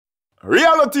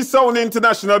Reality Sound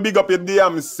International, big up your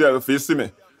damn self, you see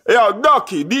me? Yo,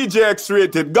 Ducky,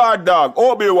 djxxrated, guarddogg,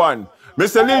 Obi-Wan,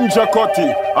 Mr. Ninja Cutty,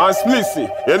 and Splissy.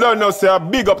 You don't know, say a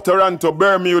big up Toronto,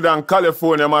 Bermuda, and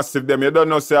California massive them. You don't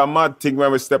know, say a mad thing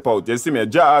when we step out. You see me,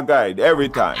 Jar guide every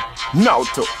time. Now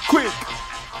to quick.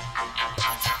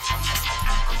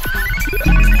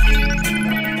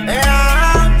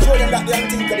 Yeah, show them that they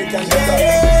think that they can get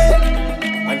up.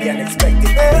 And the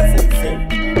unexpected fulfill.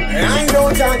 I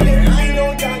know John, I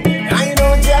know John, I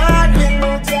know John,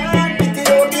 it is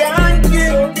all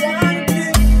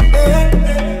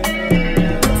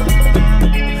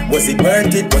Was it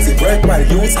worth it? Was it worth while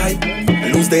lose hype?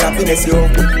 Lose the happiness, yo.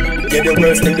 Yeah, the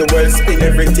worst in the world, spin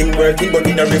everything working, but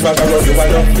in the river, I run you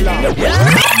along.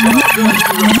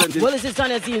 Well, this is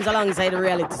Sunny Teams alongside the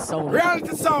Reality Sound.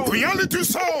 Reality Sound. Reality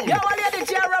Sound. Yeah, what are the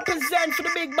chair represent for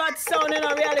the big bad sound in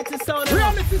a Reality Sound?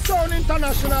 Reality Sound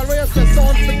International, where you say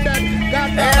sound for them.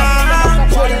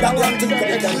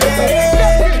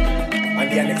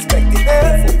 And the unexpected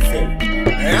fulfill.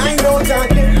 I know John,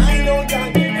 I know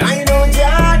John, I know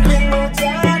John,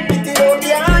 it is all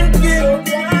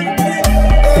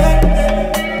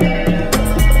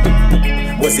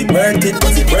Was it worth it?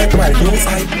 Was it worth while lose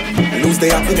hype? Lose the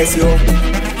happiness, yo.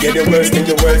 Yeah, the worst in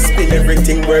the world, spin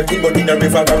everything working, but in the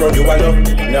river around you alone.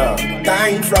 No.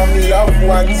 Time from loved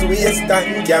ones, waste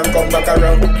time, can't come back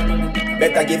around.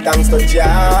 Better give thanks to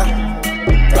Jah,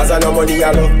 cause I know money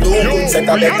alone. Do good, set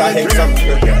a better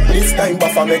example. This time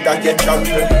buffer make a get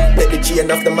trample. Take the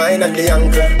chain off the mind and the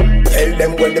ankle. Tell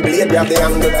them when the blade we have the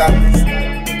angle cause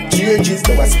changes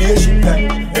to a spaceship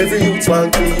time. Every youth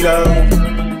want clean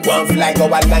out. One fly go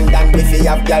a London, if you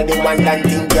have girl, the one that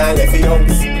thing can't left it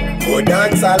house. Go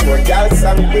dance all, more girls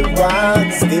song we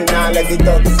want, still not let it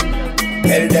up.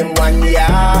 Tell them one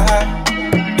yeah,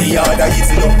 the other is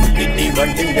enough. The demon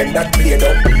thing them that played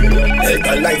up. Health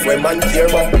and life when man care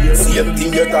about. Same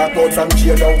thing you talk about from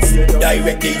jailhouse.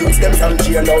 Direct the youths them from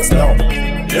jailhouse now.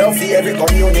 Love for every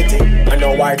community. I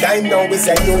know our time now we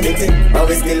say unity. And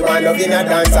we still want love in a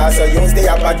dancer, so use the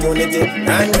opportunity.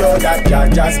 And know that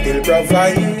Jah still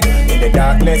provide. In the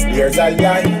darkness there's a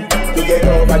light. To get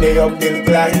over the uphill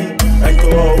climb. And to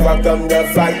overcome the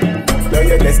fight. Know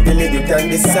your destiny you can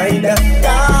decide.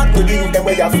 Talk to the youth them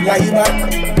where you fly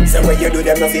back. So when you do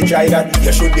them nothing try that.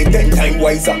 You should be 10 times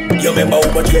wiser. You remember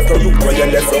how much left from you when you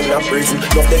left from a prison.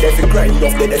 Love the death in crime,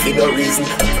 love the death in no reason.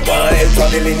 One help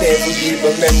family never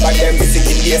people. Remember them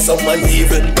visiting there someone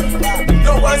evil.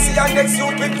 No one see your next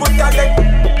youth with good talent.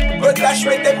 But clash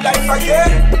with them life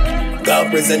again.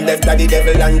 God prison left at the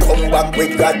devil and come back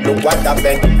with God. Look what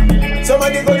happened.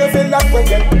 Somebody gonna feel like when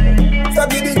them stop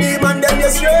the demon them you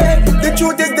stray. The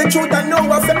truth is the truth and no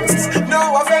offense.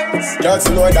 No offense. Just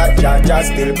know that Jah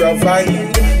still provide.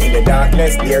 In the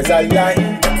darkness there's a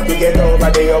light. To get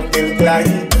over the uphill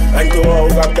climb. And to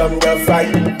overcome the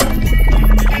fight.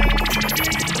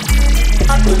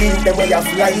 I believe them when you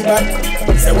fly back.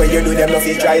 So when you do them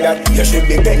nothing try that. You should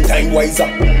be 10 times wiser.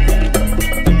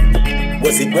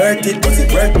 Was it worth it? Was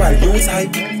it worth while lose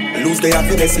hype? Lose the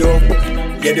happiness, yo.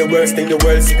 Yeah, the worst in the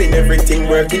world, spin everything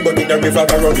working, but in the river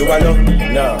around you alone.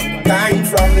 No. Time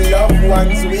from loved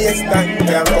ones, waste time,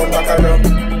 can't come back around.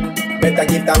 Better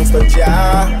give thanks to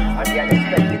Jah.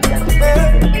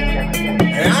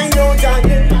 I know Jah,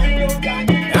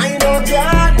 I know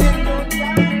Jah,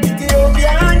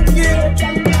 Ethiopian king.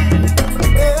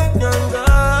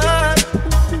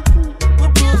 We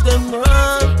prove them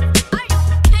wrong.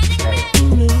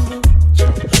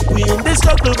 We in the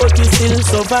struggle, but we still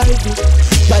surviving.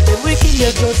 But the wicked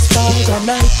you just found a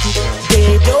Nike.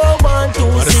 They don't want to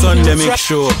see the Sunday Mix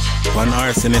Show on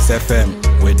RCNS FM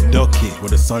with Ducky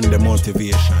with the Sunday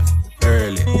motivation.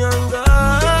 Early. Young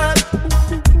God,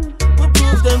 we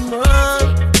prove them wrong.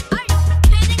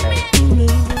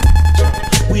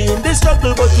 We in the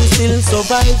struggle, but we still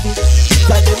surviving.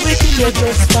 But the wicked you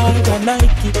just found a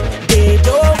Nike. They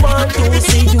don't want to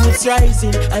see youths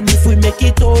rising. And if we make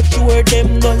it out, sure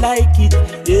them don't like it.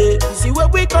 Yeah, see where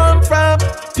we come from.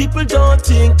 People don't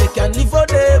think they can live what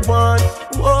they want.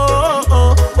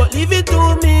 Whoa, but leave it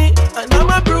to me, and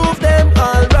I'ma prove them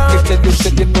all wrong. They tell you say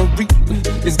they no real.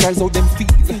 These guys how them feel.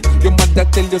 Your mother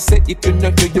tell you say if you know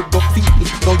you go feel.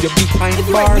 Now you're behind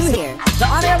if bars. If you are new here, the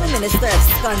Honorable Minister of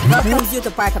Scotland welcomes you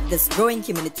to part of this growing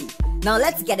community. Now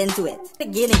let's get into it.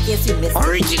 Begin in case you missed it.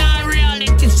 Original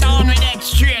Reality Sound with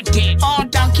X-Rated.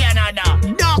 Out of Canada.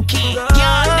 Ducky,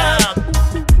 guarddogg.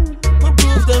 We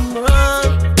prove them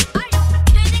wrong.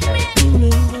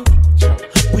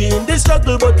 We in the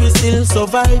struggle, but we still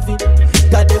surviving.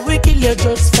 Got them we kill you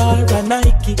just for a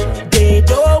Nike. They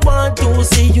don't want to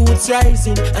see youths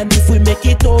rising. And if we make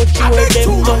it out, sure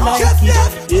them don't like it.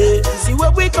 Yeah,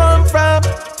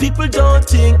 People don't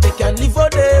think they can live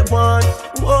what they want.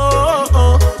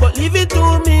 Whoa, but leave it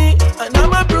to me, and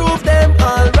I'ma prove them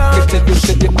all wrong. They tell you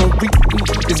say them no real.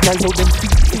 These guys how them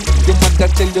feel. Your mother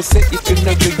tell you say if you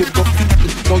know you go feel.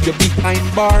 Now you're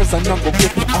behind bars and not go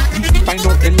get no appeal. Find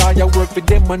out the liar work for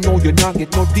them and know you not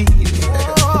get no deal.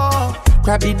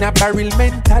 Crab in a barrel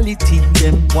mentality.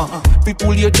 Them want we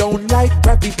pull you down like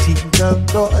gravity.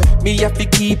 Me have to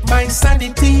keep my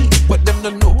sanity, but them no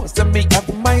know so me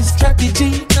have my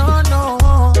strategy. No.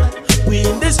 We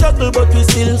in the struggle, but we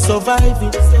still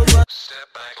surviving.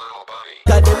 Step back, little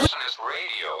buddy. This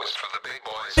radio is for the big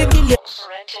boys.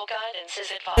 Parental guidance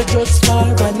is advised. Just far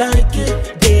and Nike.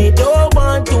 They don't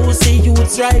want to see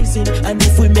youths rising, and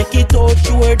if we make it out,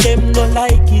 sure them no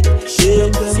like it.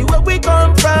 Shame them. See where we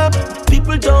come from.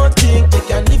 People don't think they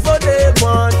can live what they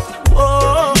want.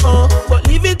 But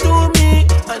leave it to me,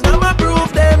 and I'ma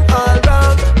prove them all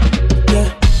wrong.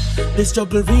 Yeah. The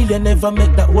struggle really never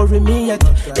make that worry me yet.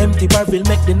 Empty barrel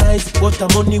make the nice, but the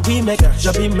money we make.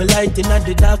 Jobbing me light in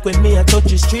the dark when me a touch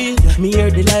the street. Me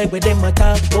hear the lie where them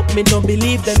attack, but me don't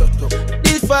believe them.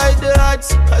 Defy the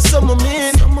odds, as some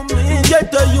mean.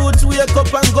 Get the youth wake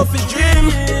up and go for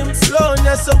dream.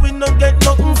 Slowness so we don't get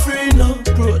nothing free now.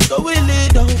 Growth so we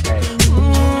lead on.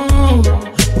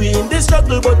 We in the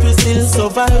struggle but we still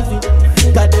surviving.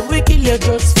 Got them we kill you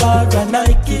just for a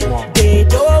Nike. They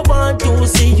don't want to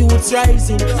see youths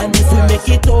rising, and if we make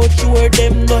it out, sure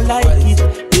them no like it.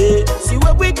 Yeah, see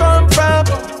where we come from.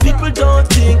 People don't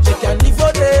think they can live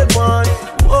what they want.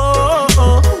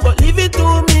 But leave it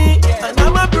to me, and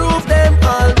I'ma prove them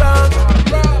all wrong.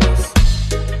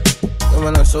 I'm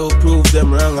gonna so prove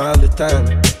them wrong all the time.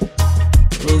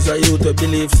 Means a youth to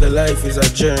believe say life is a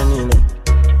journey, you know.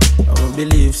 I don't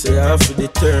believe say I have to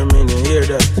determine, you hear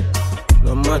that?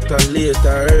 No matter late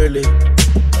or early,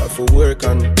 I have to work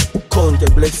and count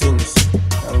the blessings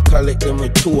and collect them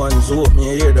with two hands open,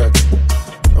 you hear that?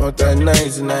 Not that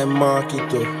nice and I mark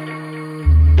it up.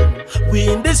 We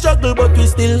in the struggle but we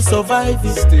still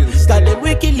surviving. Got them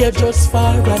we kill you just for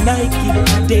a Nike.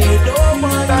 They don't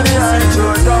want to see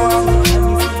you down.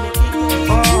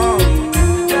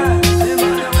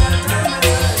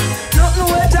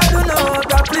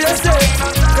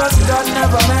 Cause God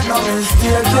never make no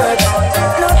mistake yet.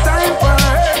 No time for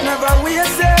hurt, never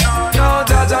waste it. No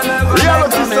judge, I never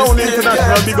Reality make no Sound mistake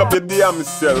International, yet. big up your damn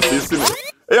self, you see me.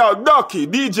 Yo, Ducky,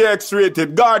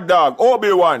 DJXXrated, guarddogg,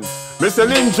 Obi-Wan, Mr.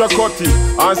 UNCUT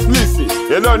and Splissy.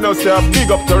 You don't know say a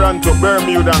big up Toronto,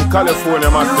 Bermuda and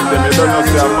California massive them. You don't know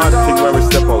say a mad thing where we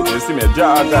step out. You see me,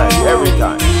 jar guy every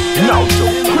time. Now so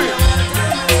quick.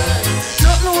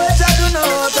 Nothing which I do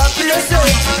not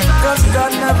appreciate. Cause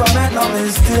God never make no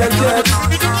mistake yet.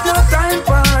 No time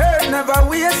for hurt, never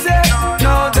waste it.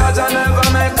 No judge, I never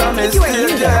make no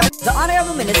mistake yet. The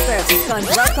Honorable Minister of Scotland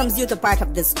welcomes you to part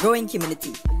of this growing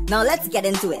community. Now let's get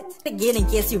into it. Again, in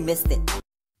case you missed it.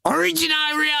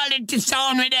 Original reality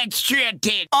sound with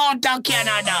X-rated. Out of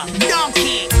Canada.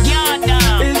 Ducky,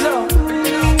 guarddogg.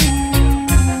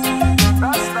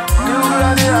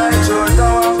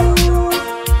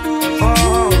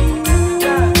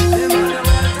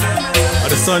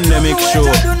 The Sunday Mix Show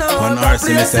on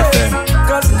RCS FM.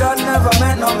 Cause God never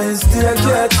make no mistake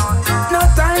yet. No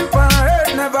time for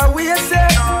hurt, never waste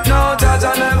it. No judge,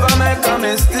 I never make a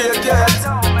mistake yet.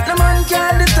 No man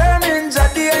can determine your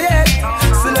day yet.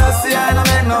 Still I see I don't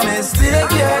make no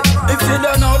mistake yet. If you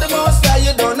don't know the most high,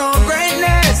 you don't know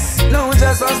greatness. No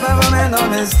Jesus never made no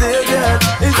mistake yet.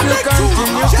 If you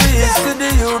continue to see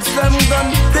the youths them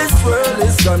done, this world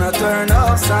is gonna turn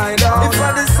upside down. If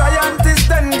for the scientists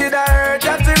then get a hurt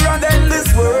that we run, then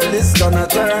this world is gonna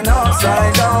turn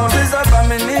upside down. This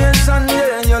abomination,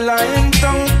 yeah, you're lying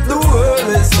tongue. The world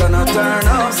is gonna turn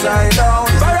upside down.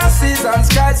 Pharisees and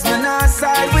scribes, me not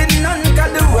side with none,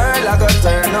 cause the world I gonna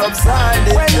turn upside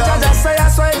down. When judges say I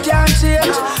so it can't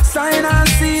change, sign and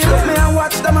seal. Me and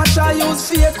watch them a try use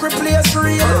fake replace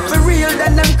real. For real,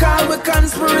 then them call we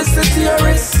conspiracy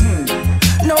theorists.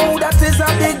 No, that is a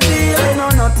big deal. They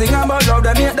know nothing about how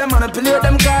they make them manipulate.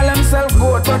 Them call themselves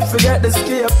goat, but forget the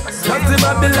scape. Dirty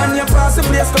Babylon, you pass the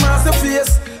place, come off the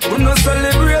face. We no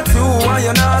celebrate you and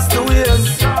your nasty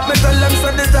ways. Me tell them so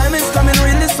the time is coming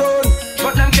really soon,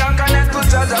 but them can't connect to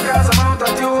judge cause I'm out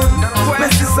of tune. Me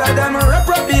sister them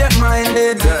reprobate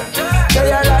minded. They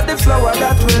are like the flower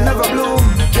that will never bloom.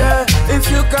 Yeah, if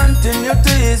you continue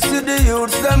to see the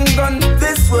youths them gone,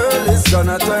 this world is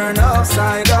gonna turn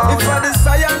upside down. If for the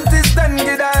scientists then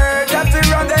get a hurt that we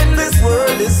run, then this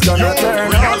world is gonna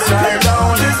turn upside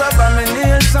down. This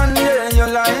abomination, yeah, you're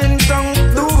lying tongue.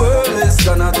 The world is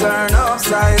gonna turn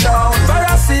upside down.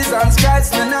 Pharisees and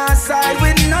scribes, me not side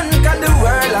with none, cause the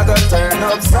world I gonna turn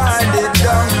upside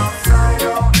down.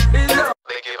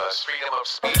 of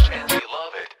speech and we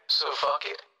love it. So fuck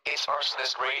it. It's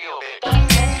Arsonist Radio, bitch.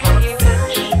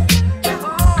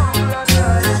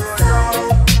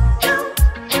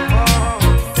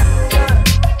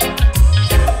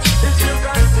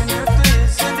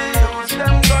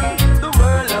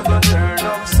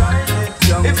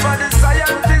 If for the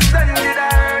scientists then did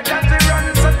I heard that we run,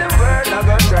 so the world I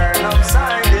go turn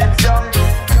upside it down.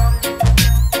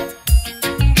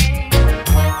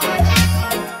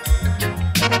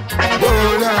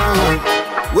 Hold on,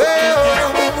 well,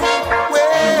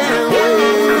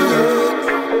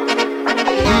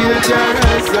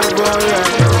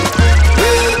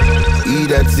 he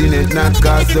that seen it not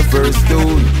cast the first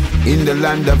stone. In the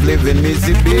land of living,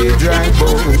 Missy Bay dry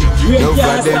bone. No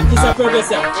for them.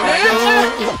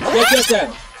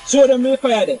 Show them the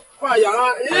fire there. Fire,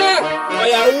 yeah.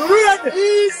 Fire red.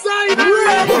 Inside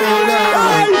red.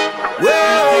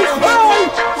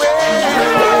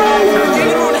 You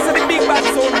know this is the big bad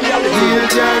sound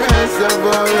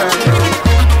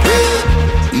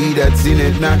he that seen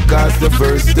it not cast the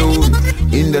first stone.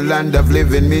 In the land of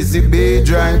living, Missy Bay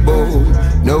dry bone.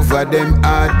 No for them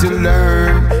hard to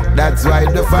learn. That's why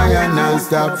the fire now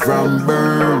stop from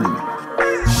burn.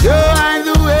 Show I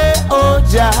the way, oh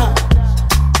Jah.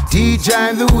 Teach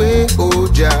I the way, oh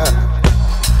Jah.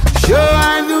 Show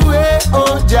I the way,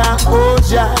 oh Jah, oh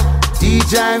Jah.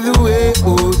 Teach I the way,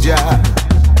 oh Jah.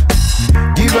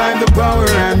 Give I the power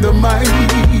and the might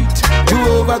to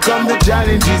overcome the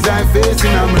challenges I face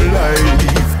in my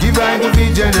life. Give I the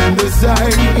vision and the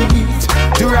sight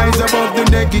to rise above the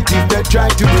negative that try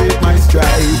to break my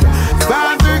stride.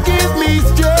 Father, give me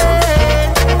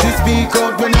strength to speak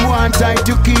out when you want I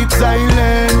to keep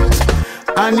silent.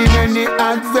 And in any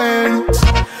advent,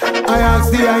 I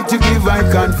ask the eye to give I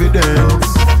confidence.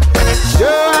 Show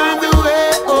I the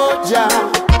way, oh Jah.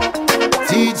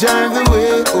 Teach I the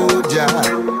way, oh Jah.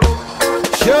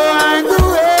 Show I the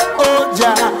way, oh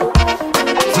Jah.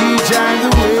 Teach I the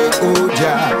way, oh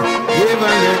Jah.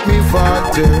 Never let me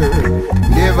falter,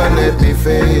 never let me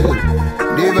fail,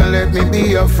 never let me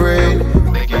be afraid.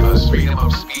 They give us freedom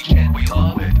of speech and we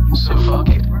love it. So fuck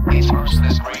it. It's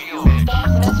Arsonist Radio, bitch.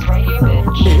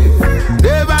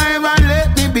 Never ever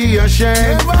let me be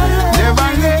ashamed. Never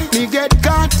let me get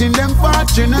caught in them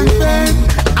fortune and fame.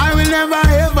 I will never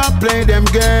ever play them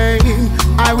game.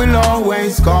 I will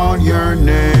always call your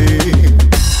name.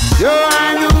 Show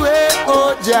I the way,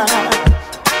 oh Jah.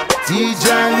 Teach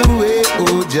I the way,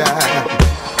 oh Jah.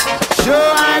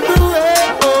 Show I the way,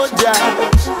 oh Jah.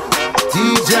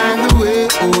 Teach I the way,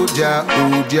 oh Jah,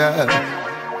 oh Jah.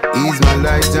 He's my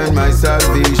light and my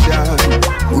salvation.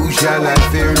 Who shall I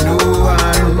fear? No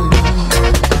one.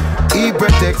 He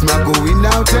protects my going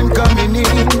out and coming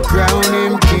in. Crown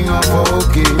him king of all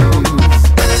kings.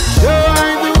 Show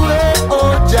I the way,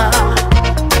 oh Jah.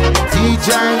 Teach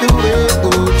I the way,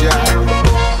 oh Jah.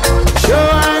 Show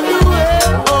I the way,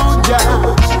 oh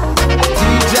Jah.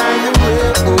 Teach I the way,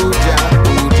 oh Jah,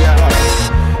 oh Jah.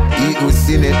 He who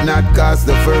seen it not cast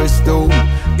the first stone.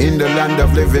 In the land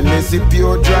of living, is a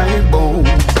pure dry bone.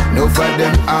 No for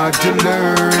them hard to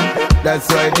learn. That's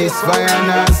why this fire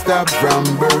not stop from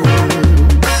burn.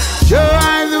 Show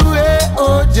I the way,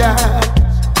 oh Jah.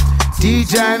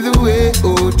 Teach I the way,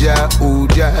 oh Jah, oh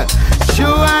Jah.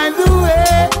 Show I the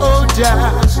way, oh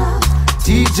Jah.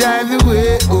 Teach I the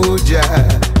way, oh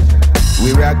Jah.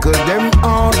 We rackle them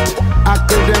out,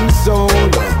 hackle them soul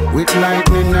with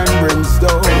lightning and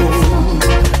brimstone.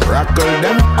 Rackle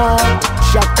them out,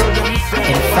 shackle them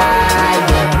in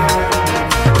fire.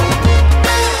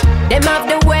 Them have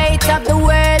the weight of the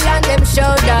world on them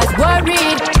shoulders,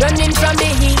 worried, running from the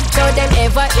heat, so them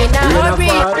ever in a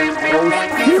hurry.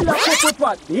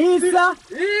 Isa,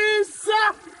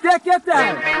 take your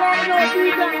time.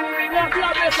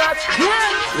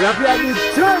 You have to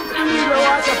jump in the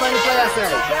water for the fire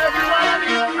side.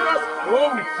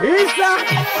 Isa,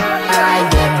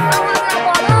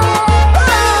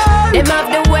 them have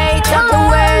the weight of the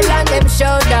world on them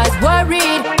shoulders,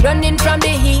 worried, running from the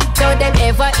heat, so them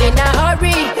ever in a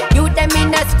hurry. You them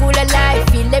in a school of life,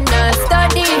 feel them not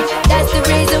study. That's the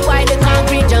reason why the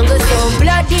concrete jungle so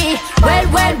bloody.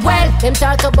 Well, them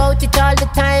talk about it all the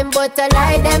time, but I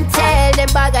lie them tell. Them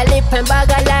bag a lip and bag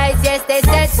a lies, yes they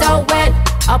said so well.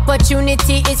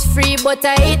 Opportunity is free, but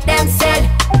I hate them said.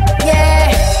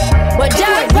 Yeah, but the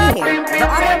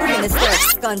Honorable Minister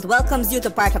Skunt welcomes you to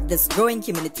part of this growing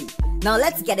community. Now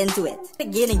let's get into it.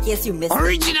 Begin in case you missed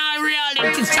Original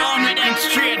reality sound with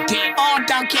X-rated. Out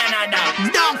of Canada.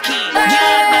 Donkey.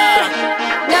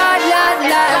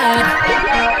 Lord.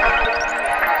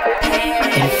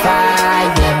 In fire.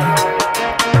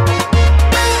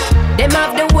 Them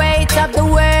have the weight of the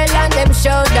world on them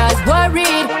shoulders, worried,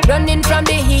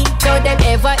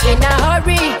 ever in a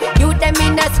hurry. You them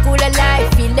in a school of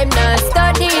life, feel them not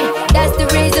study. That's the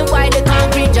reason why the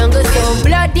concrete jungle so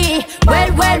bloody.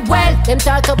 Well, them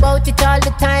talk about it all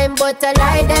the time, but I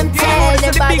lie them tell.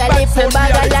 Them bag of lip and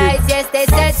bag of lies, yes they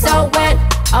said so well.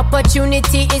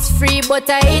 Opportunity is free, but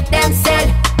I hate them sell.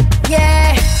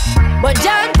 Yeah, but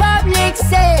John Public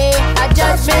say a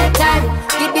judgment time.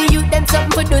 Give the youth them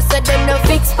something to do so them no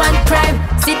fix pan crime.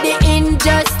 See the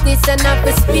injustice and not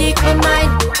to speak my mind.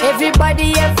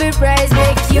 Everybody every rise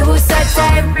make use of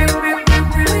time. Brimstone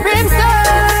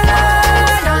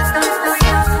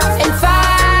and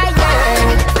fire.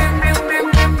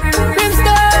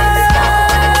 Brimstone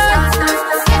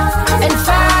and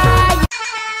fire.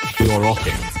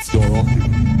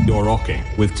 You're rocking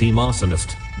with Team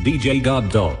Arsonist, DJ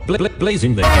Guarddogg,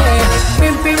 blazing the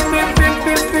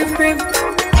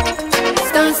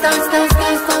Stone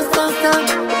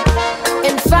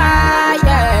and fire.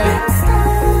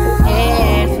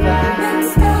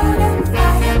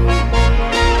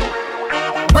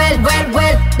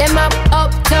 Well, them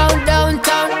uptown,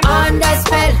 downtown on the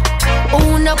spell.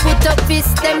 Who no put up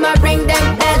fist, them a bring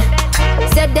them hell.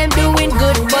 Said them doing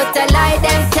good, but I lie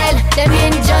them tell. Them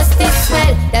injustice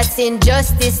well, that's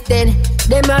injustice then.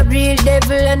 Them a real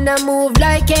devil and a move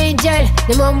like angel.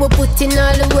 Them one will put in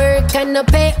all the work and no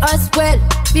pay us well.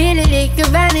 Feel it like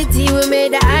vanity, we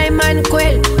made the eye man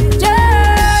quell.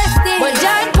 Justice, but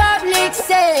John Public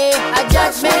say a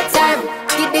judgment time.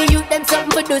 Give the youth them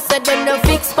something to do so them no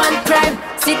fix pan crime.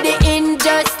 See the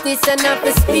injustice and have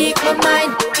to speak my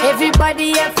mind.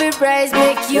 Everybody every rise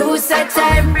make use of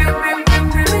time.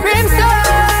 Brimstone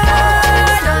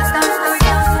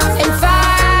and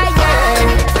fire.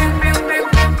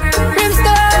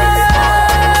 Brimstone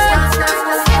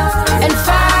and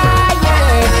fire.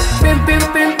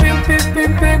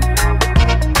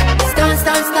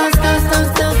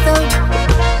 Stone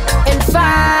and fire.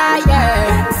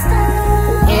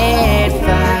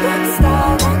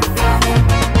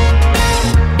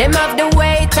 Them have the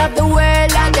weight of the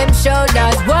world on them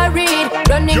shoulders, worried,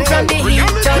 running from the heat,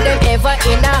 show them ever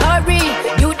in a hurry.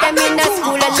 You them in a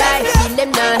school of life, see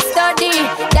them not study.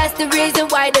 That's the reason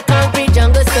why the concrete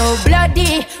jungle so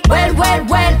bloody.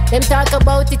 Well, them talk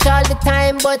about it all the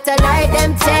time, but I lie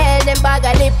them tell. Them bag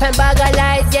of lip and bag of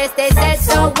lies, yes they said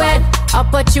so well.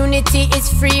 Opportunity is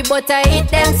free, but I hate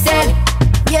them sell.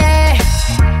 Yeah,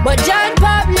 but John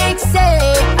Public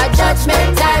say a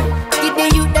judgment time. Give the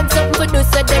youth them something to do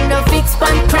so them no fix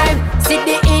pan crime. See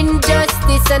the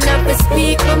injustice and have to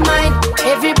speak my mind.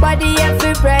 Everybody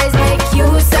every rise make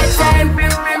use of time.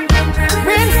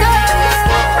 Brimstone.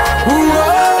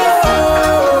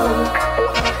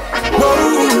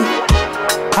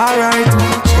 Alright,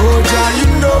 Jah, you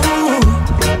know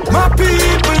my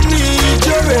people need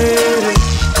your aid.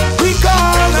 We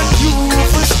call on you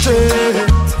for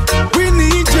strength. We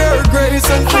need your grace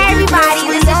and forgiveness. Hey everybody,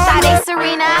 this is Sade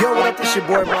Serena. Yo, what up, this your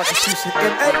boy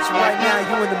MxXSHxW. Right now,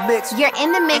 you in the mix. You're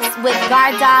in the mix with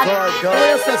guarddogg.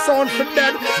 Where's the sound for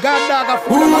that? Guarddogg, I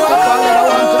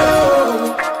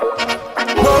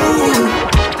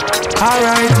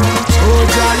Alright,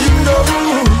 Jah, you know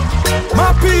my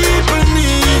people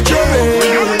need your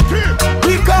aid.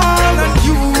 We call on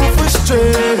you for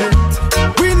strength.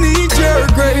 We need your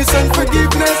grace and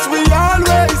forgiveness. We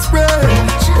always pray.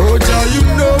 Jah, you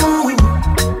know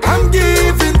I'm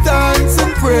giving thanks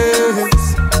and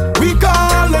praise. We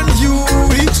call on you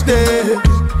each day.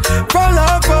 For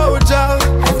love, Jah,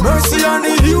 have mercy on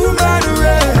the human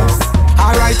race.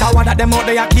 Alright, I want that them out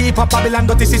there keep up Babylon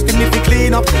dirty system if we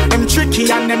clean up. Them tricky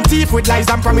and them thief with lies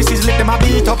and promises let them a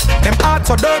beat up. Them hearts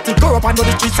so dirty, go up and do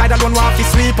the street side and don't want to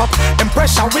sweep up. Them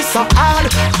pressure we so hard,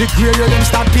 the greater them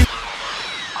start people.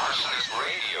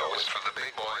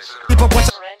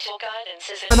 Parental guidance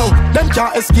is No, them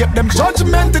can't escape them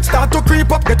judgment. It start to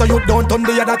creep up. Get a youth down on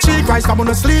the other cheek. Rise come on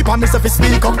to sleep and myself is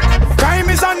speak up. Crime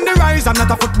is on the rise. I'm not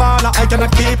a footballer, I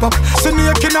cannot keep up.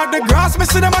 Snaking at the grass, me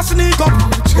see them a sneak up.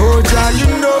 Jah, you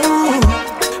know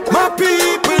my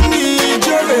people need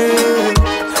your aid.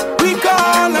 We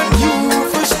call on you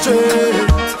for strength.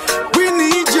 We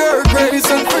need your grace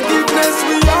and forgiveness.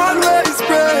 We always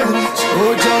pray.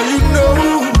 Jah, you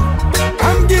know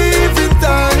I'm giving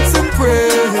thanks and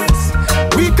praise.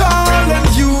 We call on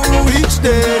you each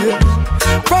day.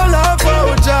 For love,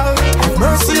 Jah, have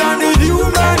mercy on the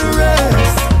human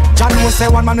race. Jah know say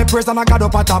one man we praise and I got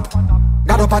up a top.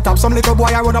 Got up a top. Some little boy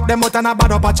I run up them out and I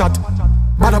bad up a chat.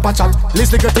 Bad up a chat.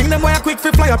 List little thing them boy I quick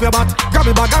fi fly up your butt. Grab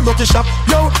your bag and broke your shop.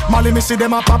 Yo, Molly me see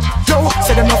them a pop. Yo,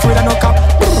 say them no afraid of no cop.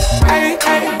 Hey,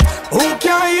 hey, who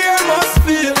can hear must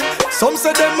feel. Some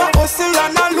say them a hustle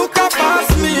and a look a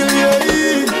fast meal, yeah.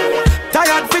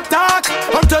 tired fit talk.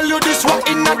 I'll tell you this what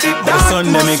in the dark. The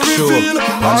Sunday Mix Show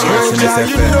on REGGAE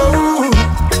FM.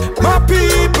 My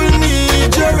people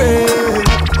need your aid.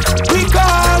 We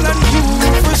call on you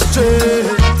for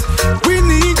strength. We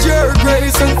need your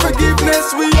grace and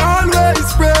forgiveness. We always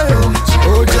pray.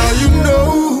 Oh Jah, you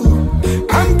know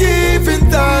I'm giving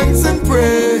thanks and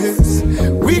praise.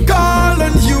 We call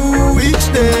on you each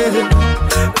day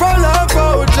for love,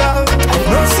 oh Jah,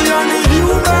 mercy on the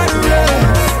human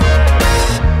race.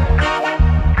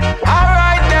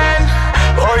 Alright then,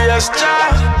 oh yes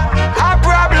Jah, a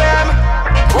problem.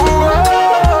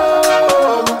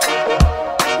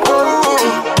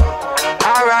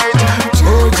 Alright,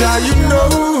 oh Jah, you know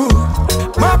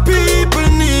my people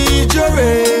need your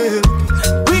aid.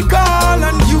 We call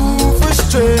on you for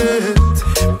strength.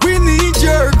 We need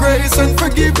your grace and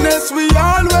forgiveness. We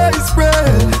always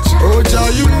pray. Oh Jah,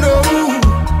 you know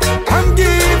I'm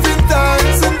giving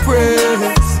thanks and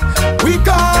praise. We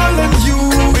call on you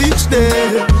each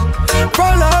day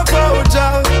for love, oh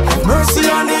Jah, mercy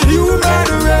on the human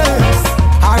race.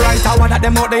 Alright, I want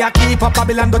them out there keep up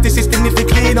Babylon dirty system if we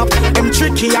clean up. Them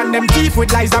tricky and them thief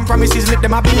with lies and promises let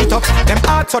them a beat up. Them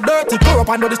hearts so dirty, pour up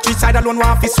and the street side alone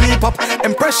want to sweep up.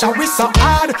 Them pressure we so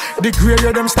hard, the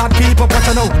greater them start peep up. What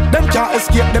you know, them can't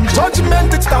escape them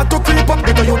judgment, it start to creep up.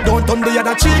 Because you don't turn the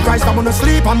other cheek, Christ I'm gonna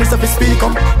sleep and miss if we speak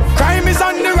up. Crime is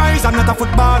on the rise, I'm not a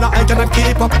footballer, I cannot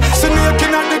keep up.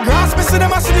 Snaking on the grass, me see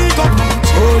them a sneak up.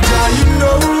 Oh Jah, you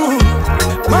know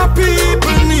my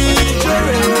people need your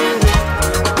aid.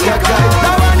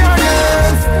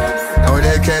 No,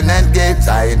 they cannot get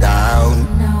tied down.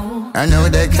 I know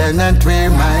they cannot wear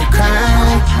my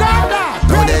crown.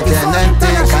 No, they cannot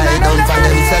take I down for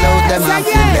them, sell out them and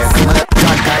feel left.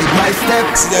 Jah guide my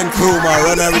steps. Then crew man,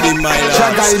 run everything my life.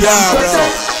 Jah guide my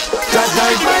step. Jah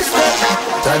guide my step.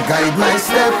 Jah guide my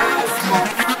step.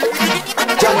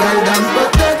 Jah guide and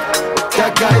protect. Jah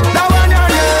guide.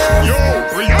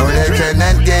 No, they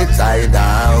cannot get tied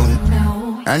down.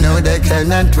 I know they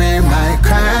cannot wear my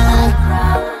crown.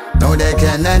 No, they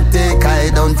cannot take I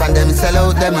down from them, sell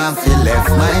out them and feel left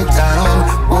my town.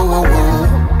 Whoa, whoa, whoa.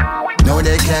 No,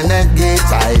 they cannot get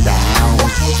I down.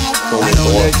 I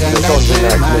know they cannot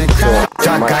wear my crown.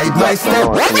 Jah guide my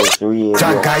step.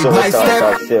 Jah guide my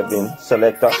step.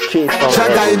 Jah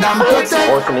guide and protect.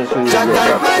 Jah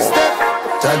guide my step.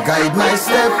 Jah guide my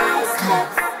step.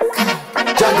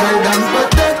 Jah guide and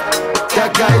protect. Jah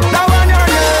guide now.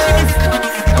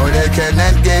 They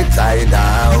cannot get tied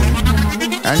down.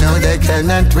 I know they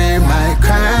cannot wear my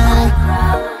crown.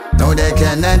 No, they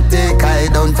cannot take I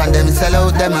down from them, sell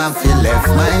out them and feel left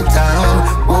my town.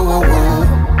 Whoa, whoa, whoa.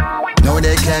 No,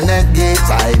 they cannot get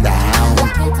tied down.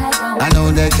 I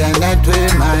know they cannot wear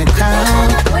my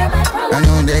crown. I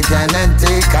know they cannot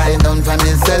take I down from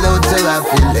them, sell out till I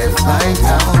feel left my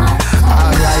town.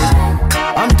 Alright,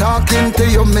 I'm talking to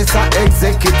you, Mr.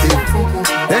 Executive.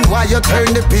 Then why you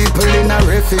turn the people in a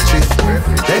refugees?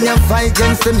 Then you fight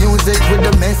against the music with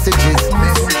the messages.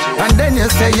 And then you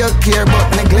say you care but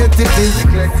neglect it is.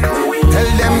 Tell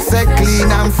them say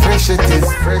clean and fresh it is.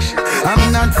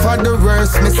 I'm not for the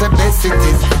worst, me say best it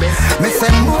is. Me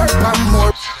say more and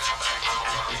more.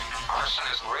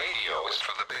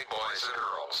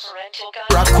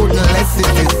 I couldn't less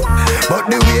it is. But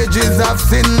the wages of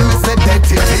sin, me say that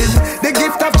it is. The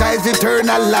gift of child's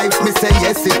eternal life, me say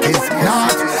yes it is.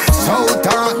 Not south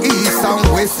or east and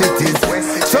west it is.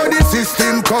 So the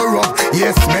system corrupt,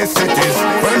 yes mess it is.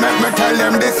 Well make me tell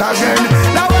them this again.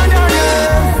 Now when you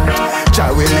hear,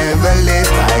 Jah will never let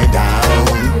I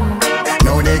down.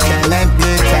 No they cannot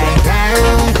be tied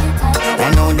down.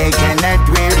 I know they cannot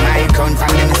wear my crown.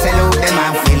 From them sell out them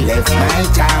and feel left my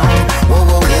town. Whoa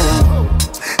whoa whoa.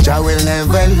 Jah will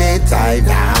never let I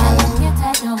down.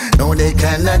 No, they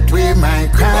cannot wear my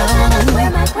crown.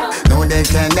 No, they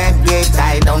cannot get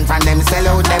tied down. From them sell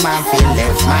out them and feel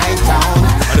left my town.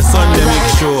 The Sunday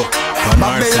Mix Show on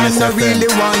Babylon no really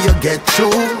want you get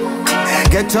through.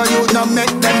 Get your youth, no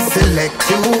make them select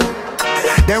you.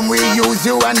 Then we use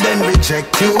you and then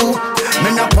reject you. Me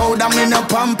no powder, me no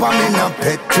pamper, me no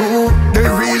pet too. The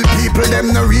real people, them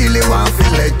no really want to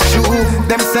let you.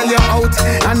 Them sell you out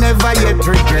and never yet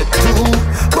regret too.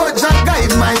 But Jah guide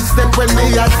my step when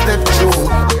me a step through.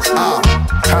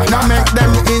 Now make them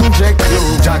inject you.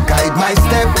 Jah guide my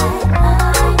step.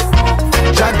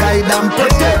 Jah guide and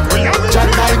protect. Jah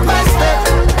guide my step.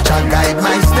 Jah guide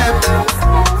my step.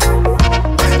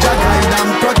 Jah guide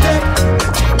and protect.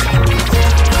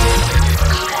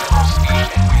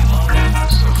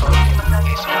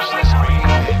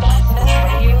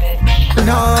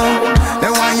 No,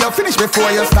 they want you finish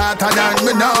before you start that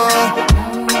me know.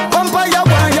 Umpire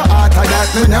want you out of that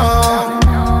me know.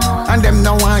 And them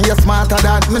Them no want you smarter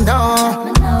that me know.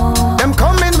 Them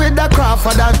coming with the craft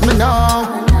for that me know.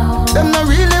 Them no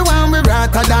really want me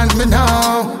ratter than me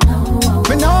know.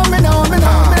 Me know.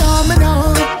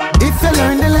 If you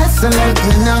learn the lesson, let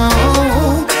me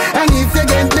know. And if you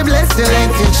get the blessing, let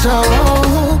it show.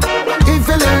 If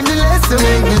you learn the lesson,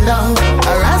 let me know.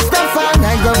 A Rastafari,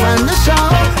 I go run the show.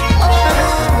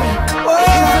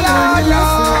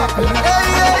 Hey.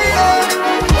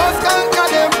 What's conquer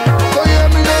them? So hear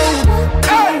me now.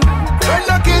 Hey, when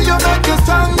I kill you, make you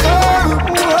stronger.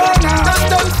 Just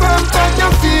stand firm on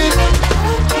your feet.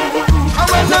 I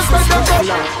will not spread the cup.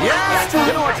 Yeah,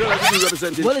 you know what you're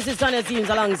representing. Well, this is Tanya Teams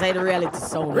alongside the reality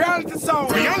sound. Reality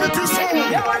sound. Yeah,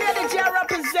 what are the DJ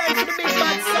represent for the big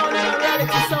bad sound and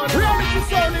reality sound? Reality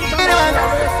sound is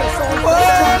oh,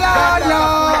 Lord,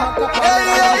 Lord. Hey.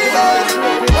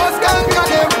 What's conquer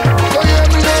them? So hear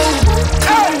me now.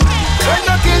 Hey, when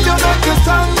I kill you, make you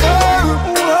stronger.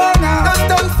 Just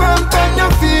stand firm on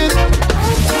your feet.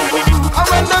 I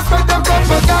will not spread the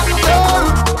propaganda.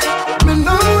 Me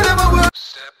know never will.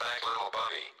 Step back, little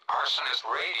buddy. Arsonist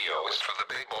Radio is for the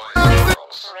big boys and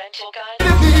girls. Parental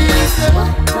guidance.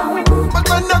 But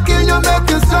when I kill you, make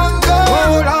you stronger.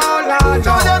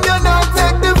 Show them you not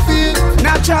take defeat.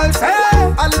 natural say.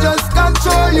 I'll just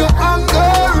control your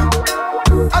anger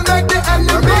and make the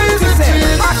enemies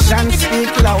retreat. Action speak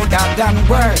louder than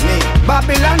words.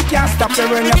 Babylon can't stop you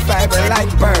when you fly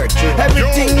like bird.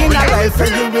 Everything in a life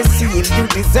that you receive, you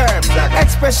deserve.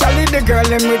 Especially the girl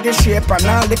in with the shape and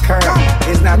all the curve.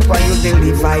 It's not what you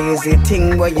deliver, it's the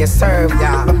thing where you serve.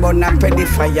 But bona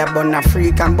pedophile, bona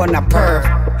freak and bona perv.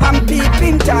 I'm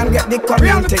peeping time, get the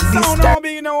community disturbed.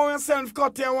 You know yourself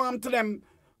cut your arm to them.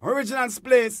 Original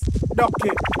place, Ducky,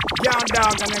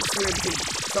 guarddogg and MxXSHxW.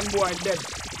 Some boy dead,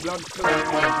 blood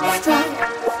clot.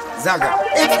 Zaga,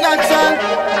 it's natural.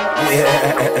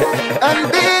 Yeah.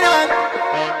 And being on.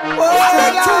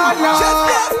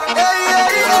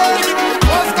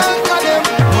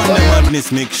 Monday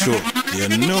Madness make sure you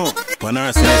know on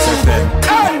REGGAE FM.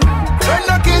 When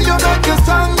I kill you, make you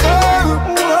stronger.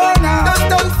 Just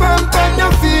stand firm on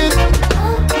your feet.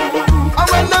 And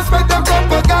when I spread the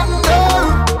propaganda,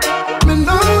 me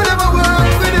know never work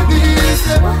for the beast.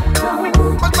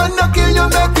 But when I kill you,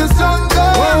 make you stronger.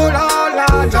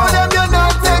 Show them you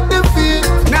not take defeat.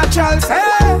 Natural say.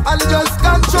 I'll just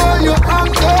control your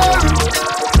anger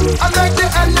and make the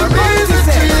enemies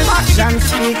retreat. Action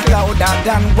speak louder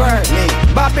than words.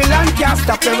 Babylon can't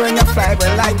stop you when you fly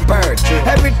like bird.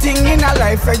 Everything in a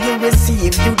life that you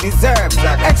receive, you deserve.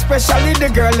 Especially the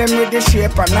girl in with the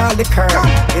shape and all the curve.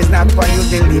 It's not what you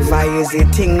deliver, it's the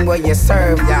thing where you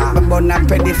serve. But bona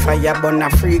pedophile, bona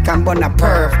freak and bona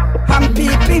perv. I'm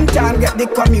peeping time, get the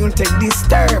community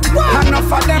disturbed.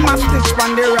 Enough of them are stitched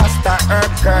on the rasta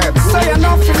herb curb. So you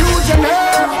know if you lose your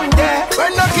nerve, yeah.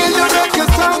 When I kill you, make you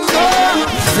stronger.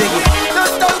 Sing it.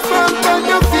 Just stand firm on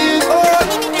your feet.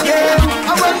 Yeah.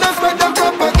 And when I spread the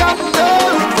propaganda,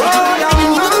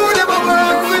 you never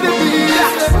work with the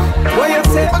beast. What you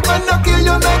say? But when I kill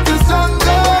you, make you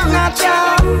stronger.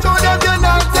 Natural. Show them you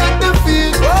not take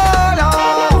defeat.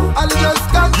 I'll just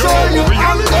control your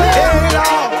anger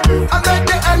and make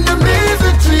the enemies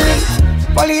retreat.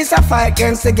 Police a fight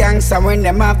against the gangster when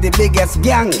them have the biggest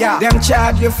gang. Them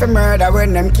charge you for murder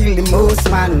when them kill the most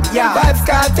man. Vibes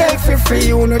cartel for free,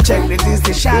 you no check the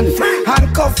decision.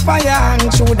 Handcuff by your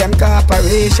hand, show them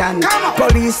corporation.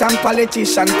 Police and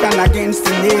politicians plan against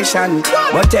the nation.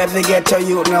 But every ghetto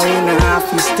you know no have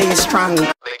to stay strong. They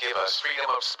give us freedom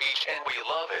of speech and we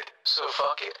love it. So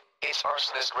fuck it. It's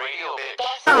Arsonist Radio,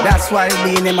 bitch. That's why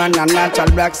Beanie Man and Natural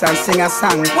BLAXX and sing a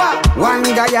song. One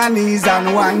Guyanese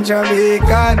and one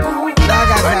Jamaican. When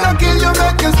I kill you,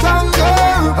 make you stronger.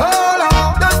 Hold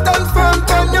on, just stand firm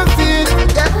on your feet.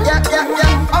 Yeah.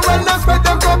 And when I spread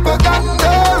the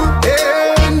propaganda,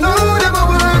 no, never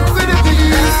work for the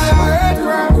peace.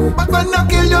 But when I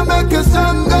kill you, make you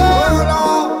stronger.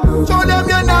 Show them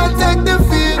you not take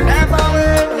defeat.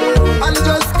 And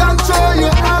just control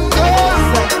your anger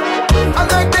and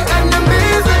make the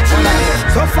enemies retreat.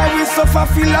 Suffer we suffer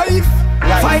for life.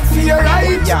 Fight for your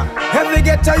right. Every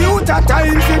ghetto youth a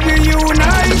time to be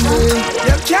unite.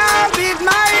 You can't beat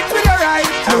might with your right.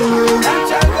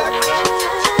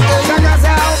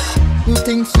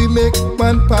 Things we make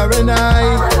man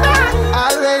paranoid.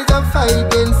 Always a fight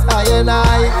against I and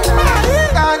I.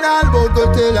 Can't all go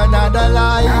tell another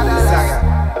lie.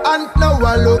 And now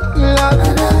I look like.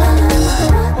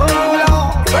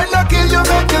 When I kill you,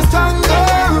 make you stronger.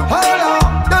 Hold on,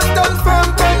 just stand firm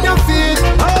on your feet.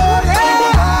 I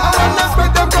wanna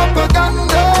spread the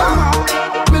propaganda.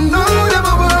 Me know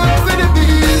never work for the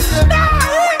beast.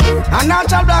 And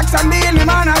Natural BLAXX and Beanie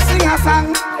Man a sing a song.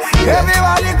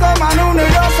 Everybody come and who know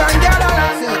us and gather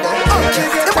land.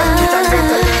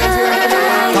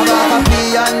 Come on, me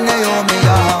and Naomi,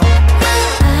 yeah.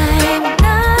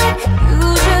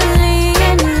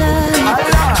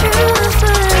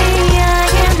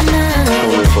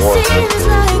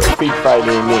 Big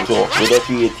Friday make sure we dey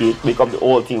create it, make up the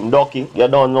whole team. Ducky, you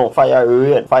don't know. Fire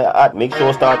rain, fire hot. Make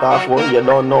sure start off one. You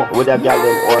don't know with a girl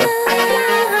them or.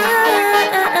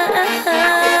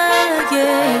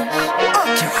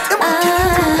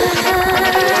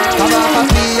 Come on,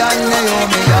 me and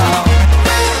Naomi, yeah.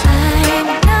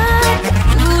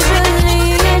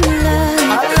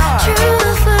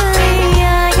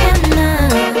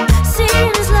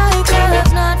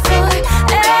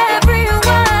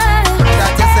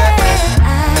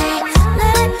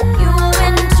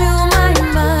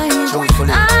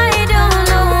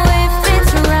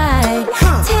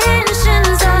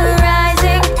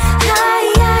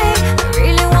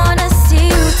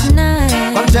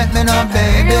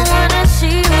 Baby,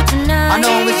 I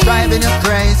know it's driving you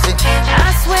crazy.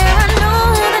 I swear I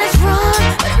know that it's wrong,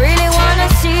 but I really wanna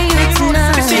see you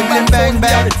tonight. Bang,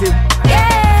 bang.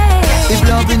 If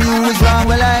loving you is wrong,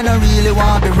 well I don't really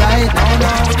want to be right.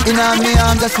 In my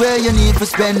arms, that's where you need to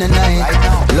spend the night.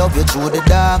 Love you through the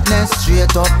darkness,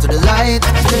 straight up to the light.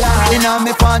 In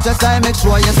my just I make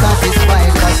sure you're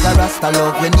satisfied. Cause the rasta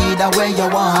love you need a way you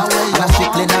want. And a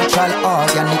strictly natural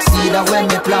organic seed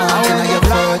when me plant. In your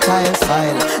fertile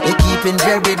soil, they keeping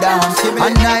very down.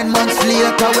 And 9 months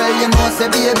later, well you know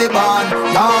say baby born.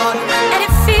 And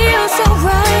it feels so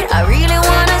right, I really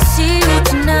wanna see you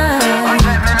tonight.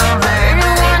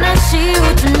 See you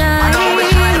tonight.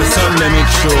 Sunday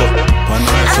make sure on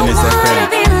REGGAE FM.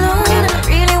 Be alone. I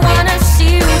really wanna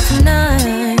see you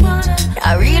tonight.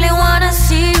 I really wanna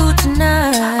see you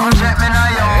tonight. I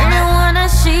really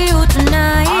wanna see you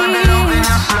tonight.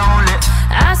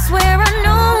 I swear I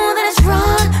know that it's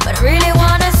wrong, but I really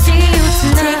wanna see you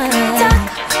tonight.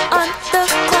 Tick-tock on the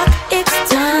clock, it's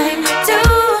time to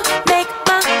make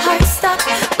my heart stop.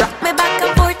 Rock me back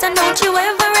and forth and don't you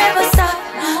ever stop.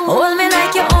 Hold me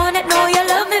like you own it, know you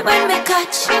love it when we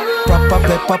catch. Proper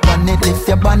pepper on it, lift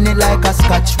your bonnet like a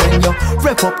scotch. When you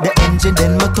rev up the engine,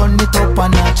 then me turn it up a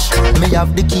notch. Me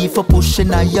have the key for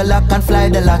pushing out your lock and fly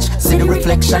the latch. See the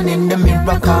reflection in the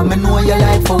mirror, come and know you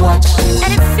like for watch.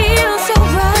 And it feels so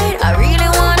right, I really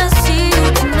wanna see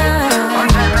you tonight. I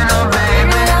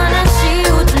really wanna see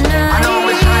you tonight. I know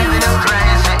it's driving you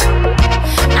crazy.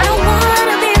 I don't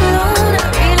wanna be alone, I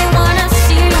really wanna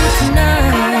see you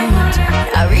tonight.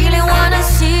 I really wanna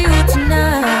see you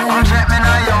tonight. I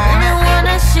really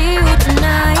wanna see you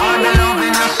tonight.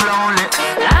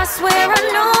 I swear I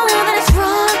know that it's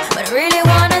wrong, but I really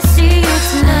wanna see you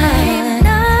tonight. I'm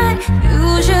not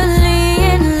usually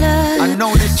in love.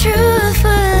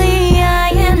 Truthfully, I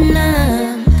am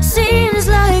numb. Seems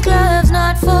like love's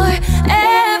not for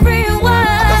everyone.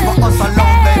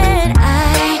 And I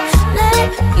let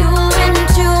you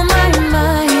into my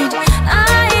mind. I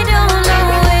don't know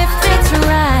if it's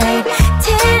right.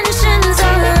 Tensions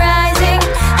are rising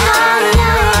high.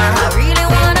 I really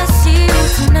wanna see you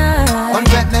tonight. Come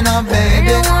get me now,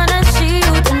 baby. I wanna see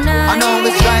you tonight. I know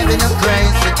it's driving you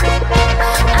crazy.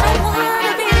 I don't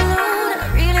wanna be alone. I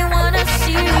really wanna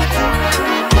see you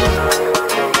tonight.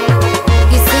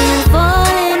 You see I'm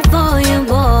falling for you,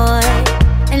 boy,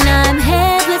 and I'm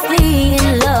helplessly in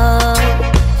love.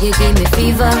 You give me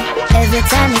fever every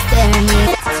time you stare at me.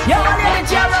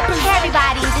 Hey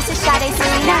everybody, this is Serena.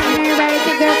 Everybody, it's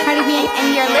your girl Cardi B, and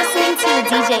you're listening to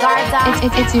DJ guarddogg.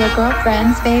 It's your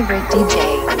girlfriend's favorite DJ,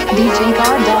 DJ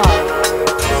guarddogg.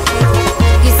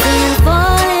 You see I'm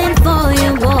falling for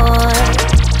you, boy,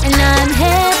 and I'm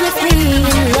helplessly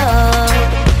in love.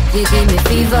 You give me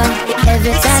fever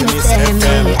every time you stare at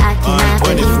me. I cannot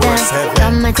believe that.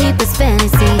 From my deepest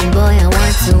fantasy, boy, I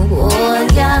want to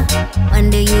hold ya. One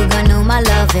day you gonna know my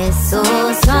love is so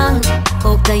strong.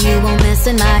 Hope that you won't mess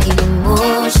with my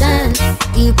emotions.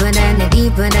 Deeper than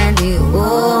the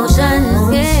ocean.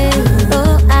 Yeah.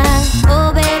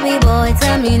 Oh baby boy,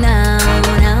 tell me now.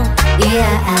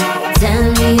 Yeah, tell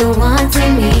me you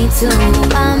wanted me to.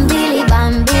 Bam, billy,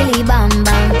 bam,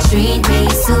 bam. Treat me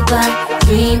super,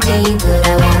 treat me good. I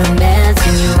wanna melt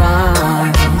in your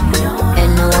arms,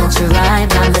 and I want you right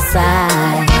by my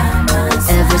side.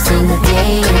 Every single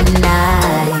day and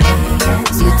night,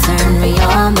 you turn me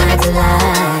on, my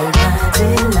delight.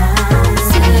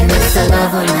 See, it's a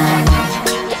love all night.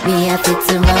 Me happy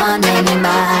to run any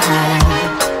mile,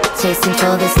 chasing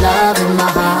for this love in my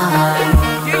heart.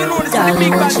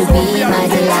 Darling, won't you be my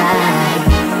delight?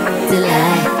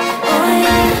 Oh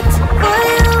yeah, for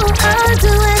you I'll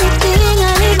do anything,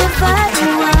 I'll even fight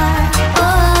you are.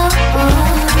 Oh,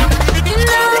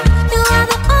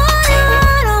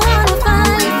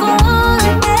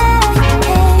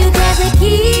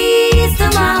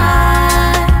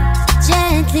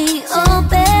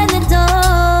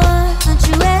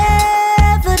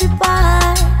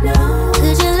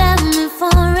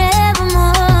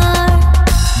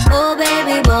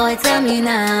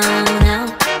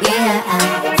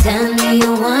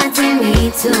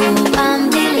 too.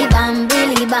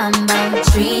 Billy bam,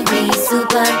 treat me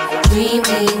super, treat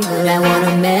me good. I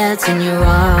wanna melt in your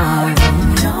arms,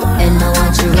 and I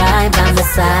want you right by my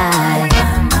side,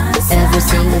 every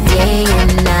single day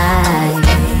and night.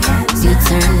 You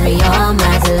turn me on,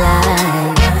 my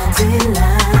delight. See,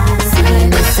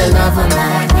 it's a love of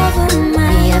mine.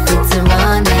 Me, I fit to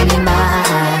run any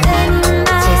mile,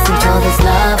 chasing for this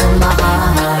love in my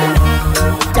heart.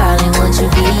 Darling, won't you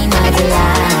be my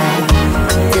delight,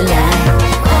 delight?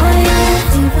 Oh yeah,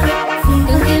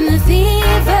 you give me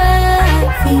fever,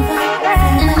 fever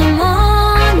in the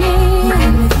morning.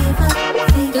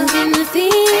 You give me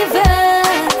fever,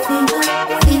 fever,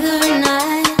 fever at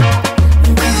night.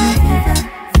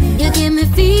 You give me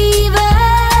fever,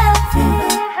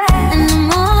 fever in the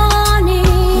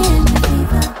morning.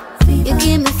 You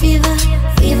give me fever,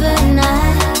 fever at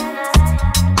night.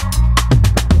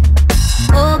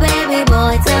 Oh baby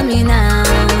boy, tell me now,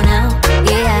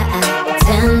 yeah.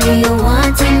 Tell me you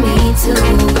wanting me too.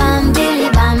 Billy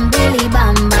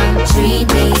bam, treat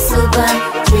me super,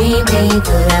 treat me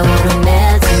good. I wanna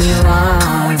melt in your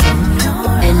arms,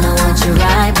 and I want you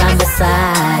right by my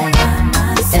side,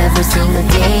 every single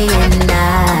day and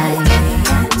night.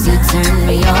 You turn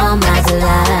me on, my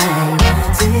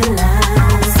delight. See,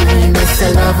 Mr.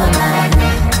 Lover Man,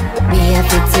 me I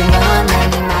fit to run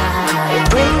any mile.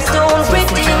 Brimstone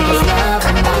pretty,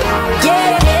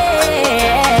 yeah.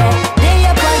 They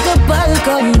up on the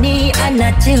balcony and a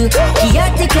chill.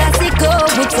 Kiati Classico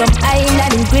with some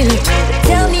island grill.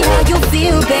 Tell me how you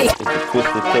feel, babe.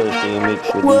 Twisted Thursday, make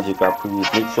sure DJ CAPRICE,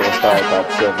 make sure start at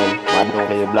 7. Man, don't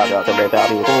play BLAXX, so better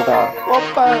be Coca.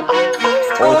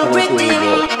 Oh, pretty,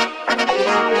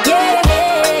 yeah.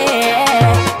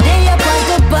 They up on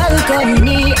the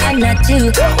balcony and a chill.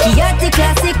 Kiati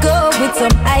Classico with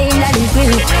some island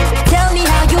grill. Tell me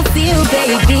how you feel,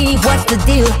 baby, what's the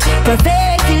deal?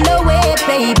 Perfect silhouette,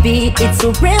 baby, it's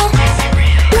so real.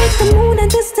 Like the moon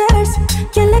and the stars,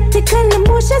 electrical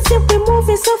emotions, if we're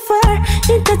moving so far.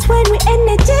 Intertwined with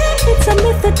energy, it's a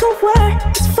mythical war.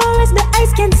 As far as the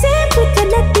eyes can see, we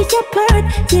cannot be apart,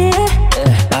 yeah.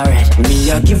 Alright,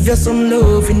 me I give you some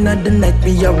love, in the night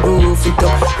me I roof it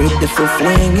up, ready for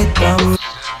fling it down.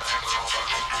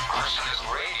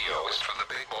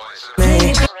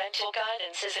 Parental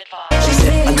guidance is advised. She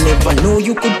said, I never know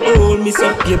you could hold me,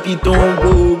 so baby don't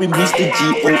worry, Mr.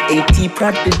 GOAT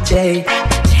prodigy.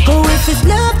 Oh, if it's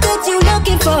love that you're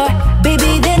looking for,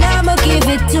 baby, then I'ma give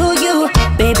it to you.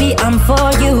 Baby, I'm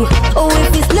for you. Oh,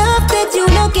 if it's love that you're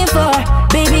looking for,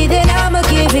 baby, then I'ma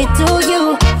give it to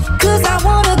you. Cause I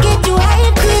wanna get you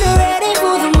hyped and ready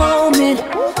for the moment.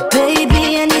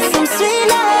 Baby, I need some sweet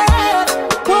love.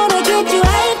 Wanna get you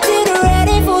hyped and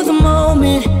ready for the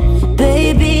moment.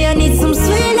 Baby, I need some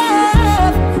sweet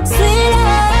love, sweet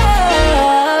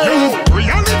love. Yo,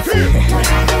 reality.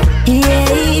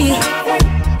 Yeah.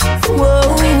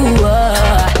 Whoa,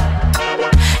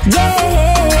 yeah.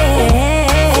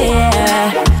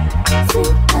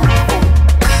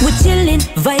 We're chillin',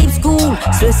 vibes cool.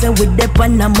 Stress with the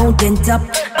on a mountain top.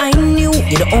 I knew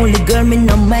you're the only girl me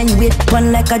no mind with.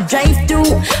 One like a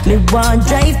drive-through. Me want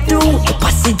drive-through. The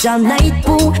passage all night,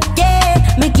 boo. Yeah,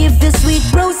 me give you sweet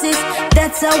roses.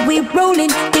 That's how we rollin'.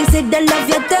 Things say they love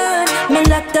you done. Me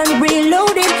locked and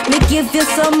reloading. Me give you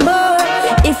some more.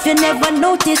 If you never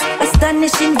notice,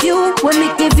 astonishing view. When me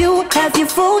give you, have you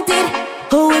folded?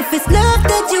 Oh, if it's love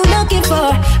that you're looking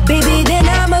for, baby, then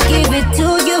I'ma give it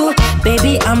to you.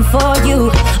 Baby, I'm for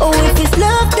you. Oh, if it's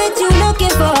love that you're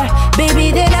looking for,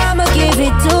 baby, then I'ma give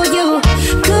it to you.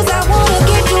 Cause I wanna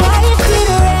get you hyped and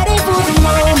ready for the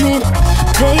moment.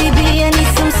 Baby, I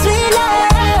need some sweet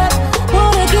love.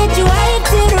 Wanna get you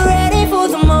hyped and ready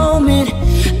for the moment.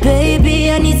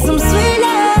 Baby, I need some sweet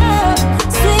love,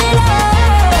 sweet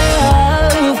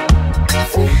love.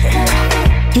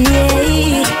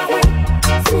 Yeah.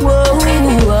 Whoa,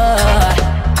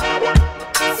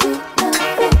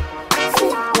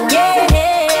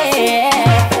 yeah.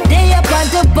 They up on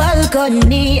the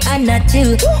balcony and a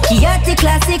chill. Kiati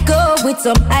Classico with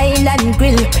some island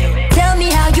grill. Tell me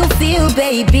how you feel,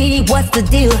 baby, what's the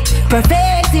deal?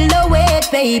 Perfect silhouette,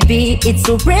 baby, it's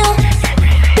so real.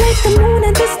 Like the moon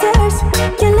and the stars,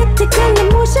 electrical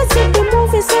emotions, if we're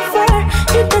moving so far.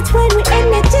 Intertwined with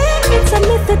energy, it's a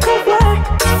mythical war.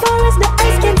 As far as the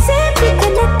eyes can see, we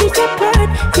cannot be apart,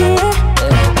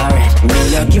 yeah. Alright, me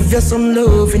I give you some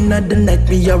love, in the night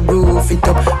me I roof it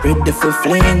up, ready for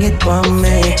fling it for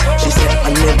me. She said,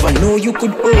 I never know you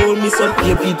could hold me, so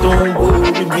baby don't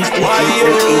worry, Mr.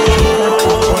 GOAT.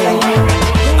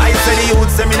 say the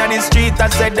youth say me in the street, I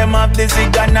say them have the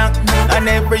ziganac. And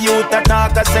every youth I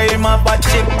talk, I say him have a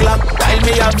chick clock. While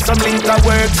me have some link of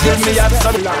work, till me have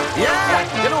some.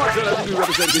 Yeah, you know what you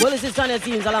represent. Well, this is Sunny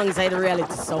Teams alongside the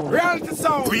reality sound. Reality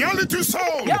sound. Reality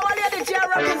sound. Yeah, well, you're the J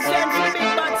represent the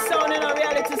big bad sound in a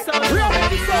reality sound.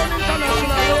 Reality sound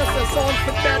international. Yes, sound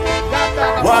for them.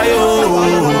 Why you?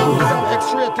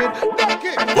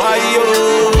 Why you?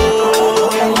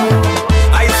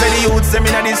 I say the youth say me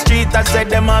in the street, I say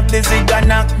them have the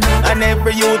ziganac. And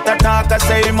every youth I talk, I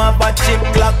say him have a chick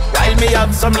clock. While me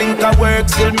have some link of work,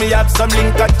 still me have some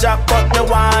link of job. But me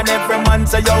want every man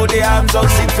say yo, the arms out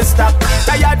sit for stop.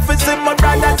 Tired for see my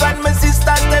brothers and my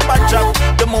sisters, they match up.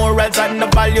 The morals and the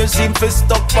values seem for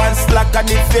stuck and slack. And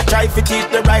if you try to teach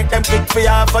the right, them quick for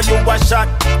you for you a shot.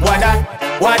 What that?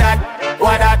 What that?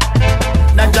 What that?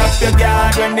 Now drop your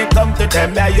guard when they come to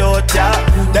them, yeah, youth, yeah.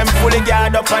 Them fully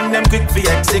guard up and them quick for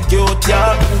execute,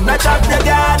 yeah. Now drop your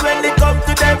guard when they come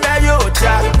to them, yeah, youth,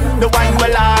 yeah. The one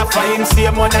will laugh for him,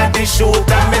 same one at the shoot.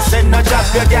 And me say, now drop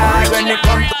your guard when they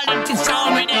come to reality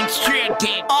sound with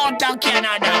MxXSHxW. Out of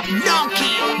Canada,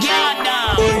 Donkey,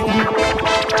 Garda.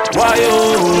 Why you?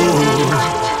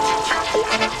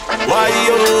 Why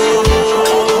you?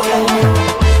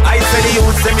 I say the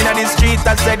youth say me in the street,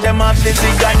 I say them have the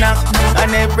ziganac.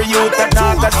 And every youth I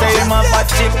talk, I say him have a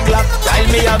chick clock. While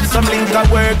me have some link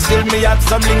of work, still me have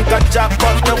some link of job.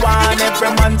 But me want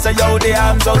every man say yo, the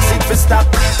arms out sit for stop.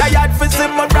 Tired for see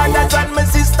my brothers and my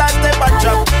sisters, they match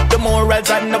up. The morals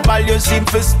and the values seem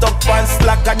for stuck and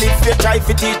slack. And if you try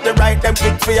to teach the right, them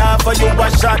quick for you for you a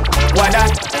shot. What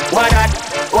that? What that?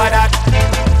 What that?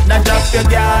 Now drop your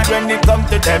guard when they come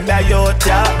to them, yeah, youth,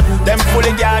 yeah. Them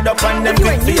fully guard up and them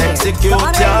quick to execute,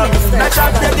 yeah. Now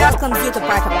drop your guard. Welcomes you to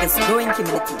part of this growing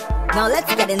community. Now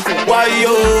let's get into it. Why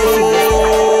you?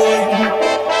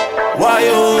 Why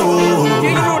you? Yeah,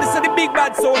 you know this is the big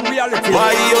bad sound reality.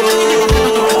 Why you?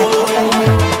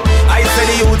 I say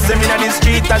the youth say me in the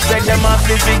street, I say them have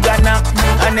the ziganac.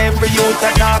 And every youth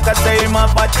I talk, I say him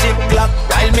have a chick clock.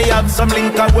 While me have some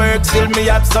link of work, still me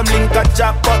have some link of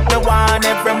job. But me want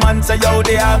every man say yo,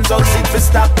 the arms out sit for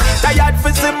stop. Tired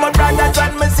for see my brothers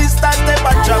and my sisters, they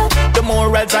match up. The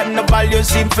morals and the values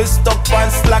seem for stuck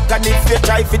and slack. And if you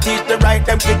try to teach the right,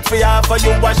 them quick for you for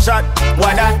you a shot.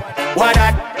 What that? What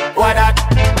that? What that?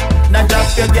 Now drop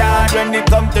your guard when they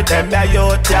come to them, yeah,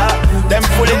 youth, yeah. Them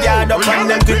fully guard up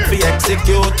and them quick for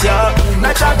execute, yeah.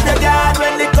 Now drop your guard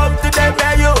when they come to them,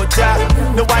 yeah, youth, yeah.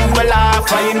 The one will laugh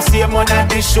for him, same one at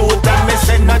the shoot. And me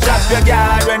say, now drop your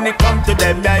guard when they come to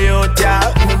them, yeah, youth, yeah.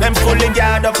 Them fully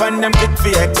guard up and them quick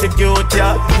for execute,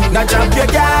 yeah. Now drop your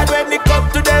guard when they come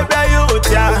to them, yeah, youth,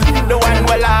 yeah. The one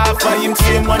will laugh for him,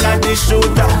 same one at the shoot.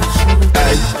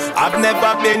 I've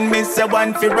never been miss a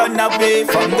one fi run away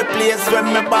from the place where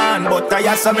me born, but I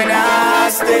have some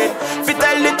nasty. Fi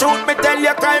tell the truth, me tell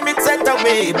you crime it set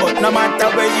away. But no matter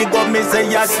where you go, me say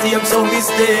you stay so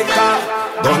mistake.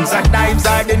 Guns and knives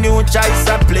are the new choice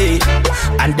I play,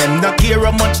 and them no care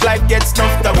how much life gets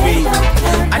snuffed away.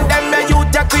 And them the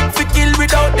youth are quick fi kill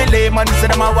without delay. Man say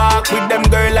them a walk with them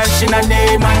girl and she na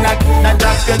name. And not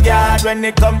drop your guard when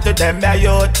they come to them, yeah,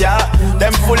 youth, yeah.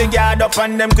 Them fully guard up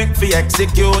and them quick fi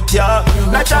execute, yeah.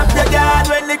 Not drop your guard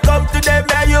when they come to them,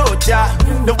 yeah, youth, yeah.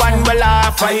 The one will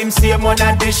laugh for him, same one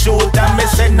at the shoot. And me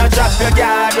say not drop your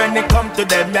guard when they come to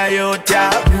them, yeah, youth, yeah.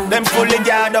 Them fully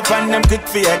guard up and them quick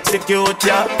fi execute,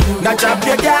 yeah. Now drop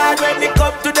your guard when they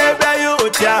come to them, yeah,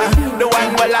 youth, yeah. The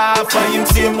one will laugh for him,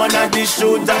 same one at the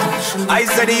shooter. I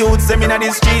say the youth say me in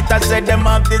the street, I say them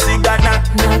have the ziganac.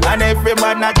 And every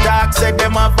man a talk, say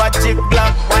them have a chick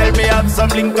block. While me have some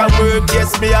link of work,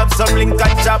 yes, me have some link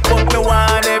of chop. But me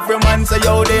want every man say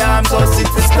yo, the arms so sit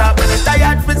to stop.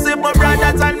 Tired for see my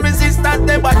brothers and my sisters,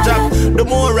 they watch up. The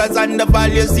morals and the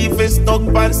values, if it's stuck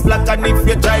and slack. And if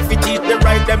you try to teach the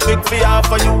right, them quick for you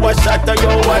for you a shot. Yo,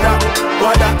 what up?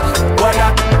 What up? What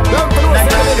up? Now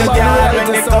drop your guard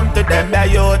when they come to them, yeah,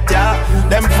 youth, yeah.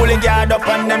 Them fully guard up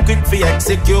and them quick for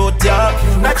execute, yeah.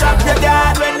 Now drop your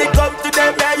guard when they come to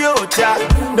them, yeah, youth, yeah.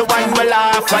 The one will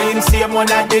laugh for him, same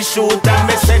one at the shoot. And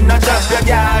me say, now drop your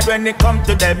guard when they come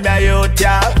to them, yeah, youth,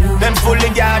 yeah. Them fully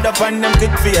guard up and them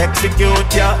quick for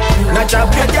execute, yeah. Now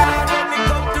drop your guard when they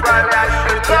come to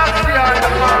them,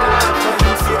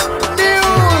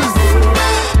 News.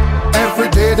 Every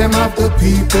day them have the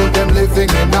people, them living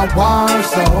in a war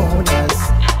zone, yes.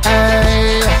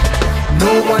 Hey,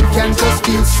 no one can just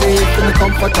feel safe in the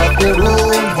comfort of their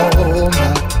own home.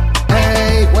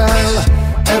 Hey, well,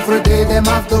 every day them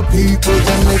have the people,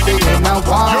 them living in a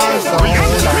war zone.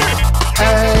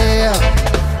 Hey,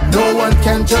 no one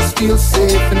can just feel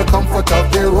safe in the comfort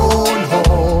of their own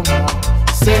home.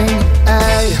 Sing,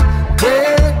 hey,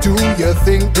 Where do you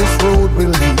think this road will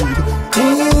lead?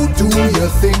 Who do you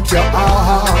think you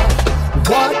are?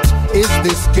 What is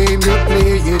this game you're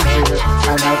playing here?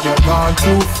 And have you gone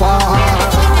too far?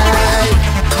 Hey,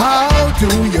 how do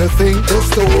you think the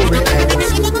story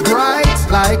ends? Bright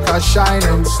like a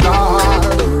shining star.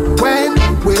 When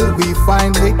will we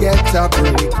finally get a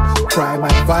break? Crime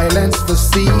and violence for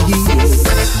cease.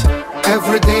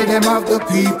 Every day them have the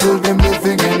people, them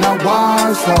living in a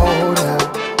war zone.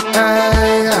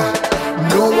 Hey,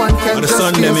 no one can just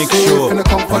feel safe in the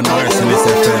comfort of their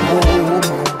own home.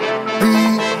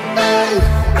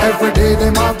 Every day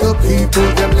them have the people,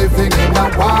 them living in a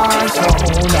war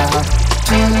zone.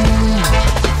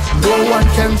 No one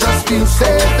can just feel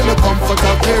safe in the comfort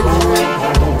of their own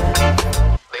home.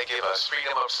 They give us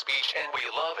freedom of speech and we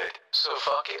love it, so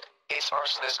fuck it. It's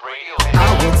Arsonist Radio.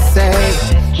 I would say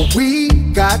we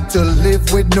got to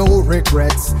live with no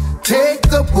regrets. Take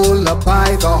the bull up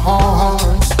by the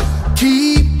horns.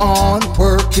 Keep on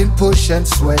working, push and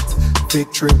sweat.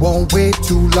 Victory won't wait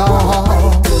too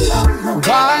long.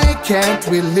 Why can't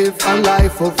we live a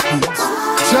life of peace?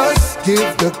 Just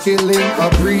give the killing a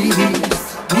breeze.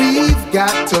 We've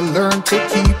got to learn to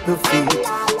keep the faith.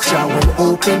 Shall we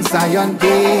open Zion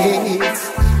gates?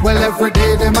 Well, every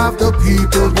day them have the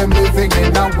people, them living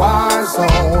in a war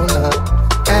zone.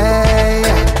 Hey,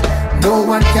 no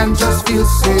one can just feel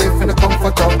safe in the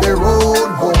comfort of their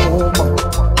own home.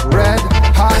 Red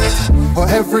hot, or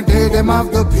every day them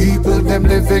have the people, them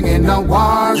living in a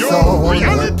war zone.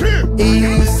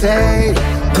 Easy,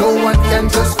 no one can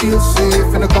just feel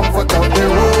safe in the comfort of their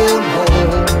own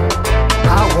home.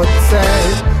 I would say,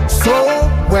 so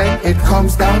when it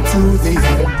comes down to the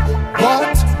end,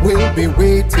 what will be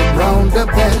waiting round the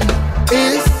bend?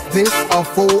 Is this a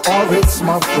foe or it's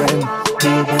my friend?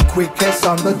 Who'll be quickest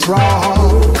on the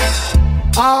draw?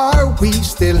 Are we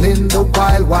still in the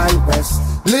wild, wild west?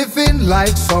 Living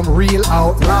like some real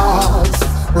outlaws.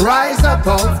 Rise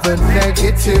above the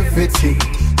negativity,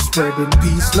 spreading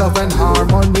peace, love and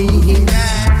harmony.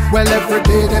 Well, every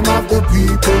day them have the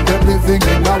people, they're living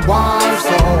in a war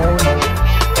zone.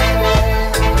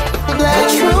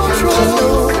 That's true.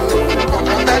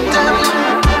 That damn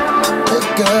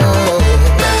girl,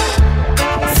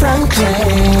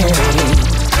 Franklin.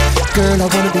 Girl, I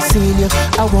wanna be seeing you.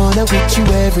 I wanna with you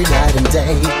every night and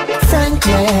day.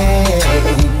 Franklin,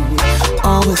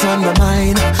 always on my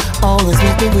mind, always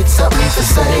making with something to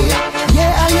say.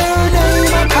 Yeah, your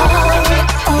name I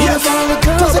call. Yes,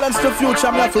 Turbulence to future,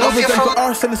 I'm not representing for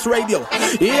Arsonist Radio.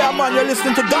 Yeah, man, you're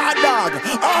listening to guarddogg,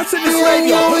 Arsonist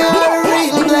Radio.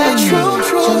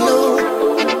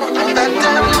 That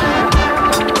damn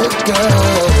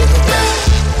girl,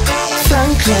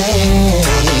 Franklin.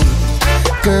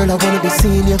 Girl, I wanna be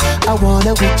seeing you. I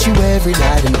wanna with you every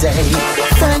night and day.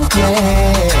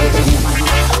 Franklin,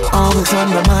 always on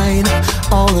my mind,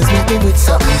 always making with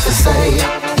something to say.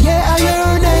 Yeah,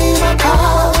 your name I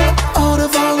call. Out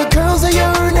of all the girls,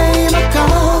 your name I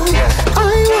call. I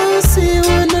wanna see you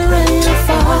in the rain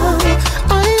fall.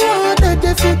 I want that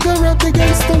the figure up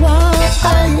against the wall.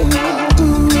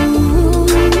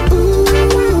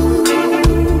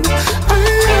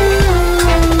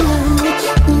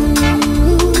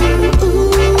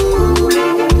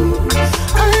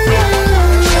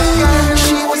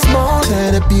 She was more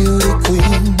than a beauty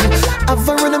queen. I've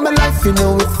run in my life, you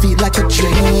know it feel like a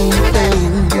dream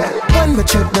thing. When we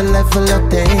check the level of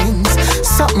things,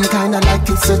 something kinda like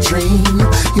it's a dream.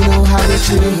 You know how we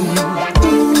dream.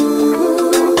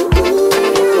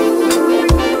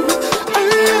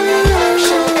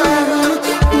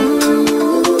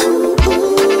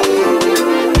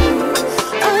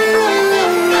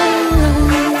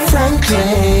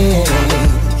 Franklin,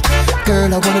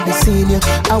 girl, I wanna be seeing you.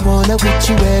 I wanna with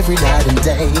you every night and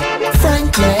day.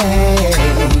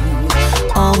 Franklin,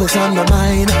 always on my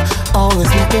mind, always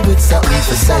looking with something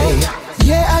to say.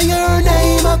 Yeah, your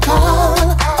name I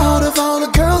call. Out of all the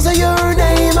girls, your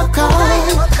name I call.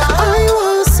 I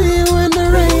wanna see you in the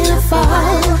rain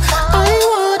fall. I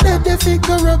want that the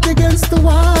figure up against the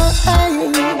wall.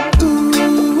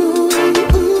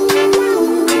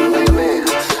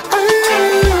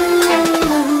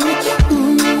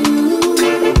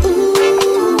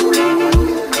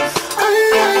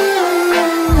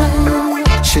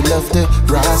 She love the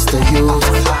Rasta youth,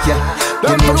 yeah.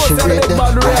 You know she read the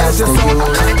Rasta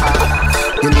youth.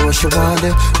 You know she want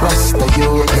the Rasta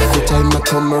youth. Every time I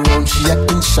come around, she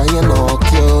acting shy and all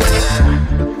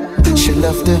cute. She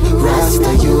love the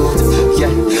Rasta youth,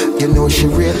 yeah. You know she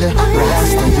read the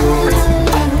Rasta youth.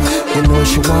 You know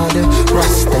she want the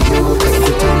Rasta youth.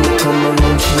 Every time I come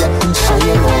around, she acting shy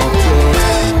and all cute.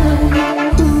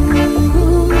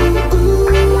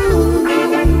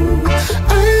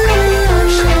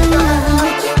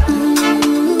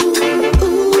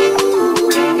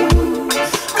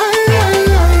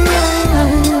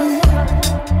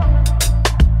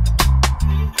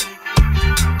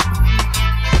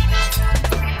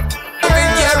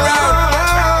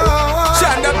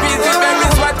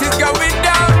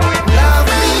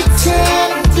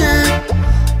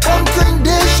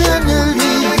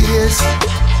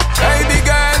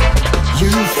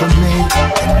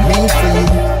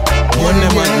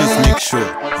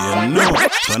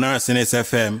 on RCNS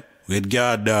FM with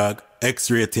guarddogg,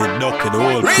 X-rated, Ducky, the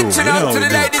whole crew. Reaching out to the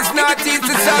ladies, northeast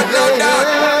to south, no doubt.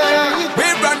 We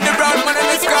run the road, man, and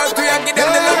let's go to you, give them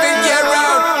the loving year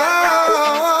round.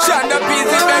 Shonda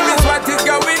Peasy, babies, what is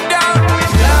going down?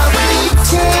 Love me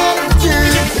tender,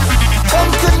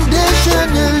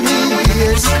 unconditionally,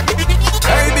 yes.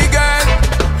 Baby girl,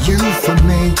 you for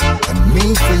me and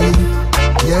me for you,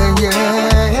 yeah,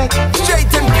 yeah.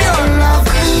 Straight and pure. Love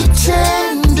me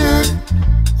tender,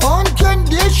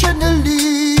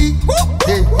 unconditionally.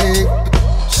 Hey, hey.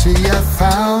 See, I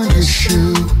found your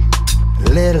shoe,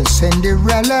 little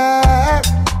Cinderella.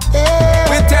 Yeah.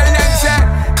 We tell them, say,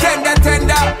 tender,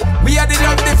 tender. We are the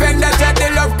love defender, check the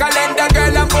love calendar.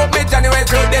 Girl, I'm book me January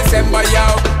through December,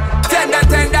 yo. Tender,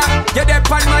 tender, you're there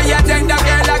on my agenda.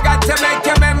 Girl, I got to make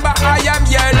you remember I am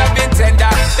your loving tender.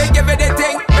 They give it the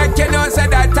thing, make you know say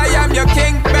that I am your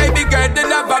king. Baby girl, the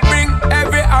love I bring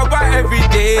every hour, every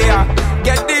day.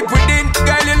 Get deep within,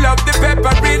 girl, you love the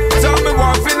pepper green. So me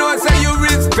want to know say you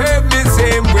respect me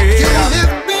same way. You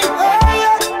lift me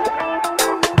higher,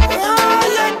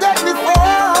 higher than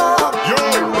before.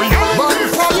 But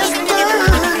for your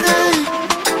burning,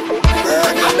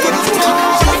 burning to the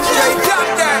top. Straight up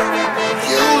there.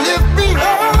 You lift me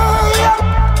higher,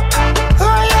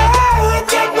 higher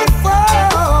than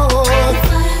before.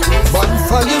 But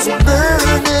for your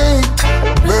burning,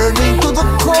 burning to the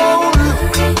cold.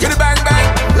 Get it bang bang.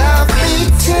 Love me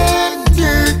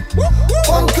tender,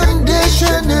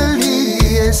 unconditionally,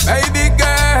 yes. Baby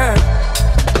girl,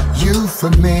 you for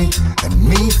me and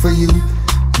me for you,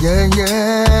 yeah,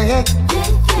 yeah.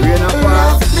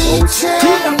 Love me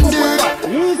tender,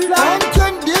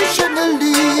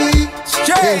 unconditionally,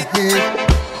 straight. yeah.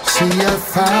 See, I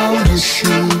found your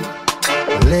shoe,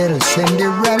 little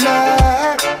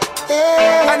Cinderella.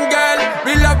 Yeah. And girl,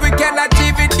 we love we can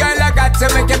achieve it. Girl, I got to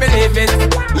make you believe it.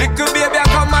 Little baby, I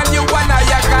come on you and I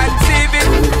conceive it.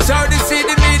 So the see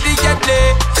the media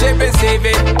play, she receive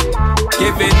it.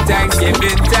 Giving thanks, yeah.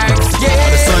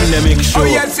 The Sunday Mix Show. Oh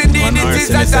yes, indeed, it is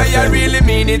that I really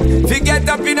mean it. If you get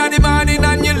up in the morning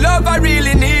and you love, I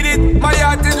really need it. My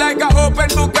heart is like an open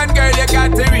book and girl, you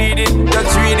got to read it.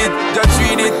 Just read it, just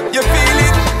read it, you feel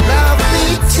it. Love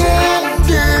me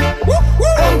tender,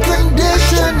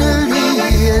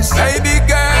 unconditionally, yes. Baby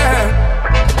girl,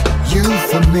 you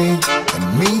for me and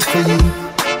me for you,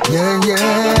 yeah,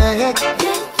 yeah.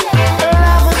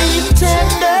 Love me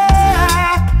tender,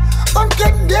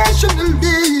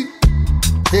 unconditionally,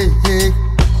 hey, hey.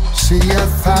 See, I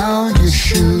found your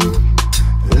shoe,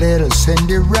 little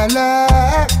Cinderella.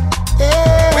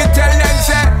 Yeah. We tell them,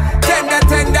 say, tender,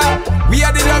 tender. We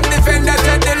are the love defender,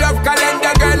 check the love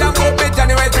calendar. Girl, I'm open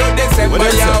January through December,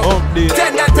 yo.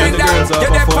 Tender, tender,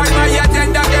 you're there on my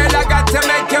agenda. Girl, I got to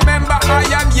make you remember I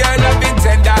am your loving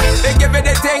tender. They give it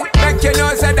the thing, make you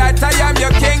know say that I am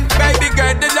your king. Baby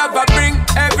girl, the love I bring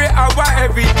every hour,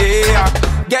 every day.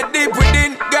 Get deep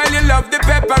within, girl, you love the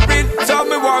pepper green. So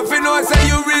me want to know say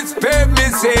you respect me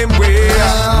same way.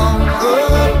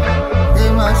 We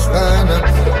must find a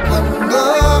one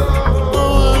love.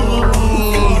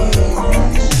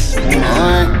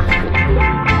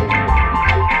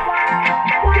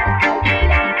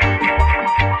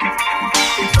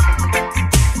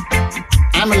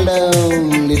 I'm a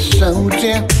lonely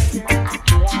soldier,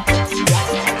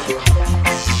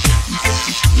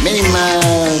 many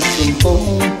miles from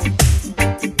home,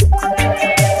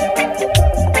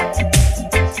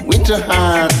 with a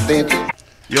heart that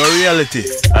your reality,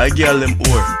 I girl them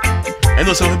over. I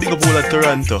know some big up all of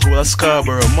Toronto, all of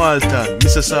Scarborough, Malton,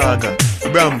 Mississauga,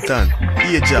 Brampton,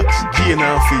 Ajax, Jane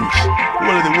and Finch,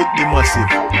 all of the Whitney Massive,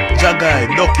 Jagai,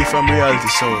 Ducky from Reality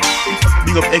Sound.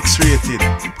 Big up X-rated,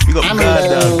 big up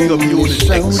guarddogg, big up Unit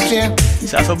X.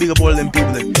 So I have big up all them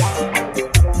people there.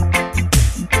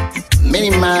 Many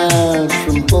miles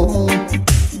from home,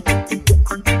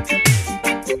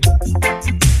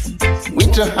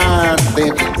 with a heart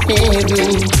that's heavy,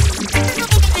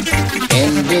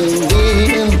 and a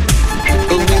will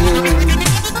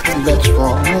that's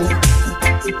wrong.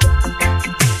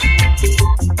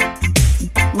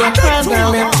 But as I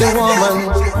left the woman,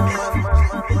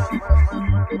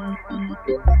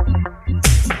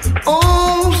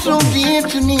 oh, so dear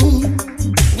to me,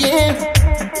 yeah.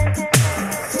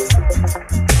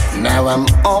 Now I'm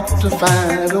off to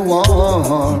find a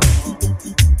war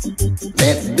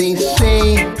that they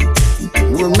say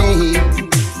will make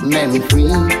men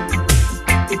free.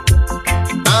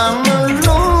 I'm a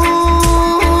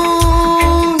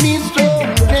lonely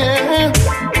soldier.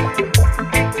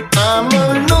 I'm a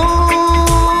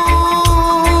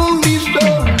lonely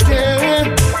soldier.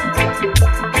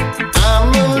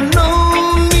 I'm a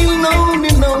lonely,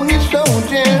 lonely, lonely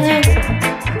soldier.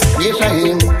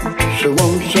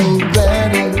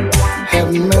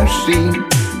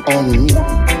 on me.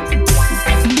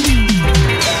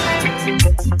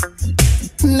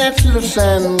 Natural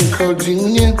San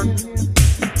Junior,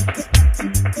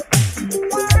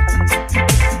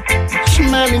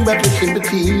 smiling but with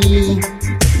sympathy,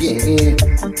 yeah.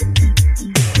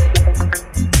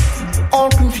 All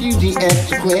confused, he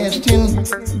asked a question.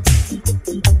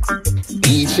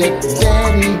 He said,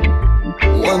 Daddy,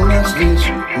 what must this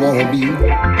war be?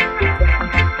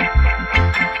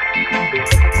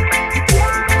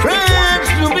 Tries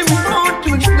to be hard to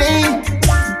explain,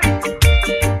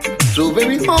 so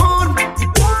very hard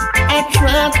I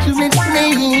tried to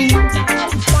explain.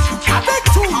 I beg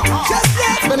to, just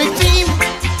yet, but it seems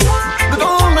that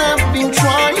all I've been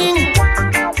trying,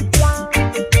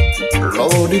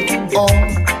 Lord, it all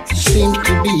seems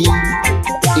to be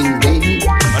in vain.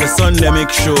 On the Sunday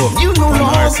Mix Show on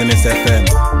Arsonist FM.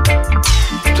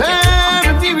 Tired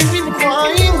of hearing people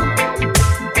crying,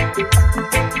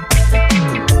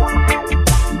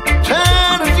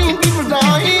 tired of seeing people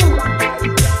dying,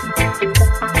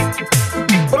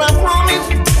 but I promise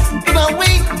that I'll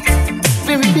wait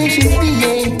very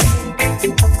patiently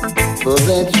for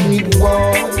that sweet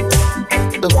war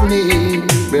of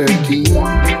liberty.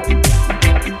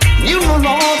 You know,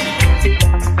 Lord,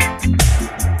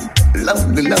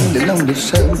 lonely, lonely, lonely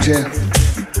soldier,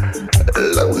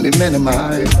 lonely man of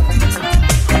mine.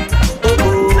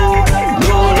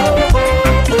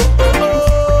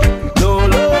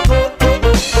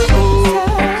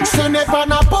 Ce n'est pas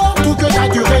n'importe où que t'as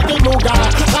du reggae, mon gars.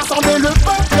 Rassembler le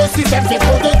peuple, le système fait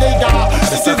trop de dégâts.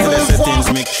 Si tu veux voir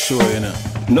SETINZ Mix Show, you know.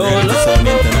 No, Sound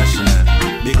International.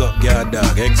 Big up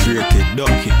guarddogg, X-rated,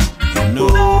 Ducky. You know.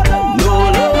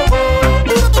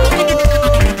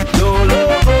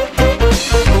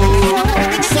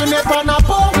 Ce n'est pas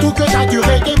n'importe où que t'as du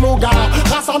reggae, mon gars.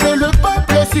 Rassembler le peuple,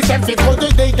 le système fait trop de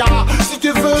dégâts. Si tu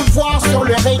veux voir sur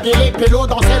le reggae les pélos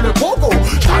danser le pogo,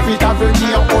 j'invite à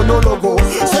venir au no-logo.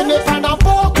 Ce n'est pas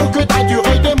n'importe où que t'as du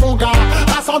reggae, mon gars.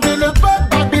 Rassembler le peuple,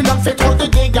 Babylone fait trop de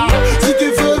dégâts. Si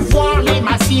tu veux voir les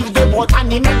massifs de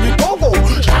Bretagne et même du Togo,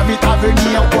 j'invite à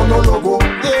venir au no-logo.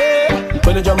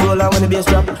 When the drum roll and when the bass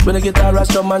drop, when the guitar rush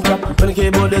drum and chop, when the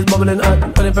keyboard is bubbling hot,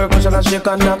 when the percussion is shake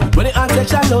and knock, when the hand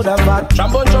section load and fat,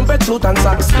 trombone, trumpet, flute and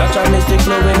sax, natural mystic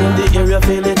flowing in the air, you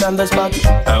feel it on the spot.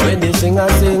 And when they sing and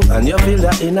sing, and you feel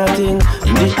that inner thing,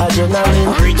 the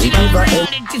adrenaline,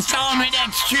 Reality sound with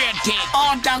X-rated.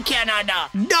 Out of Canada.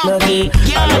 Ducky,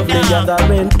 I love the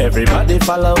gathering, everybody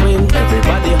following,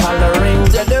 everybody hollering.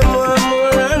 Tell them more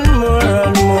and more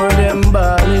and more, them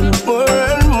balling, more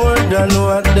and more than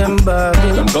what them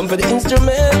bagging. I'm come for the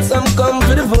instruments, I'm come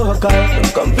for the vocal, I'm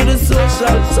come for the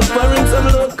social, some foreign, some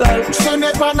local. Ce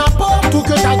n'est pas n'importe où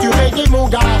que t'as du reggae, mon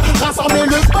gars. Rassembler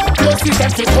le peuple, le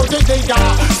système fait trop de dégâts.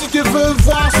 Si tu veux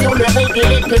voir sur le reggae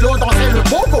les pélos danser le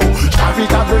pogo,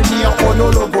 j'invite à venir au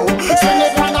no-logo. Ce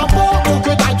n'est pas n'importe où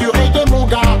que t'as du reggae, mon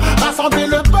gars. Rassembler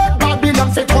le peuple,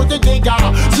 Babylone fait trop de dégâts.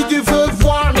 Si tu veux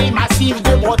voir les massifs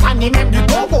de Bretagne et même du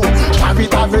Togo,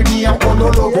 j'invite à venir au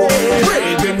no-logo.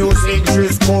 Reggae music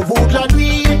jusqu'au bout de la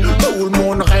nuit. Tout le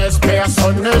monde reste,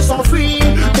 personne ne s'enfuit.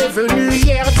 T'es venu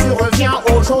hier, tu reviens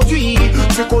aujourd'hui.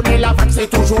 Tu connais la vague, c'est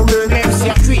toujours le même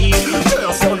circuit.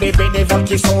 Ce sont des bénévoles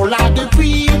qui sont là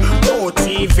depuis,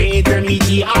 motivés de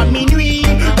midi à minuit.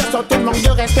 Personne te manque de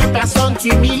respect, personne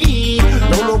t'humilie.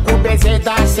 Nos logos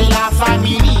BZA, c'est la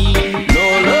famille.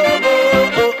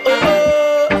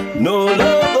 No logo, no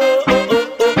logo,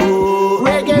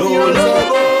 reggae no music.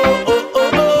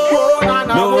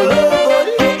 logo, no logo.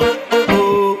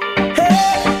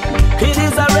 Hey, it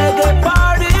is a reggae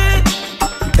party.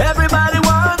 Everybody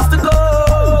wants to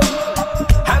go,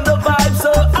 and the vibe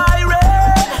so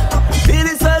irate. It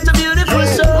is such a beautiful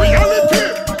show.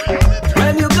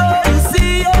 When you go, you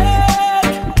see it.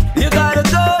 You gotta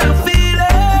go to feel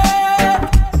it.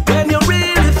 When you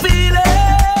really feel it,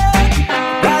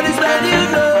 that is when you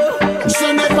know. Ce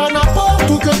n'est pas n'importe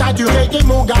où que t'as du reggae,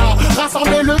 mon gars.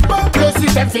 Rassembler le peuple, le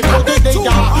système fait trop de dégâts.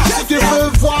 Si tu veux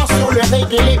voir sur le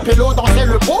reggae les pélos danser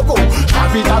le pogo,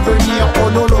 j'invite à venir au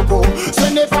no-logo. Ce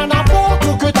n'est pas n'importe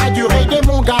où que t'as du reggae,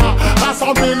 mon gars.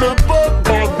 Rassembler le peuple,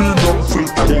 Babylone fait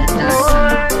trop de dégâts.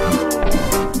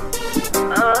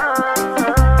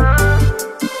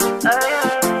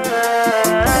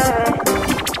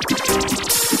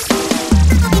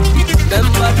 Them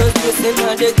bottles missing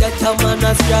and they get a man a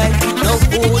strike. No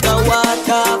food and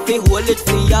water, fi hold it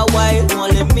for your while.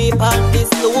 Only me on this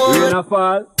loan. Rain a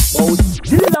fall. Oh,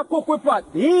 this a cook with pot.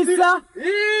 Isa.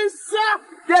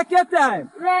 Take your time.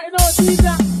 Right now,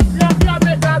 Isa. We have to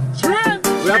make that trend.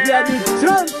 We have to do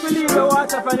trend to leave the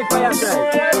water from the fire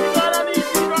side.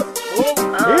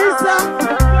 Isa.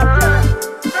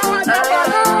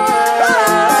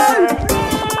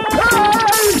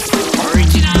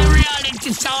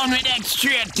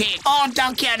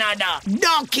 to Canada.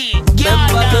 Ducky,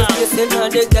 Remember the place in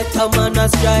the ghetto man a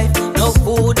strive. No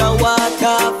food and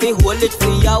water, fi hold it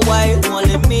for a while.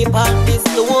 Only me on this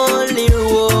lonely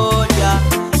road, yeah.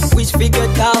 Wish fi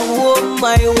get a home,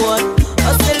 my one.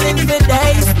 Hustling for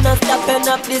days, not stopping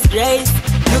up this grace.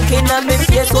 Looking at me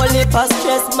face, only for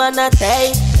stress, man a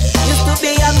take. Used to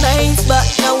be amazed, but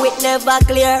now it never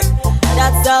clear.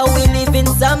 That's how we living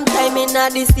sometime in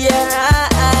this year.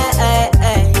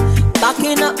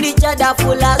 Packing up the cheddar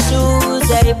full of shoes,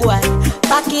 hey boy.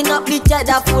 Packing up the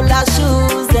cheddar full of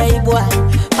shoes, hey boy.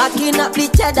 Packing up the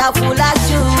cheddar full of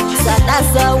shoes, and that's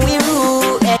how we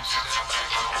rule.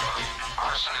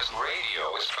 Arsonist Radio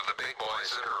is for the big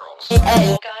boys and girls.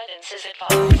 Hey.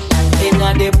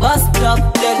 Inna the bus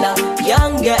stop, Della,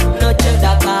 can't get no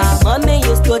cheddar car. Mommy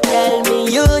used to tell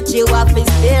me, you have to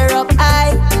stare up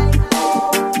high.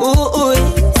 Ooh,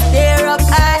 stare up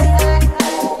high.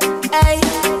 Hey.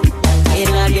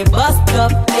 Inna the bus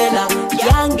stop, Della,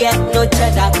 can't get no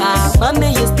cheddar car. Mommy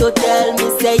used to tell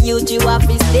me, say you have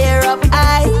to stare up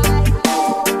high.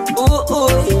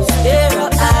 Ooh, stare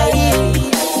up high.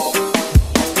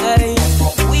 Hey.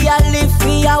 We are live for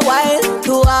a while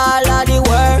to all of the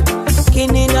work.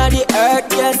 King inna the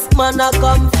earth, yes, man a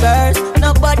come first.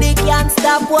 Nobody can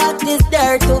stop what is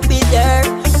there to be there.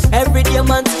 Every day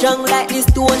man strong like the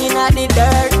stone inna the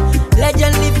dirt.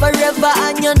 Legend live forever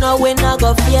and you know we not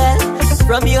go fail.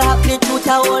 From you have the truth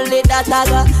and only that I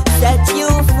go set you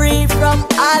free from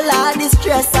all of the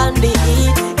stress and the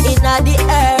heat. Inna the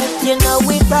earth, you know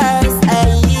we first,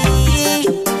 ayy.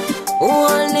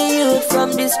 Only youth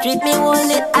from the street, me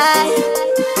only I.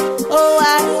 Oh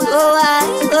I.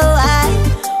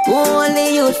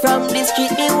 Only youth from the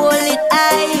street, me only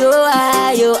I. Oh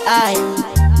I.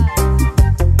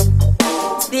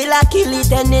 Still I kill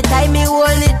it anytime, me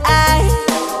only I.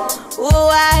 Oh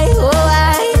I.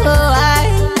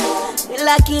 Still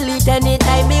I kill it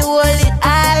anytime, me only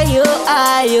I. Oh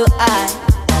I.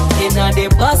 Inna the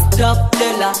bus stop,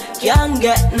 Della, can't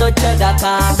get no cheddar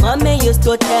car. Mommy used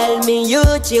to tell me, you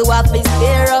have to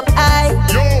stare up high.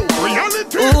 Yo,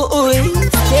 reality. Ooh,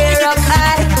 stare up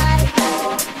high.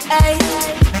 Hey.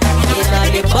 Inna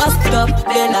the bus stop,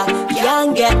 Della,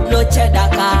 can't get no cheddar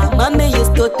car. Mommy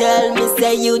used to tell me,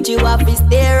 say you have to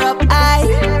stare up high.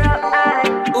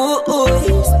 Ooh,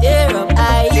 stare up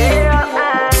high.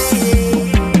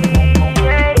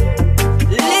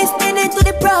 Listening to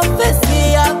the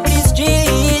prophecy of the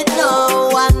street, no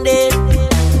one did.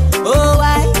 Oh,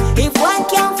 if one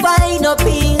can't find no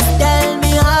peace, tell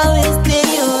me how is the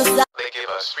use of. They give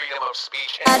us freedom of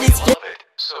speech and we love it,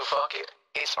 so fuck it.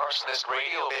 It's Arsonist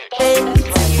Radio, bitch.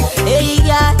 Hey,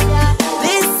 God,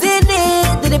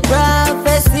 listening to the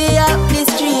prophecy of the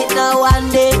street, no one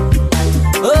day.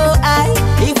 Oh,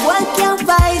 if one can't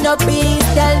find no peace,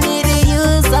 tell me the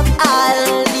use of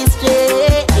all this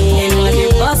shit. In the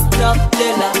bus stop,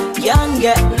 Della, can't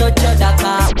get no cheddar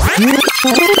car.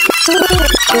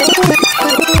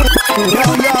 Yo,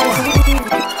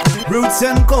 roots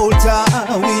and culture,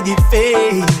 we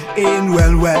defend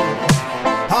well.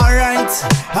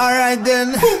 Alright then.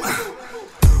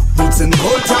 Roots and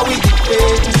culture we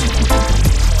defend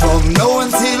from now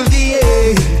until the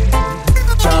end.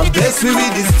 God bless we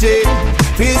with this day.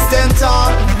 Peace and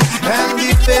talk and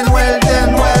defend well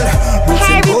then well. Roots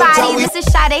hey and everybody, we this is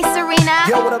Sade Serena.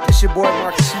 Yo, what up? This your boy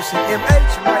Marcus Houston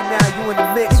MH. Right now you in the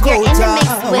mix. You're in the mix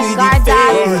with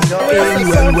guarddogg.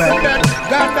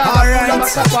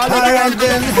 Alright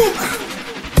then.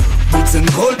 Roots and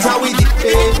culture we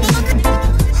defend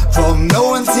from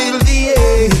now until the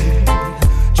end.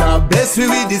 God bless we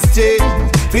with this day.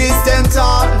 Peace and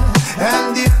talk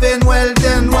and defend well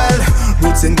then well.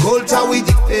 Roots and culture we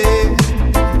defend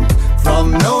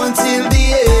from now until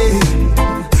the end.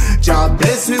 God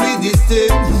bless we with this day.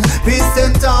 Peace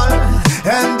and talk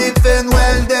and defend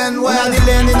well then well. We are the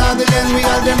land in all the land. We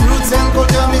are them roots and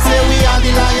culture. Me say we are the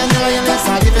lioness.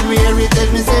 I defend we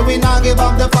heritage. Me say we not give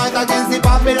up the fight against the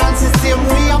Babylon system.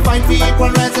 We are fight for equal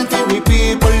rights and for we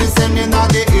people listening on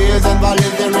the ears and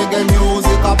value the reggae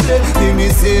music I play. The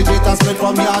message it has spread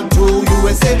from here to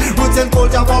USA. Roots and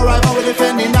culture forever we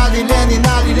defending all the land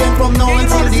from now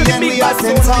until the end. We are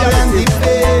central and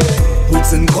defend.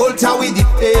 Roots and culture we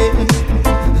defend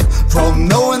from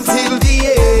now until the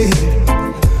end.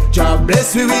 God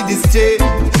bless we with this day.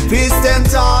 Peace and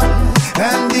talk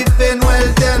and defend well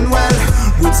then well.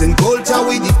 Roots and culture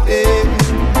we defend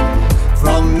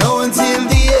from now until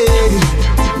the end.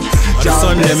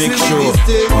 Sunday mix show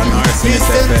on Peace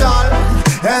and talk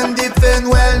and defend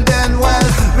well then well.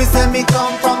 We say me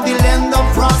come from the land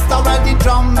of Rasta, where the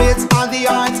drum beats are the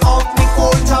hearts of the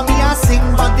culture. Me a sing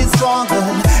but the struggle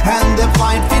and the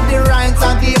fight for the rights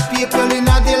of the people in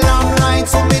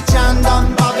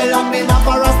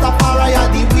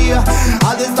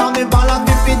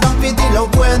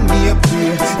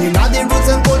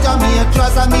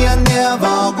trust and me and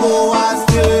never go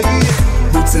astray.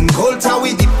 Roots and culture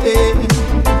we defend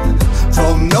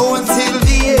from now until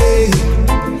the end.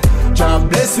 God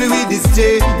bless me with this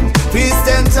day. Peace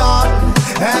and tall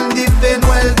and defend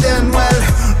well then well.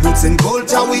 Roots and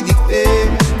culture we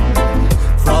defend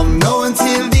from now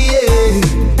until the end.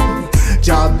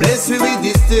 God bless me with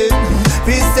this day.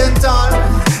 Peace and tall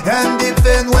and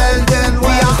defend well then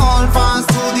well. We are all fans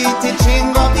to the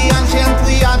teaching of the ancient.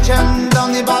 We are chained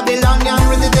down the Babylonian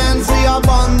residents. We are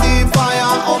born the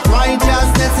fire of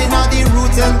righteousness in the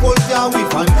roots and culture. We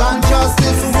find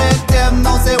consciousness to make them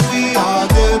know say we are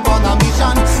the on a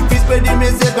mission. We spread the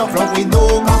message of love with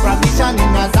no compromission.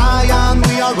 In a Zion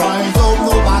we are rise up,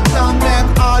 no back down.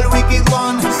 Make all wicked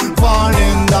one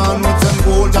falling down. Roots and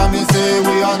culture, me say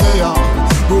we are there.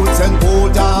 Roots and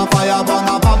culture, fire burn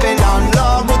a Babylon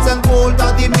love. Roots and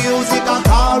culture, the music and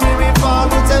carry river.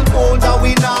 Roots and culture,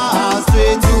 we not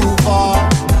stray too far.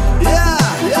 Yeah,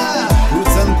 yeah.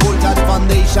 Roots and culture, the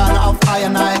foundation of I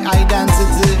and I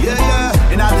identity. Yeah,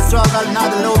 yeah. In all the struggle, in all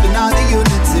the love, in all the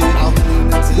unity.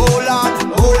 Oh Lord,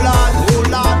 oh Lord, oh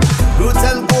Lord. Roots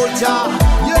and culture,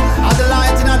 yeah. All the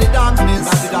light in all the darkness.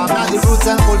 All the roots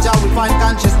and culture, we find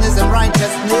consciousness and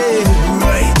righteousness.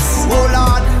 Right. Oh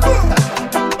Lord.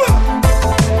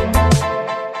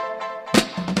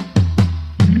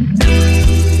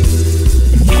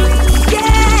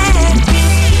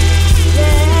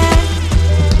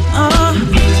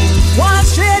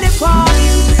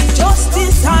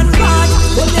 Justice and God,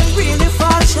 but them really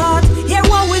fall short. Hear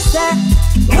what we say.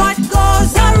 What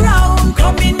goes around,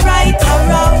 coming right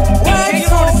around.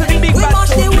 Words out, we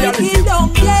must the wicked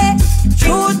don't play.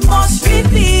 Truth must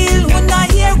reveal, when I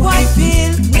hear what I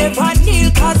feel. Never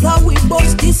kneel, cause we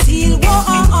bust the seal.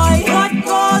 What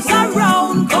goes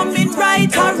around, coming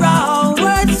right around.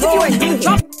 Words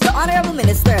out. The Honorable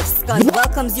Minister of SETINZ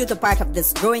welcomes you to part of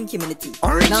this growing community.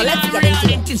 Now let's get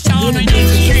into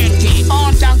it.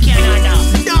 Out of Canada,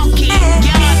 donkey,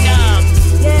 guarddogg.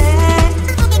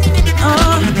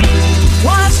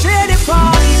 What's ready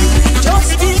for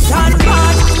justice and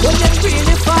God, but they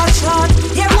really fall short.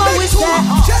 Hear what we say.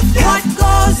 What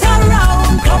goes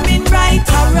around, coming right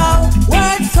around.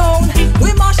 Word sound,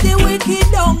 we must the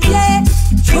wicked don't play.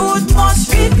 Truth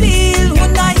must reveal,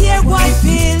 when I hear what I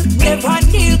feel. Never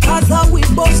kneel, cause we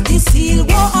bust the seal.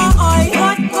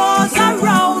 What goes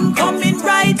around, coming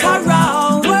right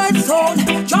around. Word sound,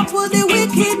 trample the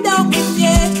wicked down,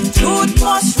 yeah. Truth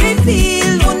must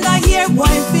reveal, when I hear what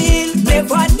I feel.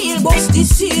 Never kneel, bust the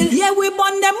seal. Yeah, we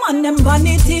burn them on them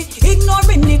vanity,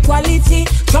 ignoring equality.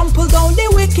 Trample down the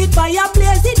wicked by a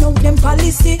blaze, they know them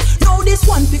policy. Know this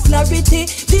one with clarity,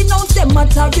 denounce them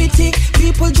authority.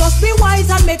 People just be wise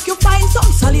and make you find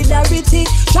some solidarity.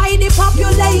 Try the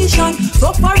population,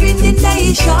 suffering the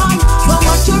nation. So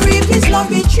much to reap is love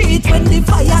retreat when the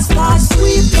fire starts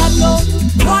sweep that low.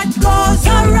 What goes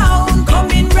around,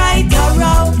 coming right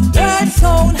around. Earth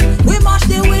sound, we mash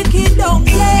the wicked down,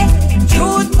 play.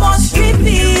 Truth must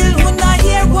reveal, when I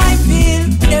hear what I feel.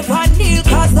 Never kneel,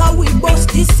 cause we bust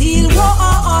the seal.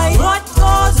 What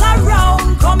goes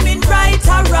around, coming right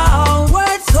around.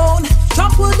 Word sound,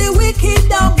 trample the wicked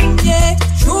down, yeah.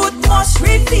 Truth must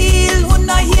reveal, when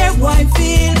I hear what I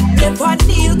feel. Never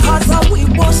kneel, cause we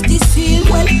bust the seal.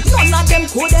 Well, none of them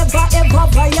could ever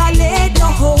violate no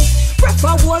hope.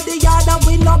 Prefer hold the yard and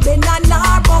we no bend and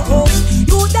narbor house.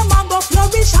 You them a go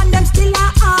flourish and them still a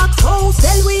act house.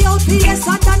 Sell we out PS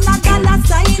than a dollar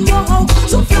sign, wow.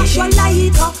 So flash your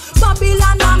light up,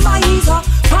 Babylon and miser.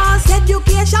 False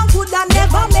education coulda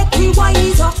never make we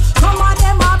wiser. Some of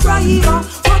them are braver,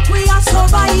 but we are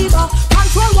survivor.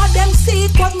 Control what them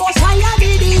seek, but most higher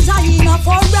the designer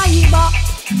for rival.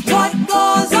 What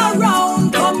goes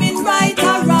around, coming right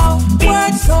around.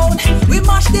 Word sound, we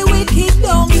mash the wicked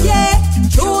down, yeah.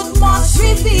 Truth must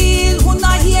reveal, when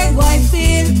I hear what I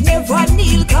feel. Never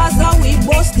kneel, cause we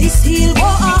bust the seal.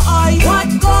 What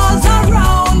goes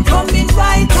around, coming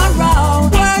right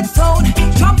around. Word sound,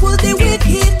 trample the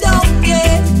wicked down,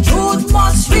 yeah. Truth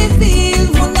must reveal,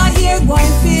 when I hear what I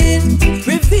feel.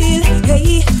 Reveal,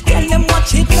 hey, tell them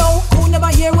watch it now. Who never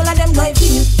hear all of them like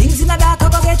feel. Things in the dark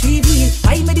ever get revealed.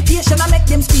 I meditation I make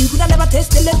them speak. Could I never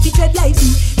test the left tread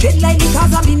lightly. Tread lightly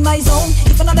cause I'm in my zone.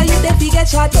 If another you then get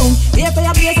shot down. Bear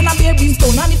fire blaze and a bear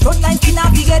brimstone. And the front line skin I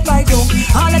get right down.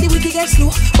 All of the wicked get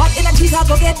slow, but energies I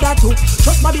go get that too.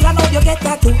 Trust Babylon now you get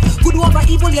that too. Good over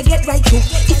evil you get right too.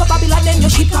 If a Babylon then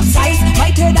your ship capsize.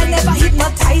 My turn I never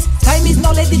hypnotize. Time is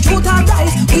now let the truth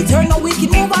arise. We turn a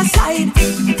wicked move aside.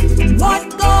 What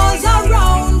goes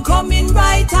around, coming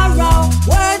right around.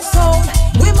 Word sound,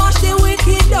 we mash the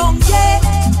wicked down, yeah.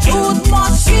 Truth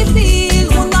must reveal,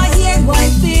 when I hear what I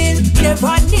feel.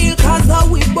 Never kneel, cause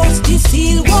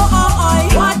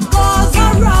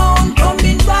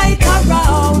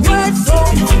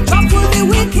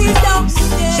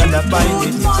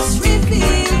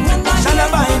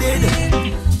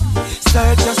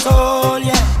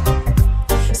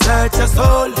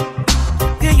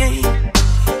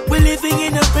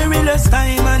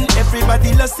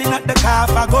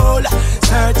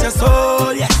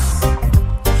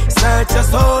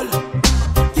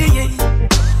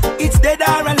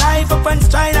are alive up and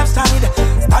stride of side.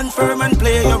 Stand firm and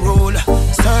play your role.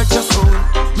 Search your soul.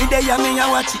 Me there, me I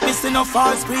watch it. Missing no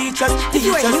false preachers, If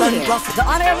you are teachers new and here, prophets. the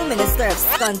Honorable Minister of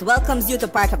Stunt welcomes you to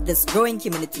part of this growing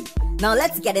community. Now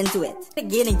let's get into it.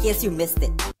 Begin in case you missed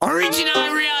it.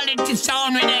 Original reality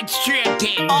sound with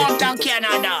X-rated. Out of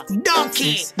Canada.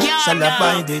 Donkey. Shall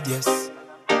abide it, yes.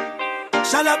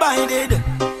 Shall abide it.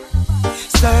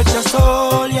 Search your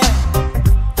soul, yeah.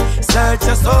 Search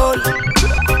your soul.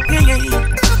 Yeah,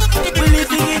 yeah. We're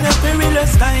living in a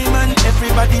perilous time and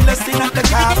everybody lusting at the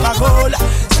cap of gold.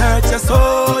 Search your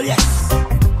soul, yes.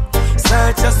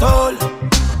 Search your soul.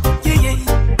 Yeah,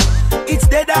 yeah. It's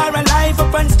dead or alive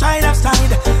up and stride of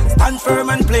side. Stand firm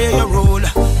and play your role.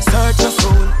 Search your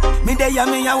soul. Me there,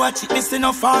 me I watch it. Missing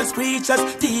no false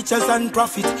preachers, teachers and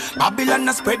prophets. Babylon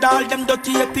has spread all them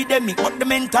dirty epidemic, but the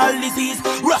mental disease,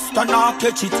 Rasta not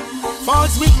catch it.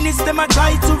 False witness, them a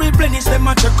try to replenish. Them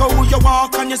a check out who you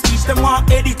walk and your speech, them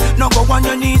want edit. Now go on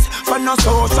your knees for no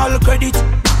social credit.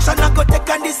 So now go take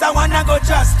on this, I wanna go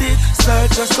trust it.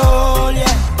 Search your soul,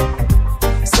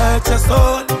 yeah. Search your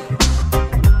soul.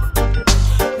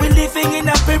 Living in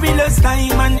a perilous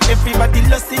time and everybody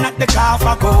lusting at the calf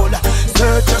of gold.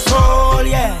 Search your soul,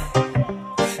 yeah.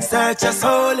 Search your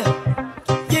soul,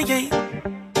 yeah, yeah.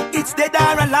 It's dead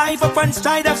or alive up and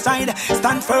stride of side.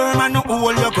 Stand firm and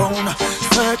hold your ground.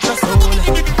 Search your soul.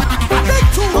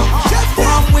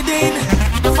 From within,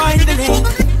 find the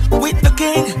link with the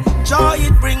king. Joy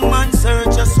it bring man,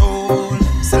 search your soul.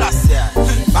 Celestia.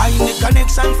 Find the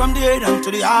connection from the head and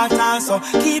to the heart also.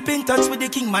 Keep in touch with the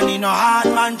king, man, in a hard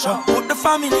mantra. Put the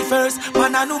family first,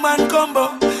 man and woman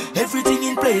combo. Everything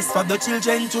in place for the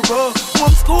children to go.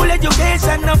 Home school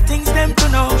education, enough things them to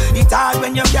know. It's hard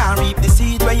when you can't reap the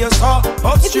seed where you sow.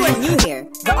 If you are new here,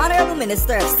 the Honorable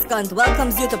Minister of Stunt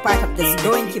welcomes you to part of this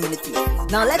growing community.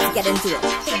 Now let's get into it.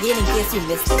 Again in case you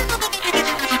missed it.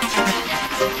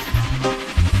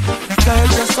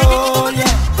 Search your soul,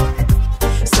 yeah.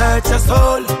 Search your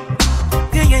soul,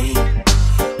 yeah, yeah.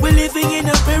 We're living in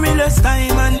a perilous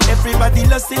time and everybody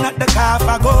lusting at the calf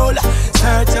of gold.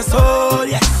 Search your soul,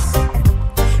 yes.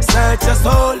 Search your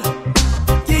soul,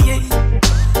 yeah, yeah.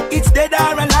 It's dead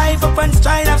or alive up and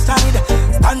stride of side.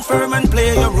 Stand firm and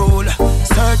play your role.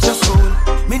 Search your soul.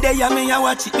 Me there, me I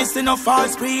watch it. Missing no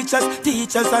false preachers,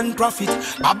 teachers and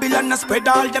prophets. Babylon has spread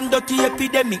all them dirty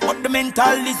epidemic, but the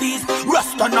mental disease,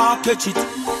 Rasta not catch it.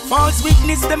 False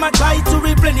witness, them a try to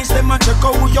replenish. Them a check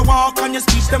out who you walk and your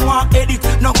speech, them want edit.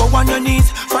 Now go on your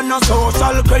knees for no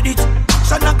social credit.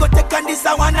 So now go take on this,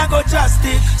 I wanna go trust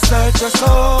it. Search your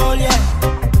soul, yeah.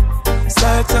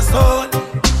 Search your soul.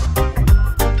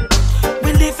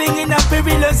 We're living in a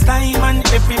perilous time and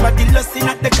everybody lusting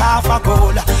at the calf of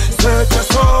gold. Search your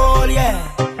soul, yeah.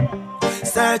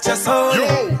 Search your soul.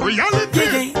 Yo,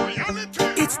 reality. Yeah.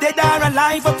 It's dead or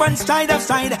alive up and stride of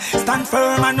side. Stand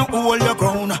firm and hold your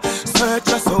ground. Search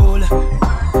your soul.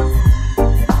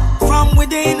 From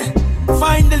within,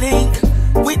 find the link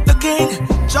with the king.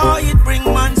 Joy it bring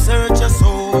man, search your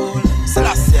soul.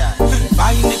 Celestia.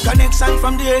 Find the connection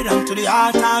from the head and to the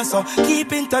heart also.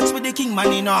 Keep in touch with the king,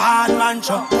 man, in a hard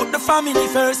mantra. Put the family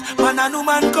first, man and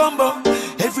woman combo.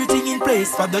 Everything in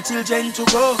place for the children to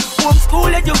go. Home school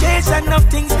education, enough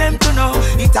things them to know.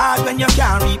 It's hard when you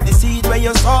can't reap the seed where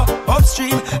you sow.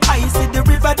 Upstream, I see the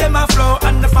river them a flow.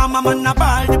 And the farmer man a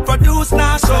ball, the produce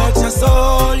now. Search your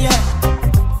soul, yeah.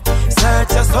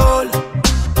 Search your soul.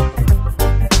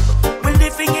 We're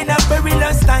living in a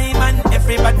perilous time and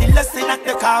everybody lusting at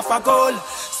the calf of gold.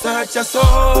 Search your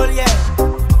soul, yeah.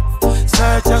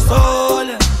 Search your soul.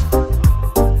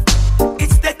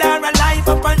 It's dead or alive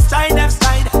up on side of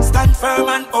side. Stand firm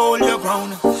and hold your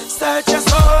ground. Search your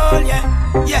soul,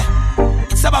 yeah, yeah.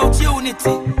 It's about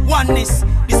unity, oneness.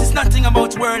 This is nothing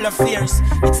about world affairs.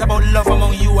 It's about love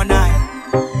among you and I.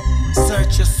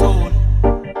 Search your soul.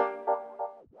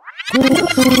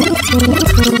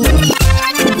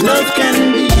 Love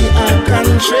can be a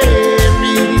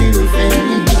contrary little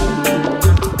thing.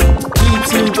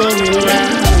 Keeps you going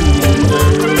round the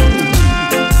room.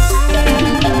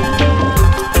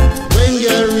 When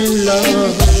you're in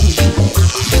love,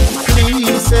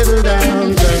 please settle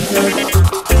down, girl.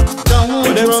 Don't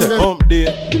But them say hump day,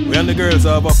 we and the girls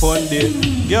have a fun day.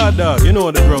 Guarddogg, you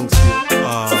know the Bronx day.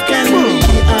 Love can be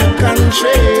a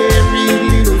contrary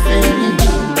little thing.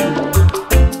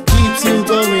 Keeps you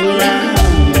going round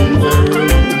the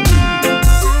room.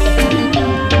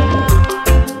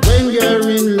 When you're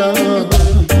in love,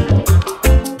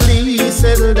 please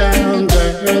settle down,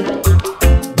 girl.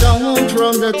 Don't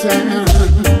run the town.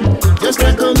 Just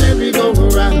like a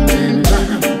merry-go-round and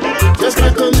round. Just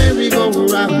like a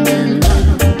merry-go-round and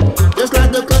round. Just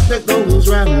like the clock that goes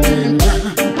round and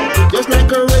round.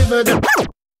 forever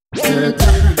the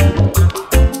time.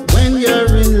 When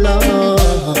you're in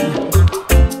love,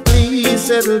 please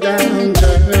settle down,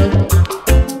 girl.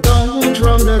 Don't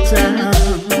run the town.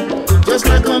 Just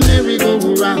like a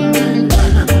merry-go-round and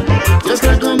round. Just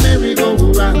like a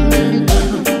merry-go-round and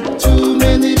round. Too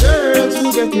many girls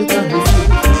who get you confused.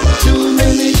 Too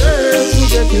many girls who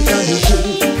get you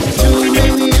confused. Too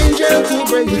many angels who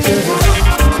break your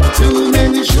heart. Too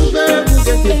many sugar who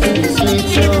get you too sweet.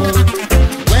 So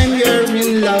when you're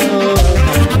in love,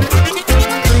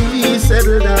 please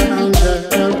settle down,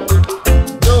 girl.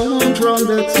 Don't run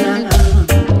the town.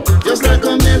 Just like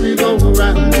a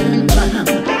merry-go-round and round.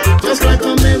 Just like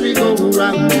a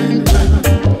merry-go-round and round.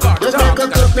 Just like a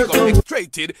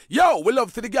MxXSHxW. Yo, we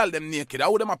love to the girl them naked.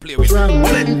 How them a play with?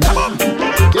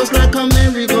 Just like a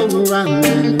merry-go-round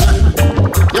and round.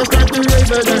 Just like the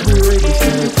river that the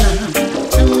races down.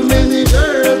 Too many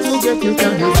girls who get you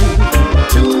confused.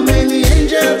 Too many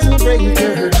angels who break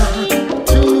your heart.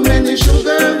 Too many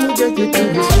sugar who get you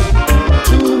too sweet.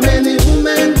 Too many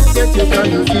women who get you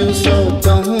confused. So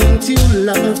don't you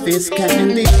love this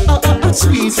candy?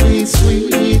 Sweet, sweet,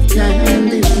 sweet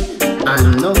candy. I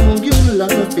know you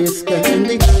love this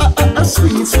candy.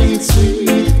 Sweet, sweet,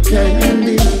 sweet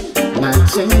candy. My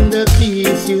tender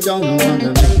kiss you don't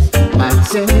wanna miss. My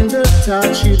tender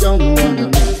touch you don't wanna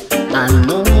miss. I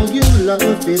know you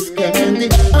love this candy.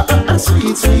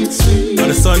 Sweet, sweet, sweet. On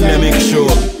the Sunday Mix Show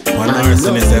on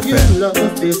RSNS FM. You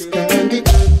love this candy.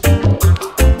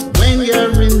 When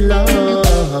you're in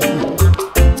love,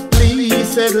 please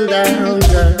settle down,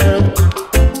 girl.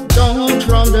 Don't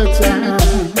run the town.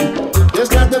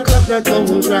 Just like the clock that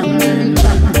goes round and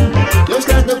round. Just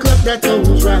like the clock that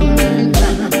goes round and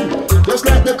round. Just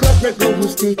like the clock that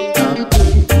goes tick-tock.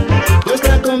 Just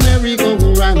like a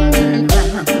merry-go-round and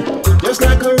round. Just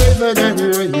like a river that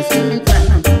races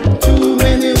down. Too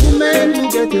many women who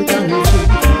get you confused.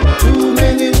 Too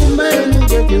many women who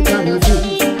get you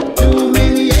confused. Too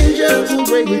many angels who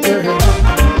break your heart.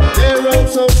 They're all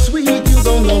so sweet you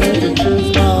don't know who to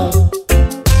choose now.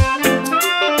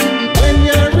 When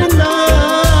you're in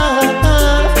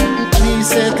love, please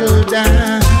settle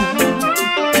down.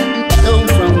 Don't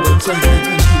from the time.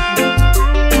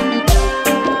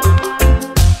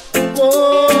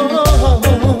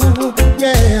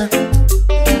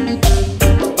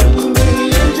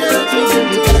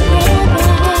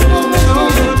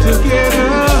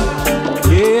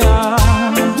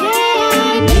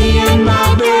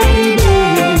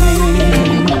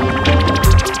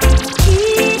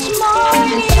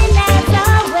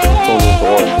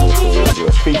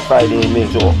 Friday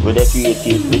Major with the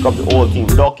creative, pick up the whole team.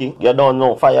 Ducky, you don't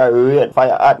know. Fire red,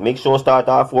 fire hot. Make sure start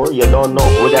off 4. You don't know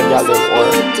with that girl them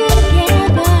or.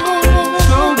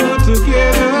 So good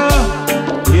together,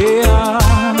 yeah.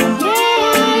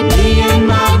 Me and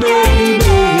my baby.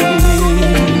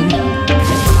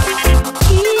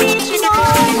 Each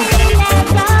morning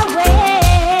as I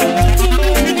wake,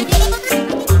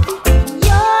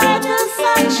 you're the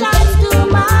sunshine to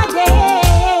my day.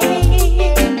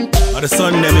 On the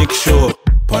Sunday Mix Show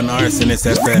on RSNS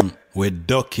FM with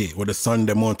Ducky with the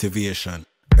Sunday motivation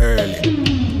early. We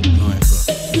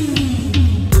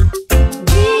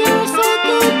are so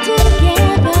good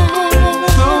together.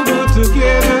 So good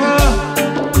together,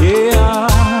 yeah.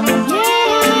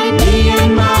 Me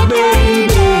and my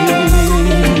baby.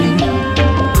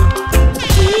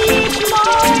 Each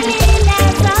morning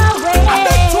as I wake,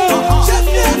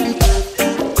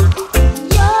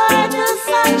 you're the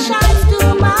sunshine to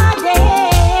my day.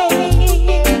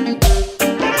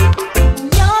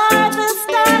 You're the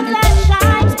star that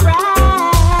shines bright,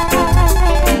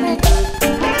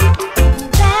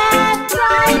 that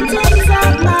brightens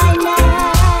up my night.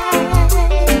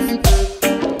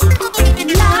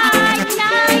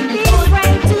 Night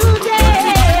different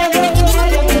today.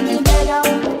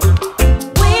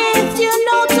 With you,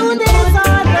 no 2 days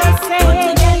are the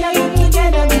same.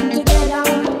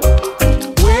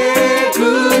 We're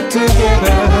good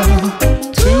together.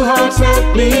 2 hearts that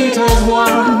beat as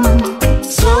one.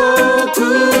 So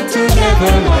good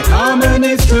together, like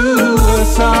harmonies to a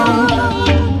song.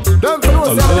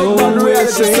 Although we're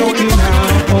singing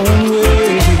our own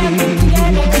way,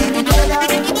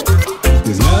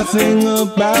 there's nothing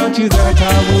about you that I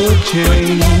would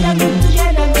change.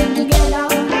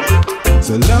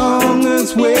 So long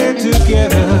as we're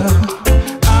together,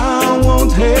 I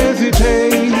won't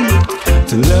hesitate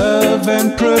to love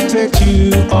and protect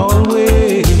you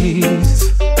always.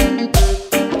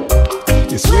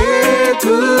 Yes, we're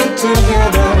good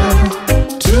together.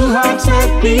 2 hearts that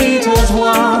beat as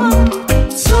one.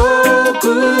 So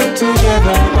good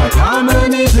together, like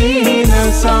harmonies in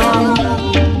a song.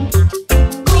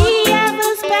 We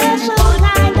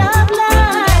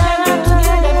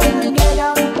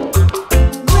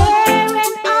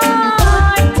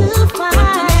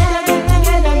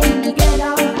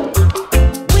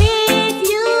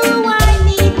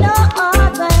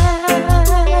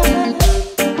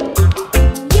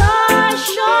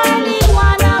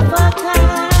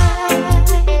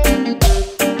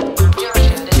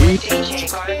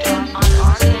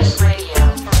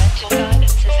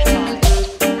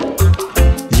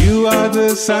are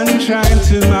the sunshine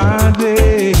to my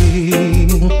day.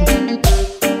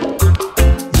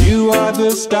 You are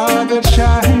the star that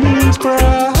shines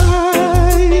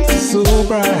bright, so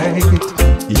bright.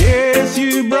 Yes,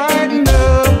 you brighten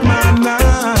up my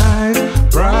night,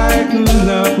 brighten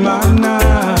up my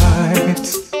night.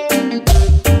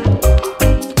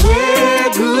 We're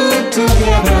good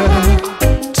together,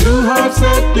 two hearts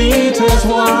that beat as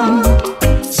one.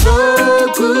 So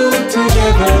good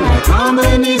together, like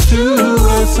harmonies to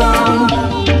a song.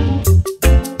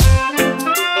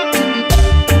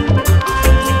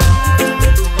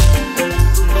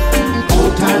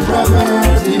 Old time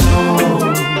brothers, you know.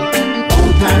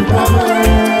 Old time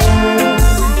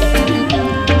brothers.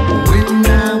 When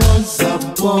I was a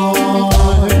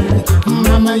boy,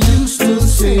 Mama used to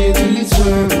say these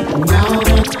words. Now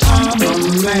that I'm a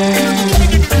man,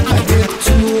 I get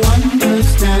to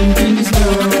understand these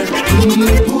words.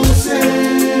 People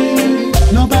say,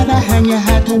 no better hang your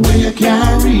hat where you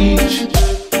can't reach.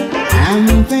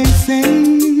 And they say,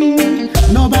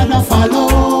 no better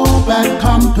follow bad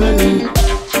company.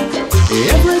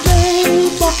 Every day,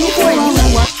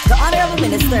 the Honorable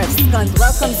Minister of Scotland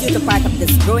welcomes you to part of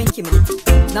this growing community.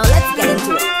 Now let's get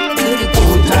into it.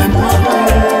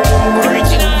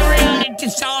 Original reality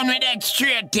sound with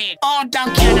X-rated. Out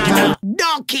of Canada.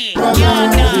 Donkey.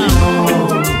 Canada.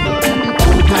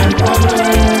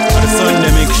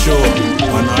 Sunday Mix Show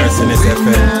on RSNS FM.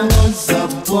 When I was a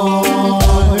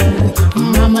boy,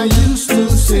 Mama used to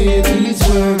say these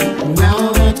words.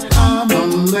 Now that I'm a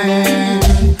man,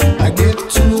 I get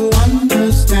to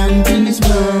understand these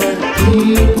words.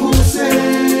 People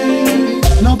say,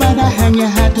 no better hang your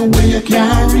hat where you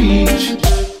can't reach.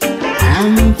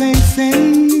 And they say,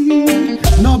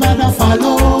 no better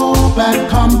follow bad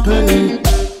company.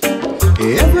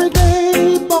 Every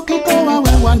day, bucket go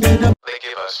away one day. They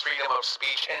give us freedom of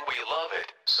speech and we love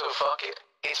it. So fuck it.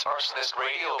 It's Arsonist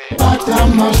Radio. But I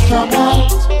must drop out.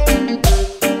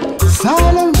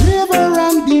 Silent river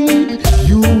and deep,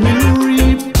 you will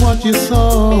reap what you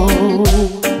sow.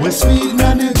 Where sweet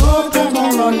money go to go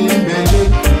run in belly.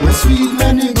 Where sweet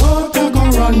money go to go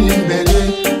run in belly.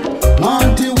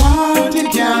 Want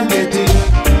it, can't get it.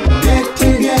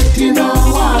 Get it, no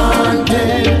want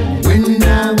it. When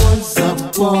I was a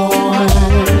boy,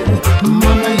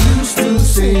 Mama used to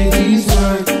say these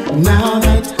words. Now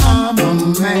that I'm a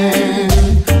man,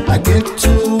 I get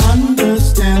to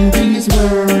understand these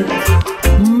words.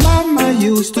 Mama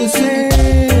used to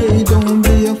say, don't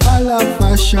be a follow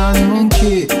fashion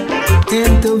monkey.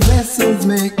 Empty vessels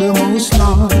make the most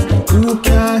noise. Who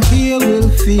can't hear will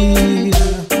feel.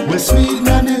 Where sweet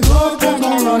money go to go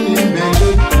run in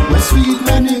belly. Where sweet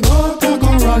money go to go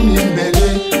run in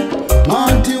belly.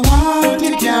 Want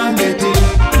it, can't get it.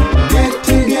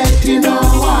 Get it, no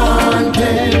want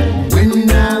it. When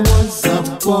I was a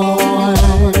boy,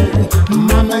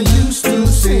 Mama used to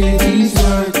say these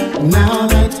words. Now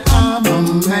that I'm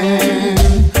a man,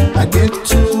 I get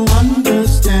to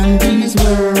understand these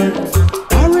words.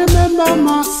 I remember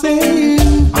my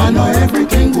saying, I know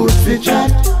everything good for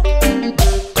chat.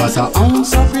 Cause an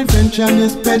ounce of prevention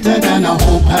is better than a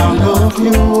whole pound of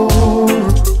cure.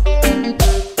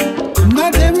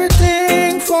 Not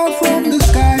everything fall from the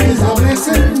sky is a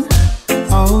blessing.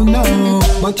 Oh no,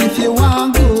 but if you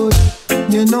want good,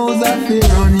 you know that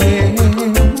fear on yeah.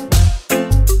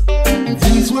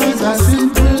 These words are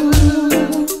simple,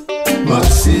 but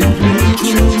simply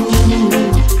true.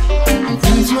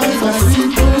 These words are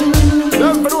simple,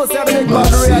 but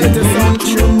simply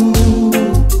true.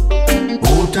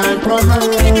 Old time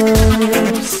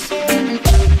proverbs.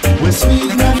 Where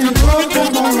sweet money go to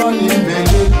go run in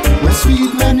belly. Where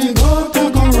sweet money go to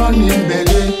go run in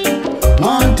belly.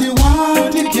 Want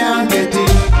it, can't get it.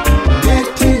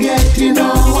 Get it, no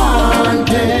want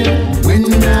it. When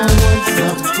I was a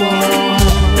boy,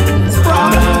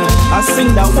 I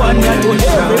sing that one that to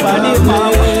everybody,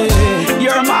 mama.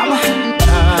 Your mama,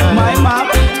 my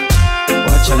mama.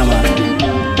 Watch out, man.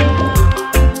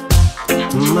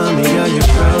 Mommy, are you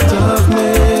proud of me?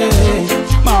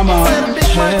 Mama,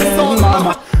 hey,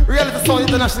 mama. Reality Sound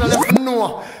International, let me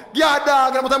know. Guard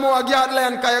dog, I'm more guard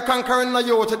land, cause you're conquering the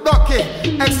youth. Ducky,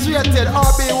 X-rated,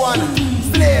 RB1,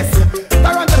 Slace,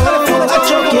 Toronto, California. I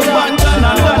chuck it, Bantan,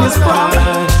 and one is fun.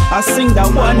 I sing that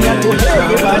one that to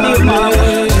everybody, mama.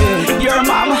 Your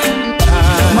mama,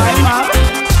 my mama.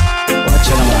 Watch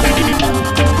out, man.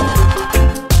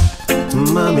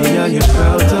 Mommy, are you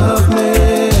proud of me?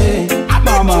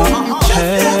 Mama,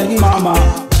 hey, mama.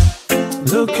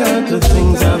 Look at the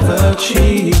things I've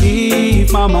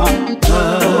achieved, mama.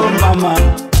 Oh, mama.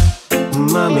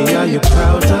 Mommy, are you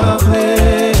proud of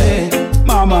me?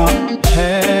 Mama,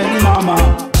 hey, mama.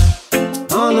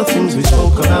 the things we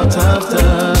spoke about I've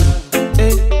done.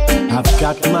 I've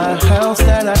got my house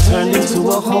that I turned into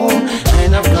a home,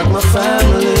 and I've got my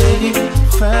family.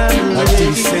 A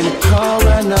decent car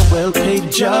and a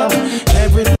well-paid job.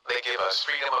 Everything They give us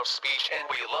freedom of speech and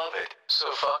we love it. So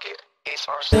fuck it. It's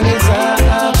our is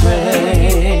alright.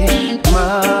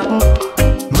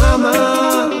 Mama,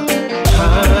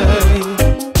 hi.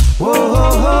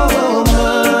 Whoa,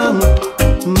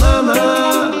 mama,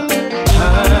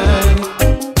 hi.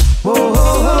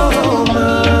 Whoa,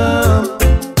 mom.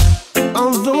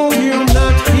 Although you're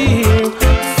not here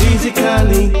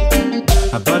physically,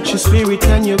 about your spirit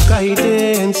and your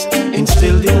guidance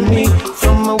instilled in me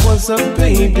from I was a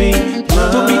baby.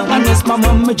 To be honest,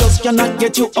 mama, me just cannot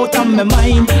get you out of my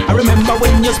mind. I remember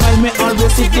when you smile, me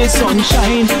always see the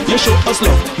sunshine. You show us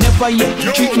love, never yet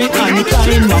you treat me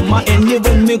unkind. Mama,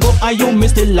 anywhere me go, and you me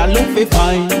still a love me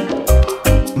fine.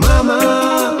 Mama,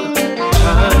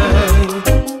 hi.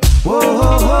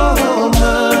 Whoa,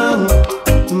 mom.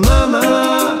 Mama,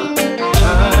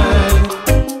 hi.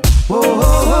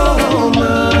 Whoa,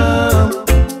 mom.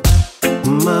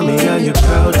 Mommy, are you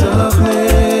proud of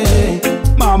me?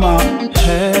 Mama,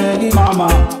 hey, mama,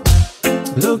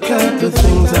 look at the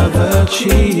things I've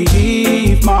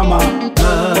achieved. Mama,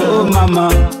 oh mama.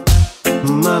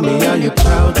 Mommy, are you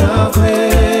proud of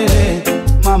me?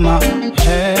 Mama,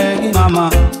 hey, mama.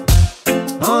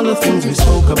 All the things we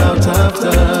spoke about I've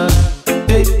done.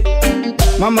 Hey.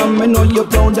 Mama, me know you're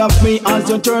proud of me as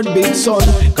your third big son.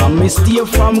 Come me stay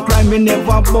from crime, me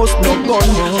never bust no gun.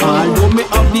 Although me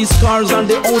have these scars on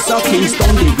the house of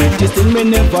Kingston, the greatest thing me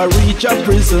never reach a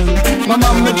prison.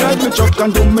 Mama, me drive me truck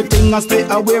and do me thing and stay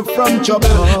away from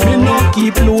trouble. Me no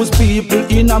keep loose people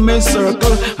in a me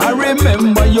circle. I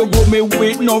remember you go me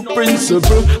with no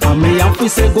principle. And me have to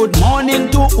say good morning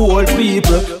to old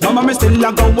people. Mama, me still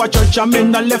a go watch church and me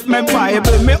no left my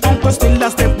Bible. Me uncle still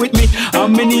a step with me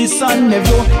and me niece and nephew.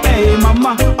 Hey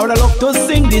mama, I would love to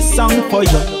sing this song for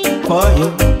you, for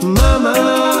you. Mama,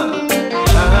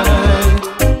 hi.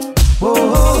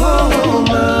 Whoa,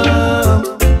 mom.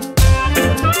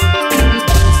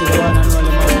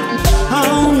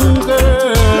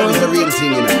 Hunger. That was the real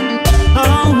thing, you know.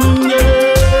 Hunger.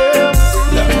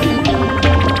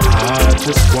 I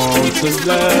just want to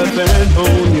love and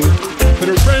hold you for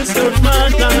the rest of my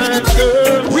life,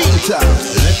 girl. Real time.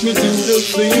 Let me do the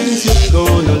things you're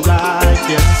gonna like,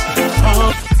 yes.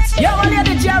 Yo, hey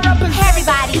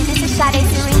everybody, this is Sade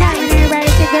Serena. Hey everybody,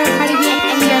 it's your girl Cardi B,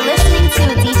 And you're listening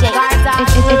to DJ Guarddogg.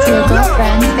 it's your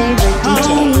girlfriend's favorite DJ,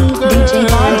 DJ That was the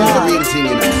Guarddogg. real thing,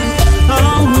 you know.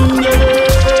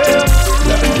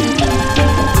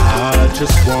 I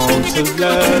just want to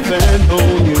love and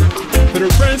hold you for the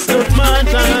rest of my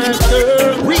life,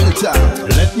 girl. Real time.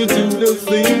 Let me do the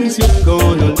things you're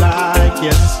gonna like,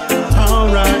 yes.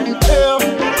 Alright, yeah.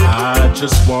 I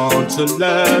just want to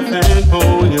love and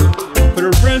hold you for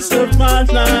the rest of my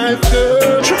life,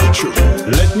 girl. True.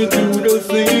 Let me do the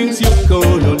things you're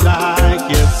gonna like,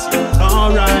 yes.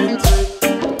 Alright.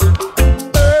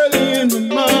 Early in the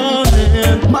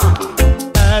morning,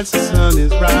 as the sun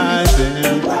is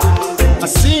rising, I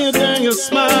see you there, you're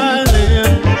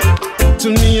smiling. To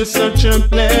me it's such a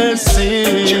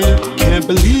blessing. Can't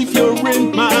believe you're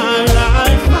in my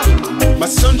life, my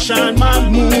sunshine, my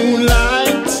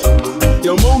moonlight.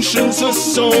 Your emotions are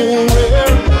so rare.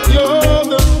 You're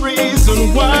the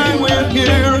reason why we're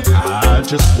here. I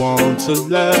just want to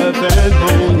love and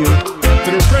hold you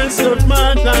for the rest of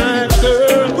my life,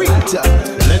 girl.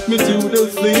 Let me do the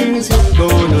things you're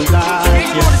gonna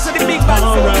like, yes.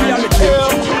 Alright, girl.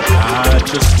 I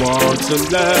just want to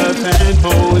love and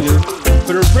hold you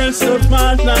for the rest of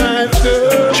my life,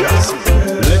 girl.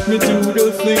 Let me do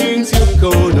the things you're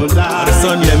gonna like. The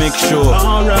Sunday Mix Show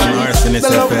on The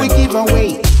love we give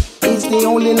away is the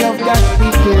only love that we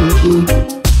can keep.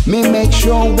 Me make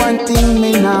sure one thing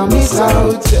me now miss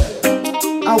out.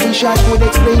 I wish I could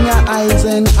explain your eyes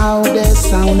and how the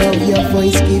sound of your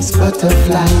voice gives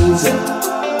butterflies.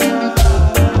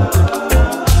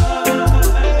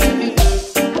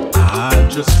 I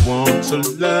just want to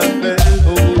love and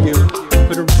hold you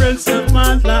for the rest of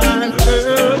my life,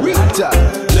 girl.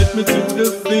 Let me do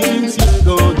the things you're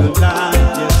gonna like,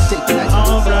 yes.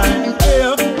 Alright,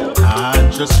 yeah. I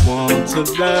just want to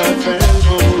love and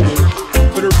hold you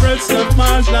for the rest of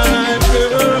my life,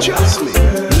 girl. Trust me.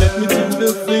 Let me do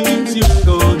the things you're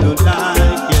gonna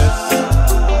like, yes.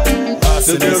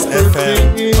 Arsonist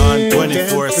FM on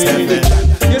 24/7.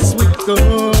 Yes, we're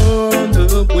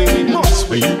gonna win.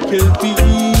 You can be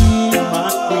my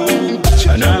queen,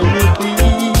 and I will be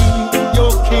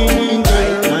your king,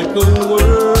 girl, like a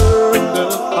work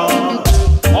of art.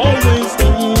 Always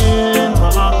in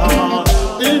my heart,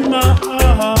 in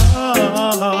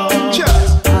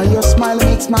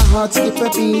heart skip a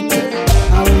beat.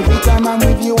 And every time I'm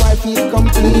with you I feel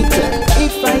complete.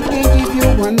 If I can give you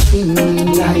one thing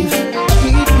in life,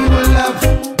 give you love,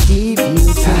 give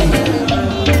you time.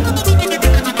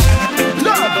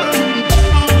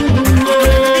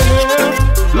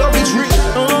 Love is real.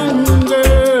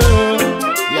 Girl.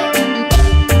 Yeah.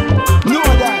 Know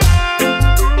that.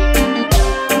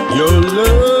 Your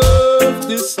love,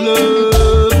 this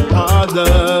love, I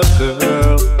love,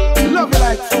 girl. Love you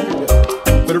like food.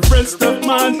 For the rest of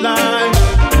my life,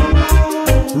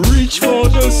 reach for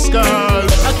the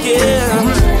stars. Again,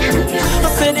 I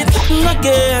said it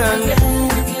again.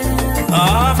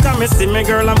 After me see me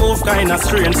girl, I move kinda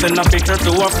strange. Send a picture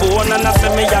to her phone and I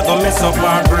say me I go mess up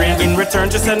her brain. In return,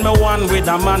 she send me one with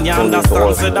a man, you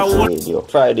understand? Said I would.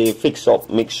 Friday, fix up,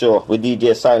 make sure with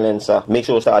DJ Silencer. Make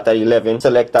sure start at 11.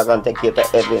 Selector can take you to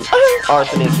heaven.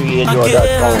 ReGGE.com.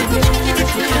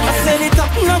 I said it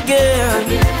up again.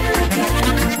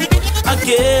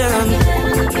 Again.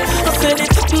 I said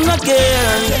it up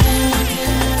again.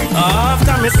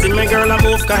 After me see me girl, I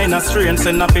move kinda strange.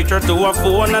 Send a picture to her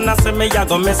phone and I say me I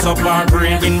go mess up her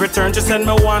brain. In return, she send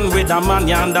me one with a man,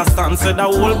 you understand? Said the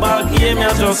whole ball game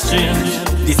you just change.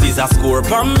 This is a score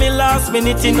from me last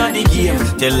minute in the game.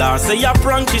 Tell her say you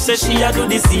prank, she say she a do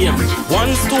the same.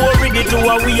 One story the two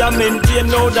a we a maintain.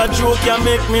 Now that joke can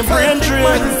make me brain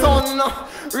drain.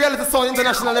 Reality Sound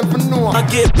International, them for know.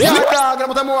 Guarddogg,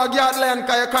 but I'm more guardland,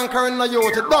 cause you're conquering the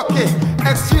youth. Ducky,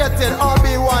 MxXSHxW,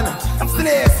 RB1,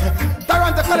 Slace,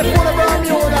 Toronto, California,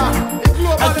 Bermuda.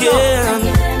 Again,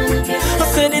 I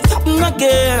said it up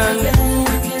again.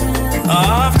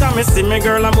 After me see me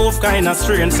girl, I move kinda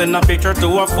strange. Send a picture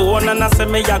to her phone and I say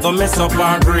me I go mess up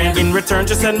her brain. In return,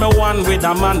 she send me one with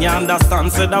a man, you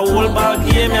understand? Said the whole ball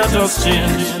game you just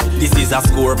change. This is a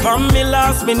score from me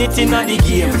last minute in the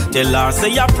game. Tell her say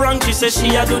you prank, she say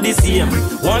she a do the same.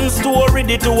 One story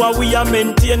the two a we a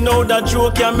maintain. Now that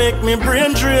joke can make me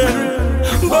brain drain.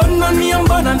 But no name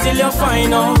bad until you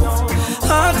find out.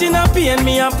 Heart in a pain,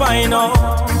 me a pine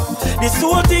out. This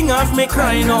whole thing have me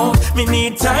crying out. Me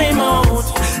need time out,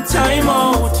 time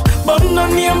out. But no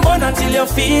name bad until you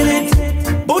feel it.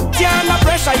 Put you under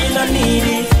pressure, you don't need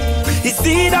it. It's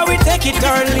either we take it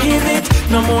or leave it.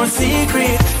 No more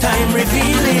secret, time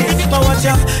reveal it. But watch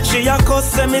ya, she a cuss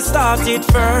say me start it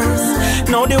first.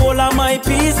 Now the whole of my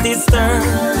piece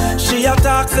disturbed. She a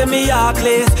talk say me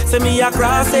heartless, say me a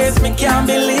crosses. Me can't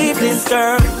believe this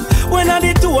girl. When I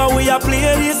the two we a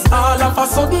play this, all of a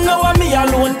sudden now me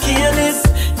alone kill this.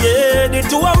 Yeah, the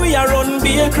two we a run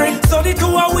bakery, so the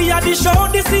two we a dish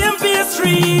out the same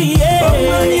pastry. Yeah, but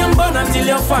my name burn until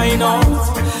you find out.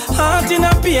 Heart in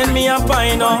a pain, me a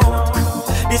pine out.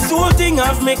 This whole thing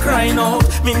have me crying out.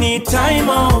 Me need time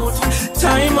out,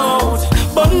 time out.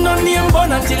 But no name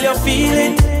burn until you feel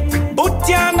it. Put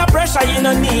you under pressure, you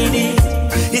don't need it.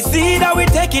 It's either we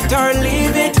take it or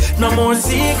leave it. No more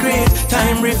secret,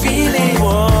 time reveal it.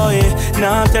 Boy,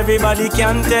 not everybody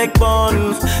can take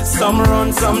bun. Some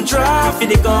run, some draw for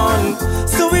the gun.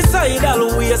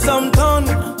 Suicidal way some ton.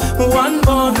 One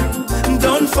bun,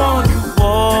 done fun.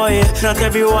 Boy, not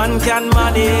everyone can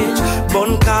manage.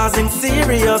 Bun causing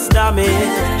serious damage.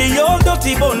 The old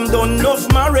dirty bun done enough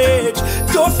marriage.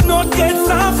 Tough not get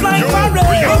soft like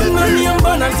marriage. But no name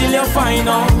bun until you find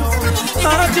out.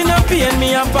 Heart in a pain,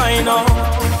 me a pine out.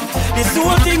 This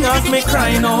whole thing has me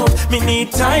crying out. Me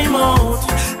need time out,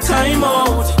 time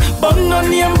out. But no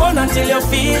name bun until you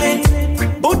feel it.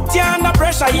 Put you under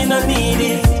pressure, you don't need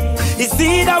it. It's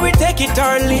either we take it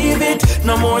or leave it.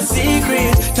 No more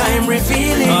secret, time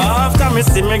revealing. After me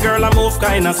see me girl, I move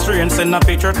kinda strange. Send a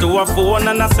picture to her phone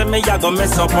and I say me I go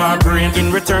mess up her brain.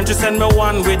 In return, she send me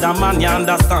one with a man, you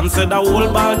understand? Said the whole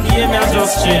ball game, you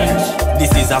just change.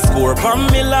 This is a score from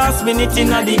me last minute in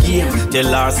the game.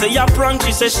 Tell her say you prank,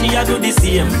 she say she a do the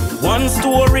same. One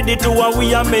story the two a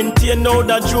we a maintain. Now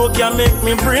that joke can make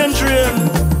me brain drain.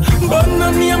 But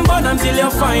no name bad until you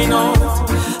find out.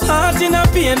 Heart in a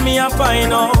pain, me a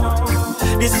pine out.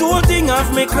 This whole thing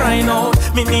have me crying out.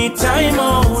 Me need time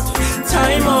out,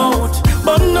 time out.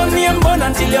 But no name bad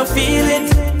until you feel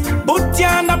it. Put you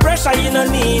under pressure, you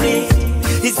don't need it.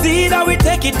 It's either we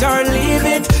take it or leave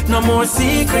it. No more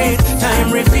secret,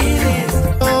 time reveal it.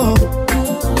 Oh,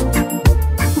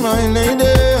 my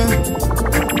lady,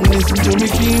 listen to me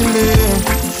feeling.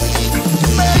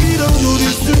 Baby, don't do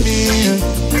this to me.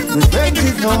 Revenge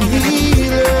is not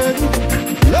healing.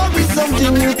 Love is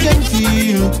something you can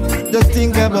feel. Just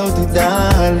think about it,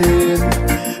 darling.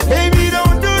 Baby,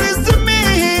 don't do this to me.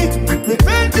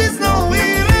 Revenge is not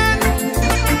healing.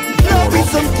 Love is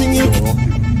something you.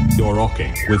 You're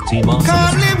rocking with Team Arsenal.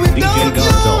 Can't live DJ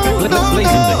without guarddogg, you.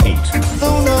 blazing the heat. No,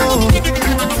 no.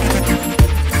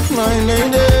 my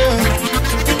lady.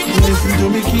 Listen to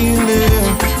me keenly.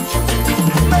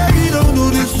 Baby, don't do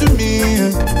this to me.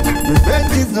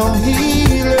 Revenge is no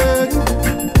healing.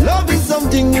 Love is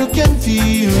something you can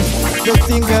feel. Just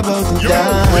think about it,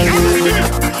 darling.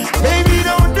 Baby,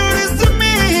 don't do this to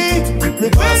me.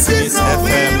 Revenge is no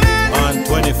healing. On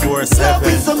 24/7.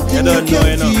 You don't know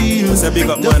enough. It's a big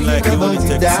up man like you want to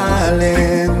take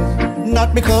darling.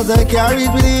 Not because I carry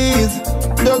it with ease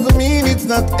doesn't mean it's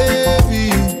not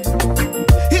heavy.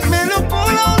 It may look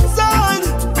cool outside,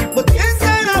 but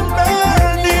inside I'm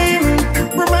burning.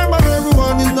 Remember,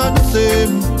 everyone is not the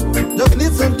same. Just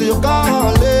listen to your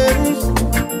calling.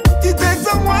 It takes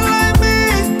someone like me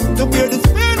to bear this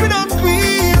pain without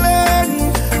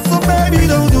squealing. So baby,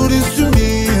 don't do this to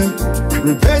me.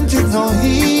 Revenge is no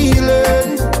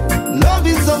healing. Love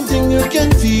is something you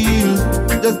can feel.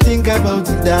 Just think about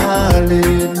it,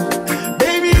 darling.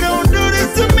 Baby, don't do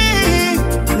this to me.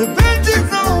 Revenge is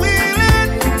no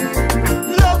healing.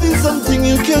 Love is something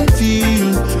you can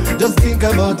feel. Just think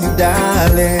about it,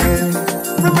 darling.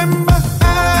 Remember, I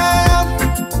am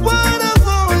one of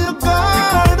all your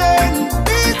garden.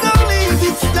 Please don't leave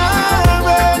it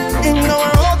starving in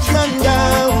our ups and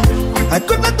downs. I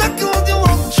could not accuse you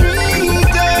of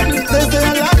treating. They say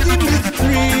a lot in the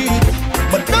street,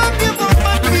 but don't give up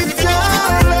on me,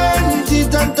 darling. She's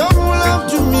done double love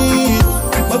to me,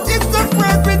 but it's a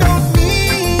word without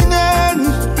meaning.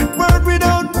 Word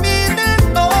without meaning,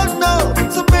 oh no.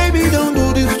 So baby, don't do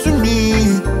this to me.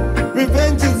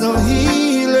 Revenge is no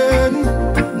healing.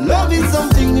 Love is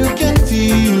something you can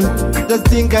feel. Just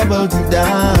think about it,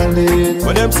 darling.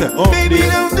 But them say, oh, baby,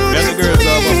 don't do this to me.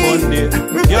 Have a fun day.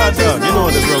 Yeah, dog, you know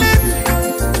the Bronx.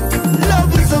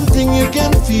 Love is something you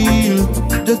can feel.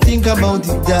 Just think about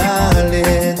it,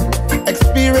 darling.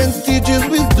 Experience teaches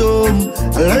wisdom.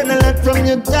 I learn a lot from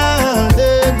your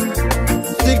darling.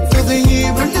 Stick to the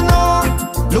evil, you know.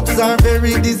 Looks are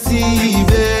very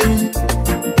deceiving.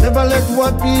 Never let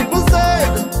what people say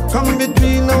come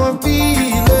between our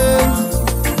feelings.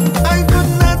 I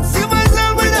could not see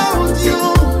myself without you.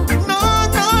 No,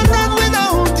 no, not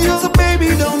without you. So baby,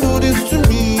 don't do this to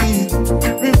me.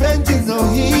 Revenge is no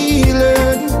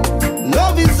healing.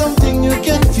 Love is something you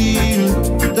can feel.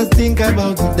 Just think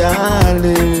about it,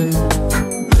 darling.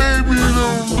 Baby,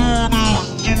 don't do this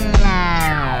to me.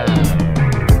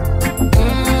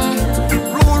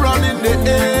 Rural in the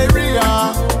area.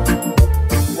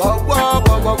 Wah, wah,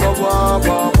 wah, wah, wah,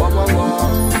 wah, wah, wah,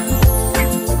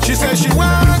 wah. She said she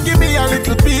wanna give me a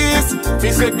little piece. Me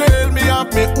say, girl, me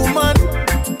have me woman.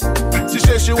 She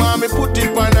said she want me put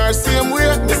it on her same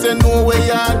way. Me say, no way,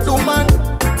 you do man.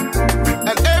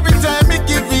 And every time me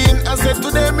give in, I said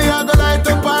today me I go light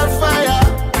up our fire.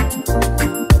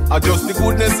 I just the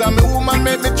goodness of me woman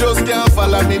make me just can't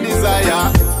follow me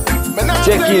desire.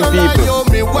 Check in,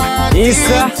 people.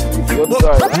 Isa,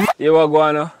 you are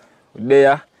going on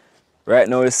there. Right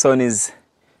now the sun is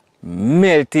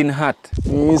melting hot.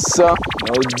 Isa,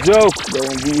 no joke.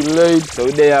 Don't be late. So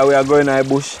there we are going to the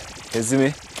bush. You see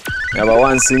me? I have a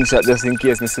one slingshot just in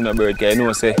case I see no bird. Cause I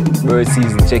know say bird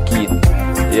season check in.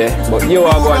 Yeah, but you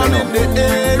are going to know.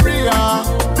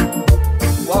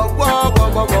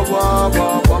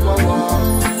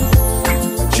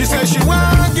 She said she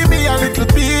wanna give me a little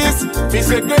piece. Me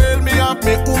say, girl, me have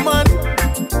me woman.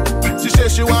 She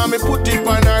said she want me put it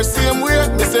on her same way.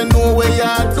 Me say, no way,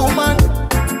 you do man.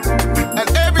 And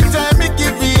every time me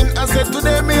give in, I said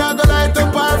today me I go light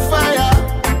up our fire.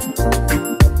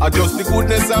 I just the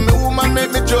goodness of me woman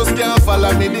make me just can't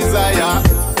follow me desire.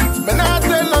 Me not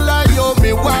tell no lie, yo,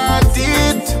 me want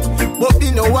it, but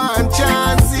me no want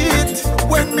chance it.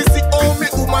 When me see all me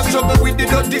woman struggle with the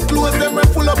dirty clothes, them me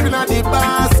full up in the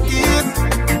basket.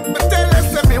 Me tell her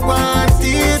say me want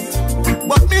it,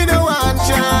 but me no want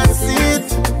chance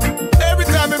it. Every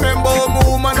time me remember me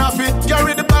woman have it,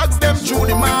 carry the bags them through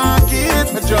the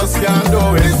market. Me just can't do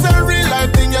it. It's a real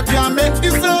life thing, you can't make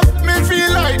this up. Me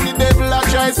feel like the devil a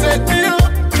try set me up.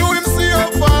 You him see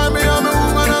how far me and me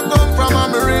woman a come from,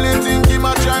 and me really think him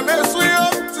a try mess with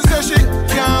up. She say she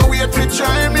can't wait to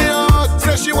try me out.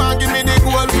 Say she want give me the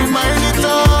gold for my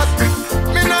thought.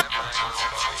 Me not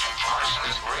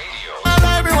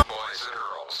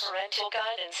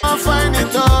I find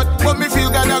it out, but me feel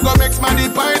God a go make money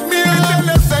point me. Me tell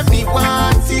her say me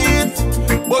want it,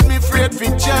 but me afraid fi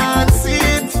chance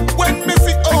it. When me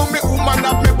see how me woman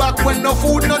have me back, when no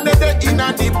food no dey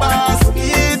inna the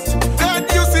basket. God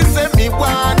you see say me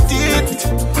want it,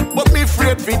 but me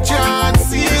afraid fi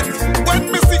chance it.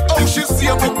 When me see how she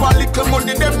save up a little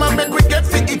money, them a make we get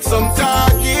fi hit some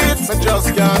targets. I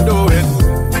just can't do it.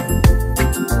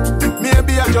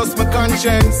 Maybe I just my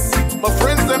conscience. My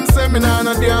friends them say me nah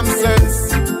no damn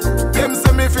sense.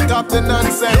 stop the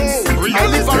nonsense. I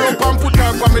live her up and put her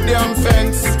on my damn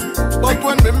fence. But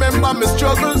when me remember my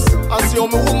struggles, I see how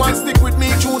my woman stick with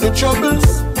me through the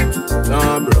troubles.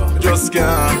 Nah, bro, just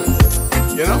can't.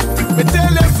 You know, me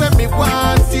tell her say me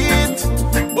want it,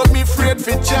 but me afraid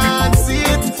for chance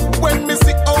it. When me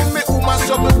see how me woman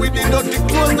struggle with the dirty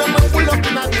clothes, then me pull up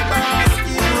in the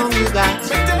basket. Me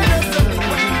tell her say me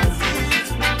want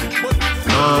it, but me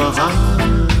afraid for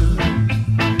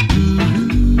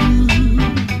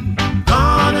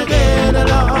Gonna get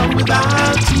along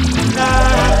without you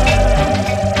tonight.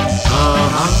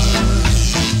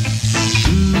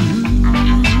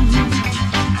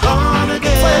 Gonna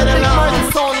get along.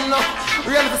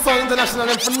 Reality Sound International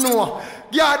and for no.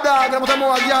 Guarddogg, I'm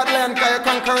more guardland, cause you're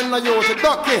conquering the youth.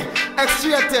 Ducky,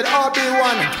 MxXSHxW,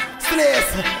 RB1,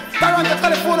 Slace, Toronto,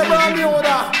 California, brand new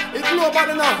order. It's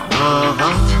nobody now.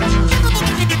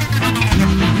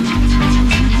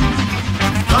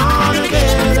 Gonna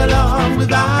get along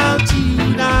without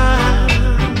you now.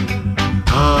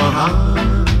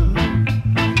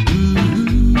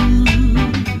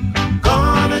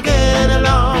 Gonna get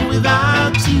along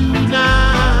without you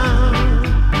now.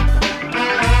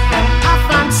 I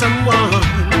found someone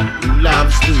who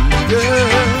loves me,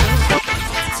 girl.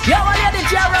 Yo, I am the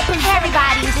Hey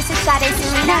everybody, this is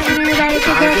Serena,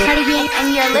 and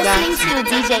you're listening to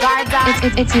DJ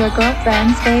Guarddogg. It's your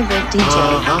girlfriend's favorite DJ,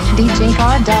 DJ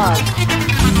Guarddogg.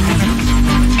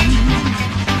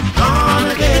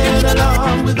 Gonna get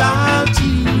along without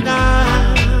you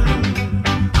now.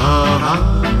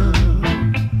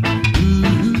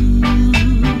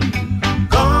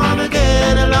 Gonna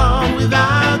get along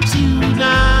without you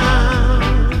now.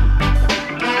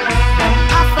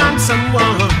 I found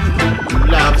someone who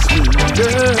loves me,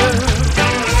 girl,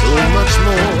 so much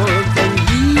more than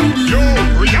you do. Yo,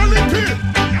 reality.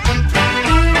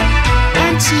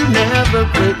 And she never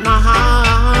break my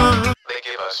heart. They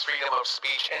give us freedom of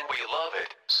speech and we love it.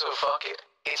 So fuck it.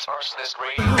 It's Arsonist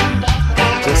Radio.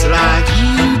 Just like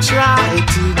you tried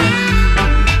to do.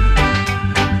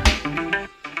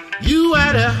 You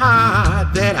had a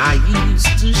heart that I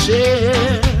used to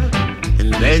share,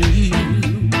 and then you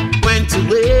went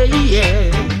away, yeah.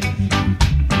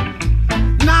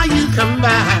 Now you come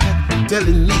back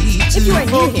telling me to If you are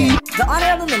new forgive. here, the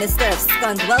Honorable Minister of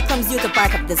Scund welcomes you to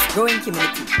part of this growing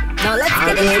community. Now let's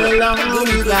get into it. Again, in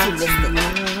case you missed it.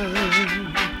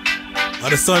 On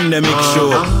the Sunday Mix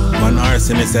Show on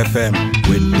Arsonist FM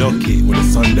with Ducky with the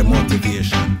Sunday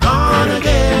Motivation. Gonna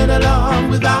get along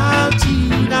without you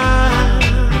now.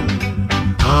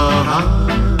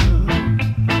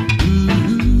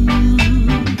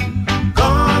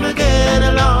 Gonna get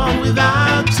along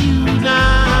without you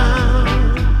now.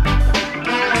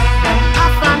 I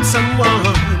found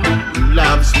someone who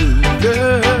loves me,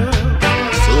 girl,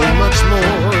 so much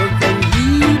more than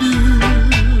you do.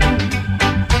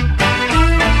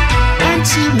 And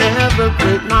she never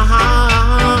break my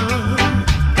heart,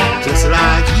 just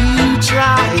like you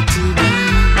tried to do.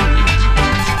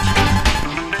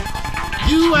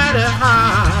 You had a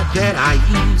heart that I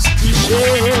used to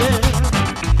share,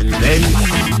 and then you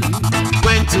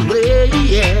went away,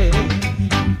 yeah.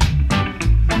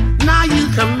 Now you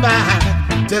come back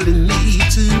telling me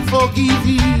to forgive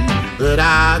you, but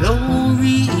I don't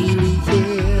really care.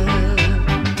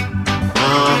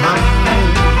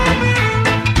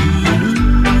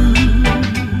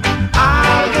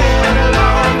 I'll get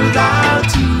along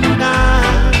without you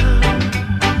now.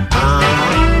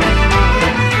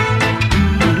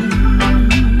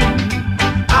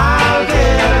 I'll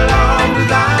get along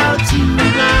without you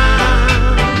now.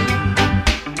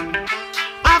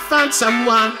 I found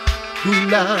someone who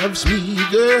loves me,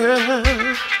 girl,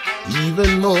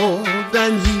 even more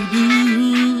than you do.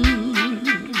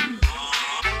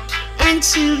 And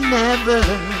she'll never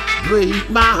break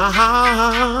my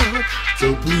heart,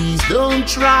 so please don't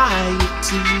try it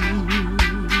to.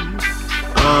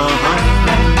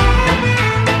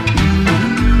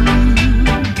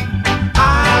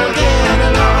 I'll get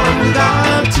along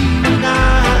without you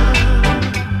now.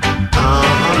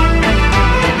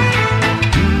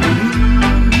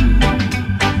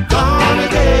 Gonna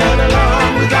get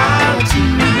along without you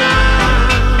now.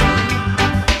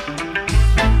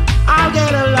 I'll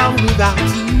get along without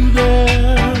you,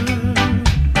 girl.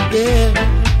 Yeah.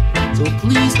 So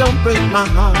please don't break my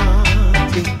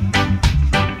heart. Yeah.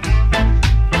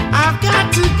 I've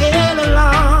got to get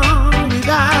along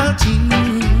without you,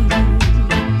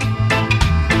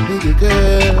 baby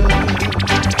girl.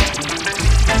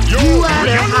 You had a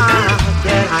heart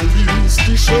that I used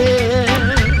to share,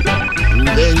 and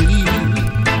then you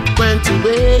went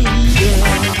away, yeah.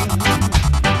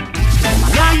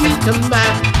 Now you come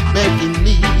back begging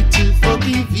me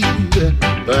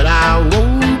but I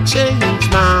won't change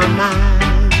my mind.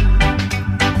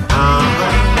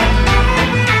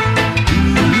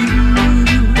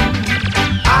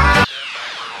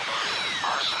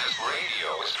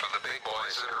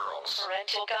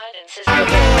 Parental guidance is I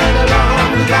get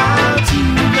along without you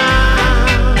now.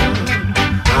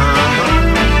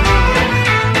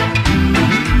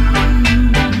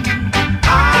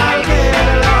 I get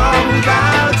along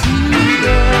without you,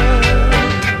 girl.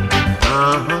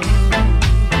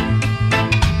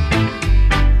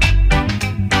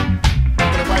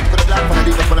 For the white, for the black, for the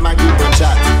deep, for the Maggie, for the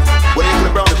chat. What you for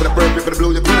the brown, for the purple, for the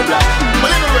blue, you for the black.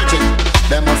 Well, I'm rich.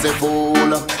 Them must say fool,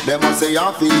 them must say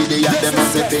you're feeding, them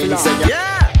must say things, say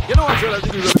yeah. You know what reality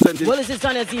represented? Well, this is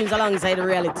Tanya Teams alongside the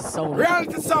reality sound.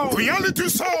 Reality sound. Reality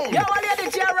sound. Yo, what the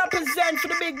DJ represent for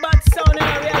the big bad sound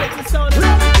and reality sound.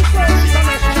 Reality sound.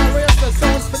 International racer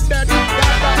sounds for that.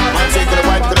 Man say for the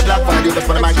white, for the black, for the deep,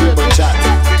 for the Maggie, for the chat.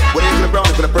 What you for the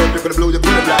brown, for the purple, for the blue, you for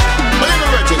the black. Well,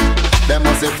 I'm rich. Them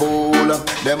must say fool,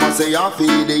 them must say you're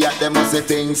feeding, them must say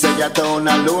things, say your town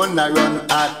alone, I run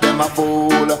at them a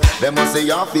fool. Them must say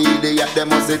you're feeding, them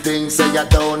must say things, say your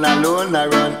town alone, I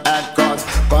run at cause.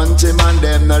 Countryman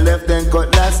them no left them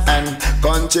cutlass and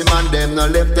countryman them no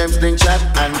left them slingshot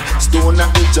and stone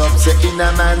at the job, say in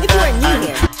a man. If you are new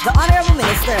here, the Honorable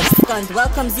Minister of Scund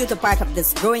welcomes you to part of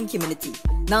this growing community.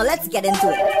 Now let's get into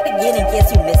it. Begin in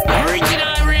case you missed it.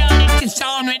 Original reality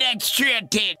sound with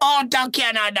X-rated. Out of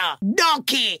Canada.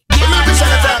 Donkey.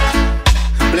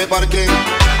 Play for the king.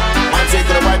 Man say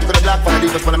for the white, for the black, for the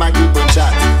deep, for the Maggie, for the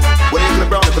chat. What you for the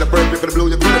brown, for the purple, for the blue,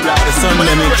 you for the black. The sun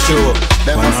they make sure.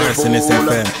 Them on must say fool,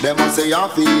 RCNS them must say you're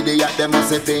feeding, them must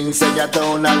say things, say your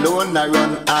town alone, I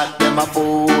run at them a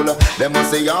fool. Them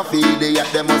must say you're feeding,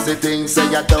 them must say things,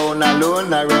 say your town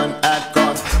alone, I run at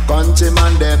cause.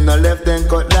 Countryman them no left them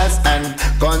cutlass and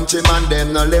countryman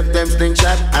them no left them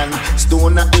slingshot and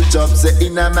stone at the job, say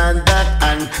in a man that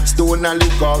and stone a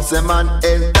lick off, say man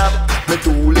head top. Me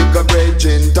two liquor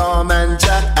bridging, Tom and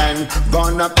Jack and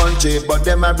gonna country, but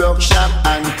them a broke shop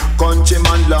and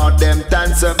countryman lord them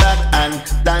dance back and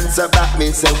dance back.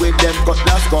 Me say with them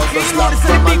cutlass cause the slap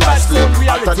from a last lip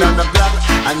hotter than a black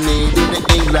and made in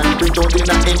England, print out in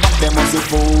a ink. Them must say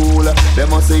fool, them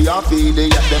must say you're feeding,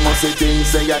 them must say things,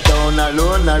 say you're down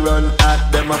alone, I run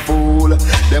at them a fool.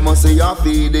 Them must say you're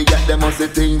feeding, them must say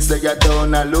things, say you're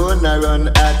down alone, I run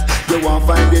at. You won't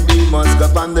find the demons, go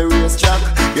on the racetrack.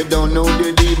 You don't know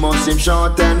the demons, him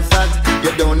short and fat.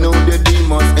 You don't know the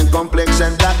demons, in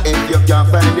complexion black. If you can't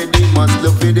find the demons,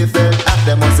 look for the felt act.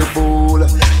 Them must say fool,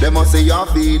 them must say you're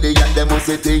feeding, them must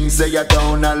say things, say you're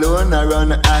down alone, I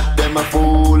run at them a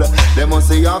fool. Them must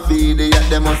say you're feeding,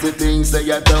 them must say things, say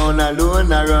you're down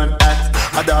alone, I run at.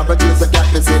 A dog a chase a cat,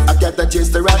 me say a cat a chase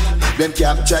the rat. Them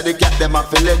capture the cat, them a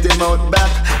fi let him out back.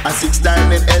 And 6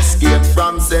 times him escape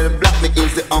from cell block. Me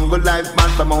is the Uncle Life man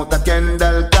from out a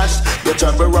Kendall Cash. You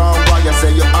travel around while you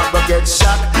say you have to get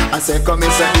shot. I say come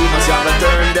in, say you must have to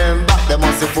turn them back. They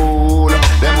must say fool,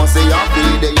 they must say you're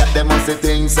feeding, they must say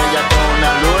things, say you're down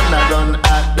alone, I run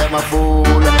at them a fool.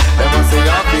 They must say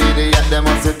you're feeding, they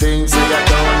must say things, say you're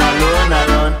down alone, I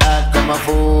run at them a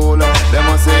fool. They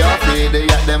must say you're feeding,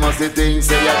 they must say things,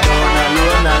 say you're down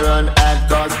alone, I run at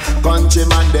cause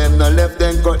countryman them no left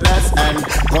them cutlass and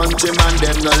countryman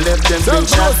them no left them big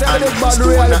shot and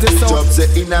stone a each up say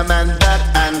in a man back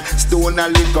and stone a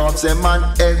lick up say man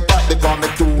head back. They call me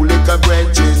two liquor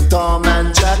bridging, Tom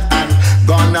and Jack and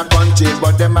gonna country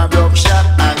but them a broke shop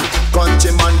and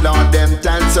countryman lord them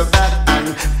dance back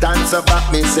and dance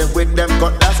back. Me say with them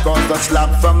cutlass cause the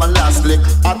slap from a last lick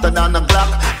hotter than a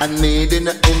Glock and made in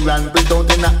England, print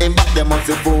out in a impact. They must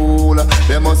say fool,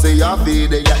 they must say you're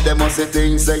feeding, they must say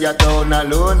things, say you're down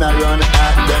alone, I run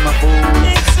at them a fool.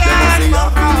 They must say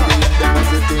you're feeding, they must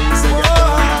say things, say you're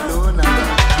down alone, I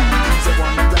run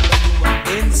at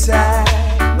them.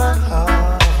 Inside my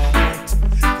heart,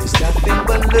 there's nothing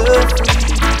but love for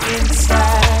you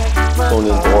inside my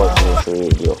Only the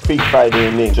radio. Freak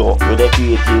Friday make sure with the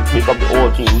creative, pick up the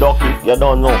whole team. Ducky, you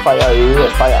don't know, fire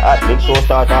red, fire hot, make sure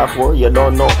start half 4. You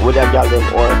don't know with a gal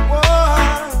them or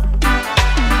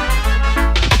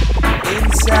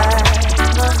inside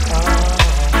my heart,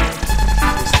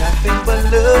 there's nothing but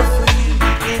love for you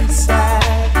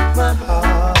inside my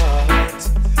heart.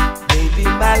 Baby,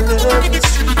 my love is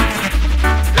sweet.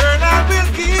 Girl, I will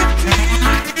give to you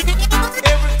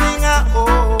everything I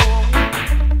own.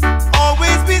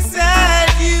 Always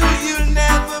beside you, you'll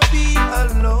never be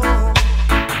alone.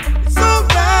 It's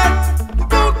alright,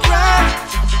 don't cry.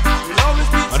 You'll always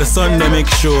be the sun they make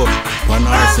sure on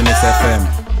RCNS FM.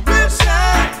 We'll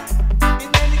shine in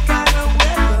any kind of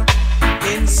weather.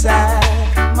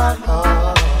 Inside my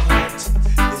heart,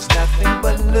 there's nothing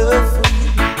but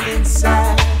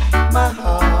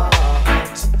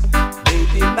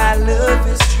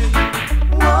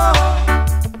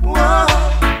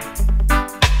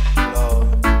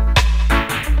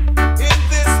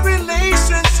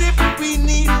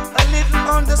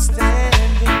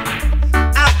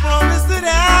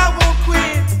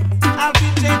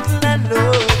gentle and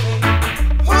loving.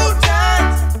 Hold tight,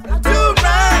 do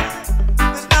right.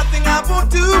 There's nothing I won't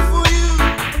do for you.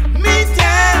 Meet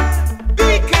time, be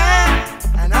kind,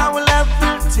 and our love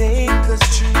will take us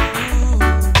through.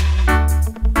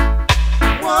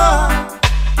 What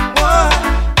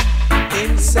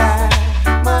inside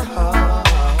my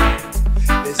heart?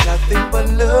 There's nothing but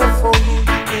love for you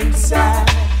inside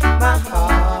my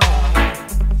heart.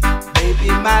 Baby,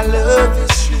 my love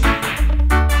is true.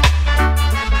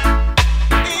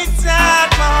 Inside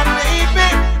my baby,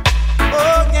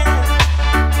 oh yeah,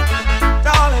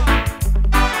 darling,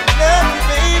 love you,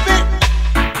 baby,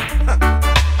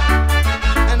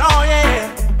 and oh yeah,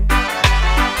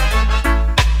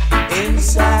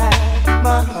 inside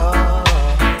my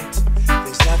heart,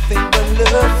 there's nothing but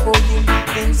love for you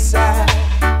inside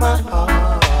my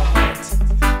heart.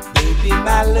 Baby,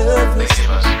 my love is true.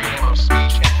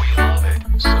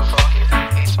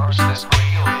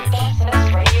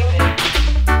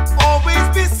 Always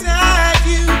beside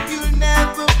you, you'll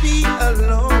never be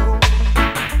alone.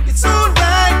 It's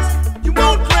alright, you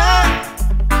won't cry,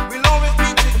 we'll always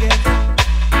be together.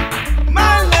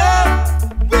 My love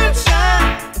will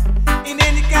shine in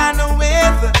any kind of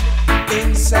weather.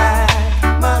 Inside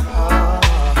my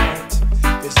heart,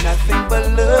 there's nothing but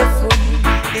love for you.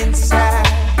 Inside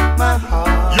my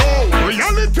heart, yo,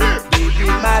 reality. Baby,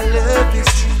 my love is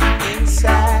true.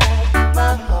 Inside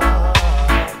my heart,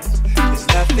 there's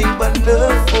nothing but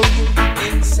love for you.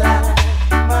 Inside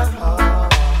my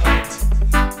heart,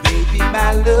 baby,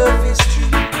 my love is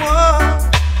true. Whoa,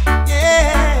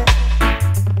 yeah,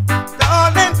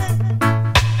 darling.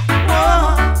 Whoa,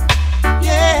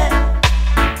 yeah.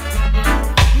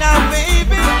 Now,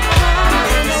 baby,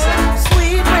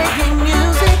 sweet reggae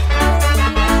music,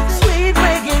 sweet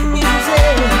reggae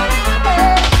music.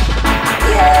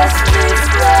 Yes, big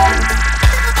friend,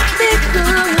 big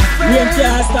good friend. We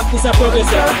can't stop this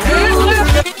progression.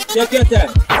 Take your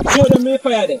time. Show them me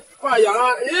fire there. Fire,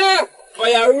 yeah.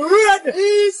 Fire red.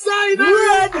 Inside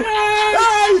red.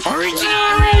 Original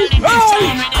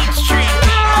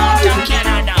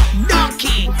Canada.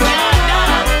 Donkey.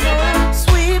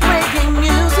 Sweet reggae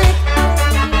music,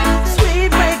 sweet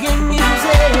reggae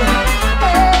music.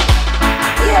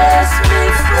 Yes,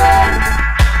 big friend,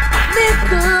 big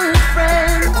good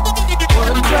friend.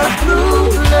 One just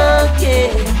blue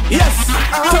looking. Yes,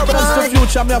 Turbulence to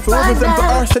Future, me have to represent for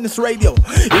Arsonist Radio.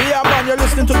 Yeah, man, you're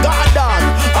listening to guarddogg,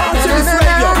 Arsonist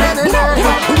Radio.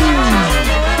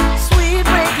 Sweet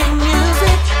reggae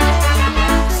music,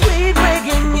 sweet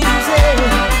reggae music.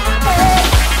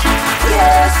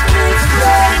 Yes, big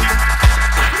friend,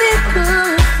 big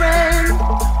good friend.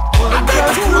 One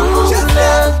just blue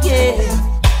looking.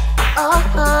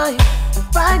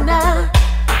 Right now.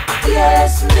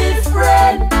 Yes, me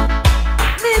friend,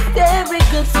 me very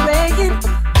good friend.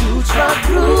 You try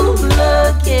groove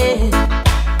looking.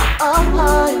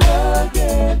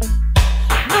 Again.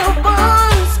 No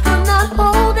bones could not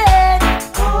hold it.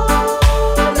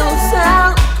 No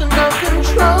sound could not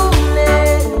control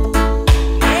it.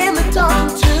 Hear me talking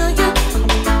to you.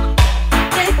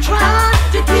 They try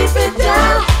to keep it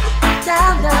down.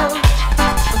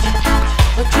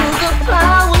 But through the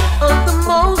power of the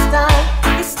Most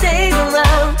High, it stayed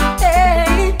around.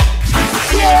 Hey,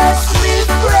 yes, me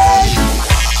friend,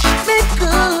 me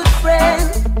good friend.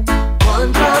 One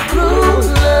drop blue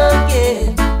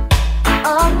looking.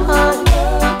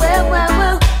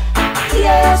 Well,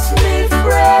 yes, me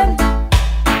friend,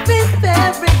 me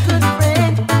very good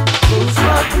friend. One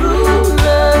drop blue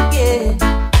looking.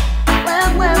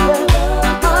 Well,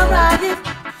 alright.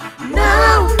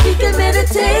 Now we can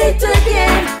meditate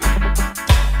again.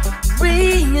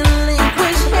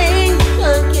 Relinquish hate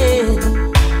again.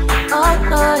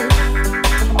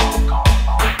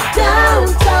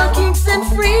 Downtown Kingston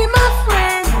free, my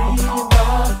friend.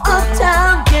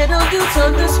 Uptown ghetto youth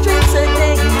on the streets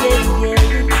again.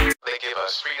 They give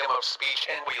us freedom of speech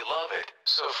and we love it.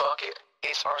 So fuck it.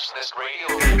 It's Arsonist Radio.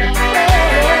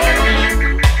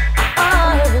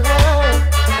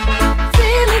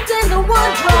 Feel it in the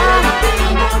one drop.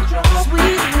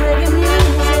 Sweet reggae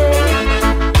music.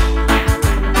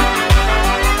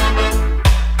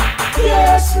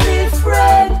 Yes, me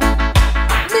friend,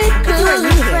 me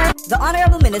good friend. The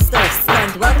Honorable Minister of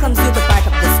Scotland welcomes you to part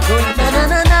of this growing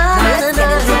community. Now let's get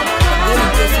into it. In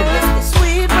case you missed it.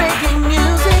 Sweet reggae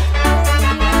music,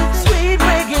 sweet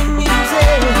reggae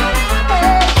music.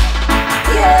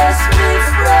 Yes, me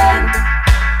friend,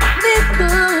 me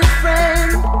good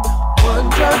friend. One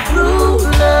drop blue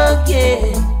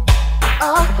looking.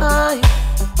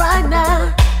 Right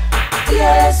now.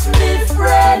 Yes, me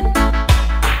friend,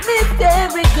 me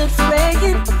very good friend.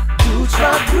 You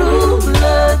try blue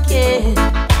love.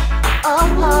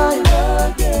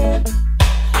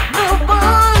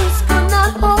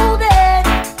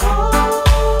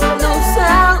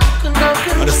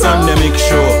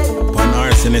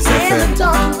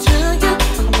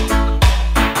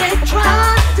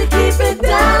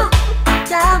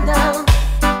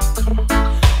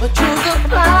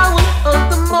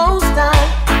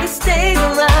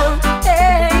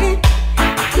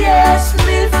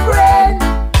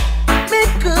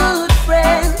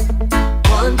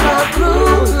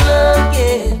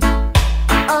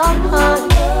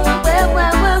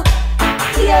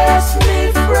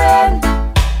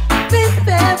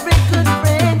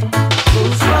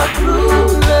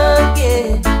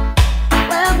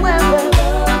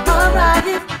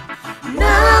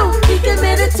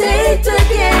 date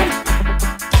again,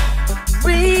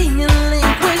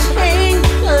 relinquish hate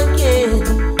again.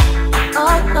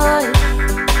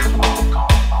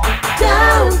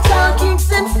 Downtown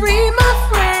Kingston, free my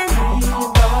friend.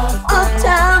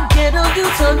 Uptown ghetto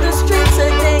youth on the streets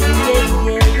again.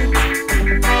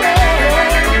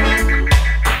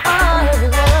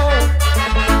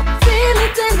 Feel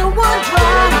it in the one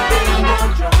drop,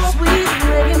 sweet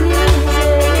reggae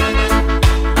music.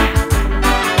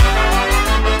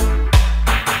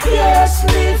 Yes,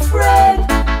 me friend,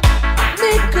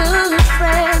 me good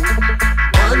friend.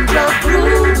 One drop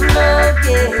rule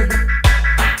again,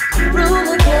 rule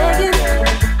again.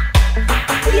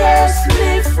 Yes,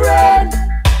 me friend,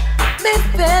 me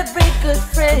very good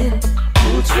friend.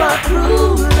 Roots rock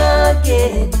rule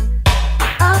again.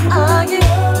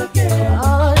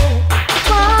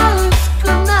 Hearts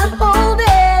could not hold it,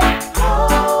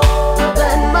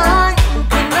 that mind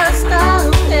could not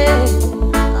stop it.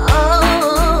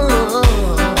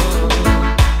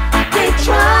 They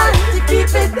tried to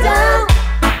keep it down,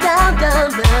 down, down,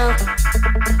 down,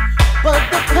 but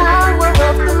the power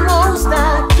of the Most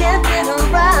High kept it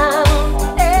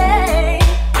around. Hey,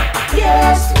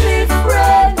 yes, me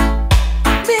friend,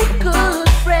 me good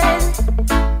friend.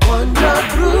 One drop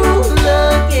rule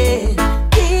again.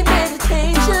 Deep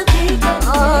meditation,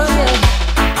 oh yeah.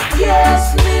 Yes,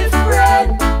 me friend,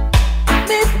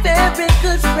 me very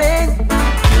good friend.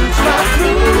 One drop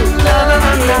rule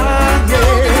again.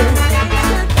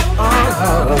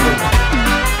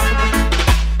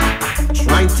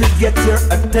 Trying to get your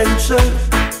attention,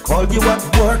 call you at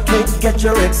work, can't get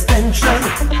your extension.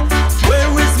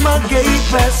 Where is my gate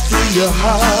pass to your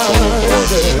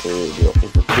heart?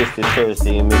 Twisted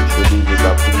Thursday, make sure DJs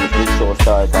are pleased. This show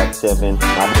starts at 7.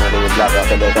 I'm going to black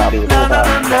after the baby.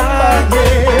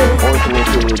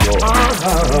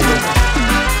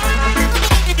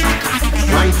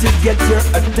 Trying to get your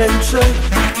attention,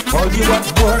 call you at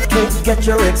work, can't get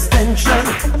your extension.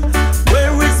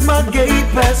 Where is my gate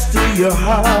pass to your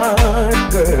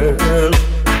heart, girl?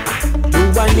 Do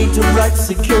I need to write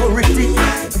security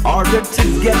in order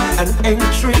to get an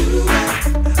entry?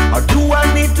 Or do I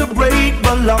need to break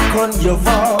the lock on your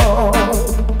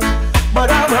vault? But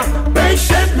I'm a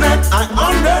patient man, I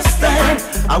understand.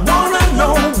 I wanna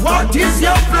know what is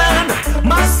your plan.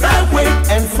 Must I wait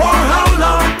and for how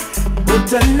long?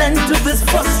 Put an end to this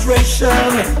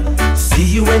frustration. See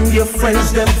you and your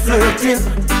friends them flirting,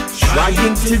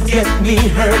 trying to get me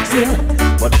hurting.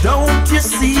 But don't you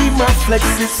see my flex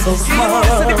is so smart?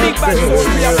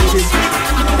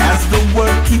 As the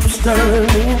world keeps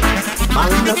turning, my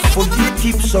love for you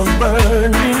keeps on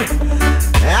burning.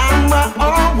 Am I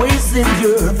always in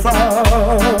your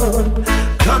thought?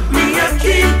 Cut me a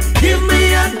key, give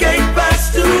me a gate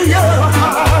pass to your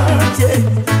heart, yeah.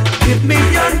 Give me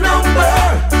your number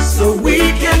so we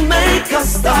can make a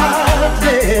start,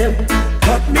 yeah.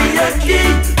 Cut me a key,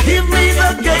 give me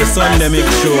the gate The Sunday Mix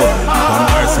Show on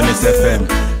RCNS FM.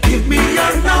 Give me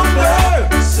your number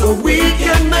so we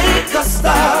can make a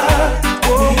start.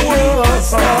 Oh,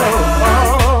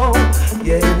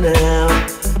 yeah, now.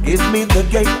 Give me the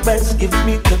gate pass, give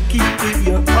me the key to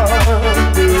your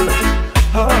heart, girl.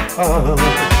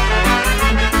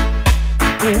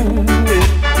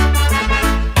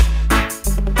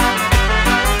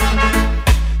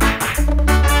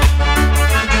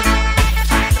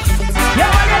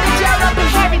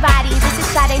 Everybody, this is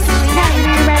Sade Selena, and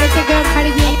you're ready to go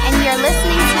Cardi B, and you're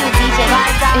listening to DJ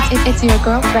Guarddogg. It's your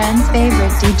girlfriend's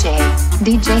favorite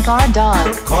DJ Guarddogg.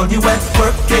 Call you at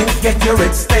work, can't get your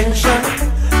extension.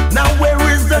 Now where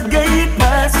is the gate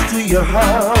pass to your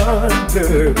heart,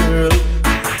 girl?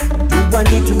 Do I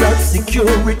need to have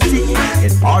security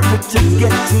in order to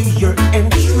get to your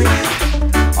entry?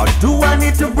 Or do I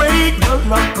need to break the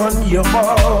lock on your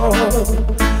wall?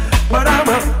 But I'm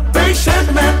a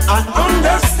patient man, I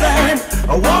understand.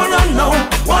 I wanna know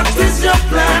what is your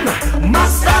plan.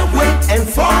 Must I wait and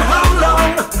for how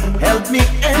long? Help me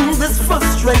end this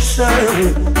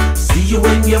frustration. See you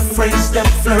and your friends them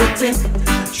flirting,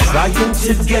 trying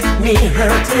to get me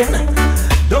hurting.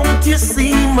 Don't you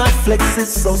see my flex is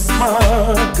so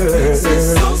smart, girl?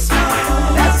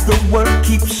 As the world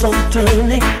keeps on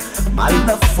turning, my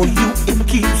love for you, it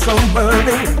keeps on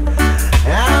burning.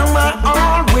 Am I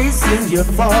always in your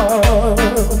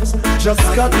thoughts? Just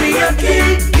cut me a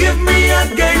key, give me a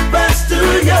gate pass to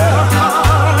your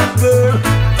heart, girl.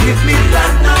 Give me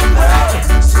that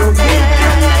number so we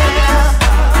can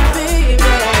baby.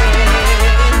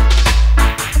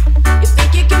 You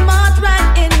think you can march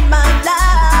right in my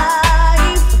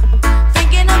life,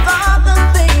 thinking of all the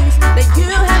things that you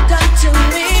have done to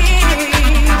me,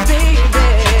 baby.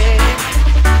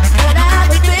 But I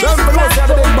would be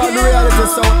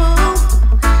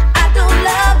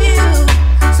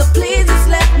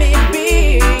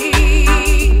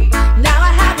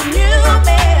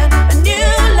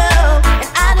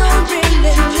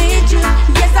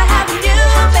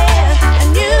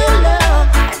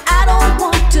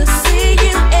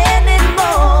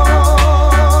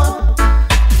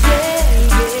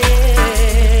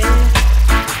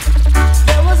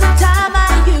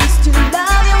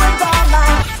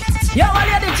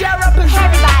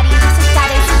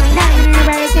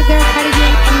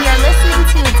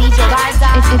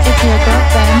It's your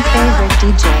girlfriend's favorite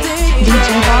DJ, DJ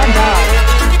Guarddogg.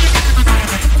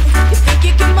 You think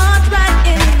you can march right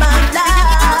in my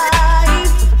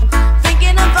life,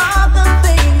 thinking of all the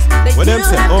things that you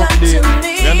have done to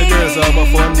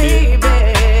me,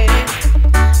 baby.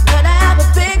 But I have a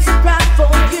big surprise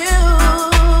for you.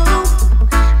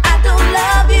 I don't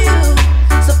love you,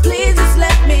 so please just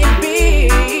let me be.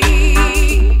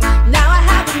 Now I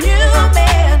have a new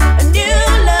man, a new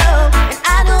love, and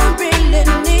I don't really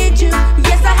need you.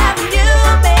 Yes, I have a new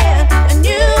man, a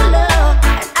new love,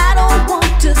 and I don't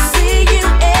want to see you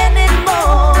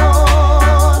anymore.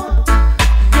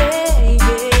 Yeah,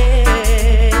 yeah.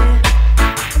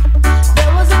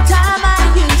 There was a time I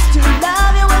used to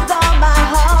love you with all my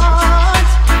heart,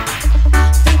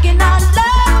 thinking our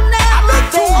love never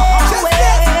fade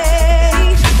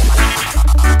away.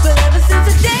 But ever since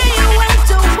the day you went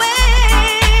away,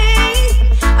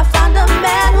 I found a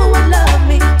man who would love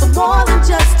me for more than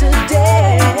just a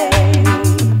day.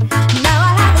 Now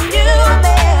I have a new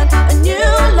man, a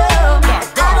new love.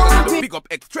 I don't Big up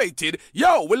MxXSHxW.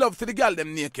 Yo, we love to the girl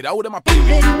them naked. How them a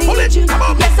really need you.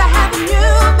 Yes, I have a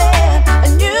new man, a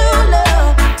new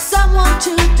love, someone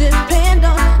to depend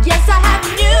on. Yes, I have a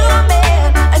new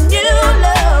man, a new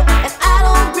love, and I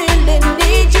don't really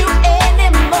need you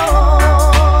anymore.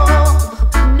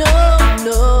 No,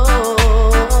 no.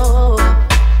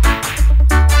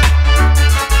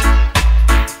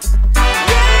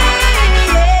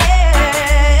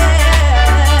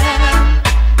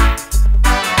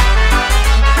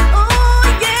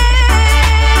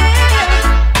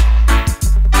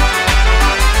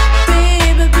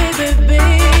 Baby, baby, baby.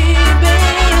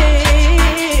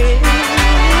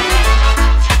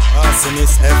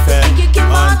 Awesomeness FM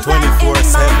on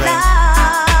 24/7.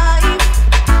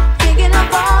 Thinking of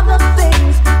all the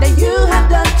things that you have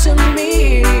done to me.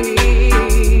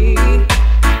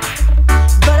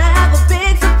 But I have a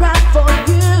big surprise for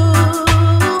you.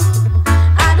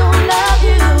 I don't love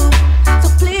you, so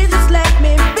please just let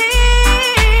me be.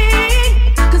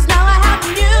 'Cause now I have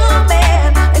a new man,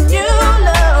 a new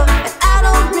love, and I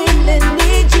don't really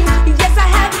need you. Yes, I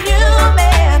have a new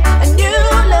man, a new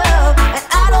love, and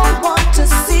I don't want to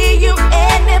see you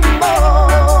anymore.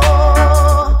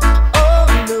 Oh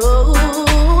no.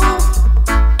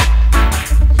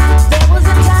 There was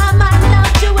a time I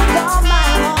loved you with all my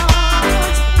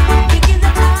heart, thinking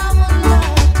that I would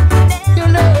love Your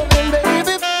loving,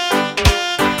 baby.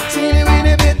 Teeny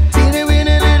weeny bit, teeny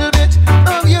weeny little bit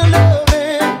of your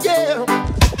loving, yeah.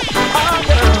 Oh,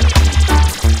 girl.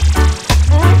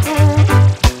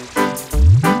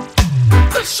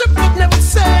 The ship would never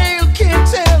sail, can't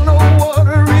tell no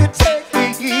water it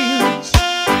takes.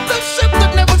 The ship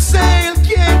that never sail,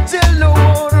 can't tell no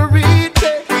water it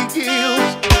takes.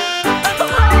 And the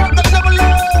heart that never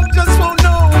loved just won't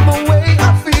know the way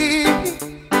I feel.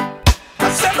 I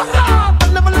said the heart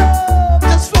that never loved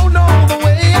just won't know the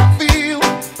way I feel.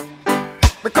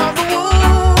 Because the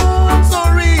wounds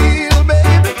are real,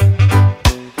 baby.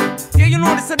 Yeah, you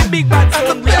know this is the big bad And the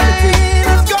sound reality. pain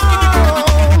is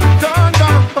gone, gone,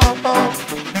 gone.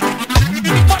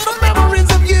 But the memories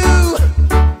of you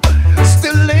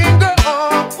still linger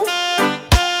on.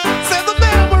 Say the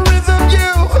memories of you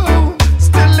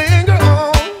still linger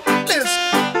on.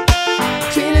 Listen,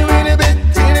 teeny weeny bit,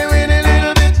 teeny weeny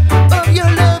little bit of your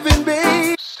loving,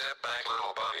 babe. Step back,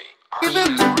 little buddy. Give it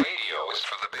Our radio is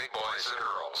for the big boys and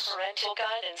girls. Parental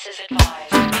guidance is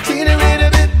advised. teeny weeny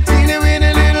bit, teeny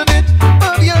weeny little bit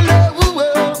of your love.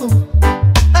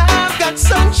 I've got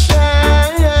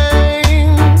sunshine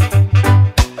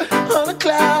on a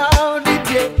cloudy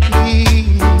day.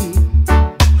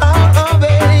 Oh,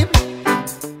 babe,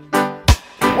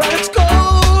 when it's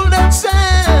cold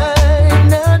outside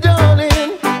now,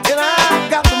 darling, and I've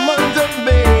got the month of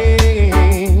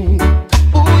May.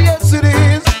 Oh, yes, it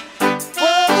is.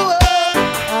 Whoa,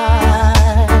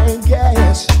 I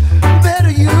guess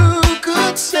better you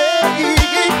could say,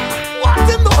 what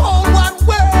in the whole wide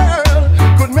world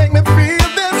could make me feel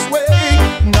this way?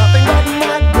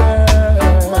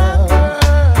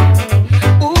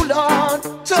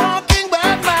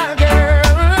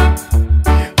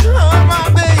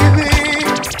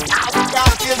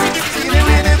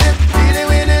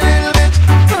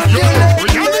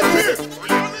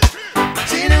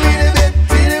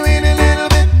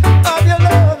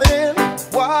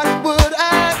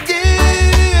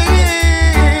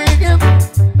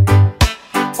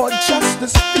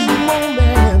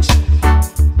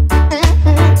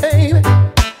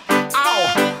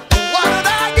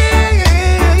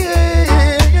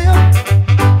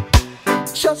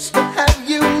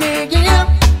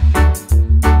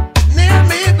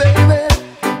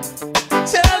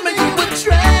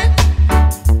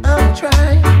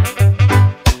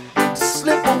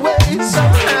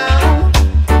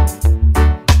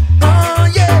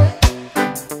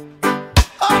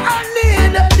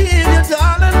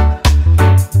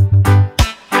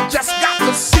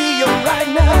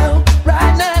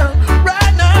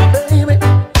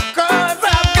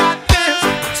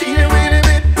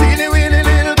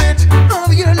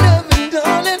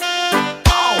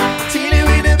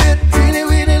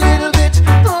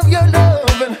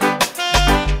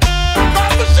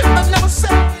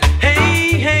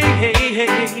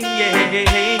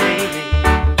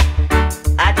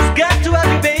 I just got to have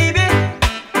you, baby.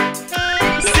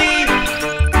 See,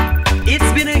 it's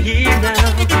been a year now,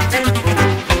 and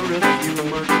for a few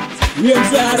months.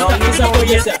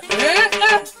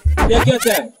 Take your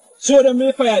time. Show them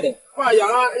the fire there. Fire,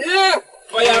 yeah.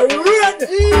 Fire, red.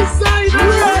 Inside,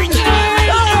 red.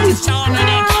 Sound of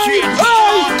that street.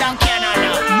 Out of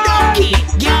Canada. Donkey,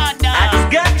 guarddogg. I just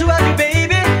got to have you,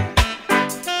 baby.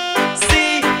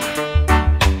 See,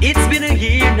 it's been a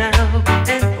year now,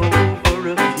 and over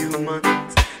a few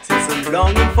months since I'm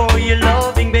longing for your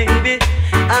loving, baby.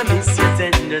 I miss your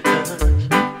tender touch,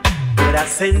 but I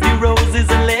send you roses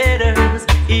and letters,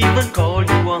 even call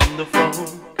you on the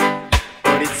phone.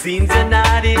 But it seems you're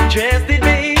not interested,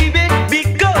 baby,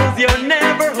 because you're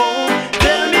never home.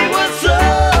 Tell me what's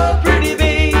up, pretty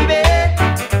baby.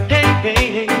 Hey,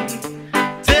 hey, hey.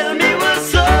 Tell me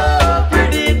what's up,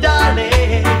 pretty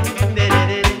darling.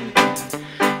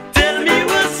 Tell me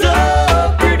what's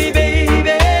up, pretty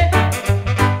baby.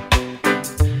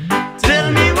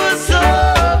 Tell me what's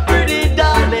up, pretty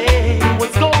darling.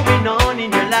 What's going on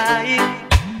in your life?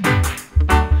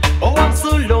 Oh, I'm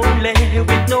so lonely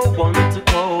with no one to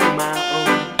call my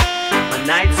own. My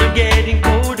nights are getting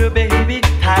colder, baby.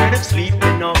 Tired of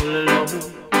sleeping all alone.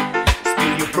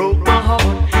 Still you broke my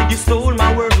heart, you stole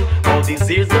my world. All these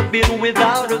years I've been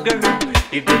without a girl.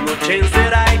 If there's no chance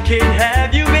that I can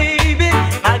have you, baby,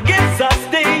 I guess I'll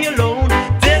stay alone.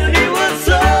 Tell me what's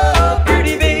up,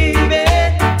 pretty baby.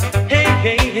 Hey,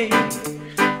 hey, hey.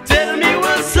 Tell me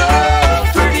what's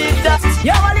up, pretty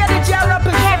Yo, all the other jail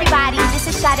rappers. Hey everybody, this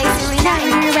is Sade Serena.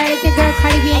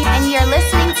 And you're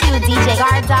listening to DJ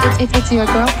Guarddogg. It's your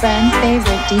girlfriend's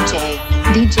favorite DJ,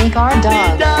 DJ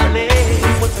Guarddogg. Darling,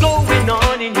 what's going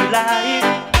on in your life?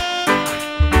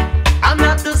 I'm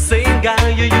not the same guy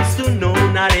you used to know,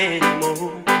 not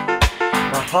anymore.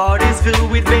 My heart is filled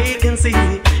with vacancy,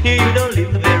 you don't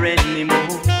live there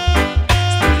anymore.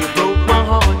 Still you broke my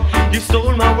heart, you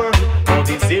stole my world. All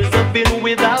these years I've been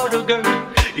without a girl.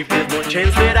 If there's no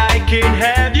chance that I can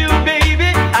have you,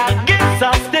 baby, I guess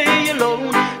I'll stay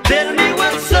alone. Tell me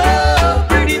what's up,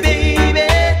 pretty baby.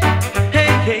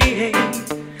 Hey, hey, hey.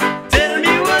 Tell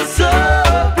me what's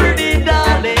up, pretty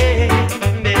darling.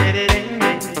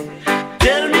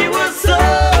 Tell me what's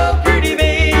up, pretty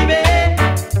baby.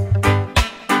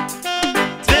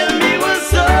 Tell me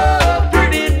what's up,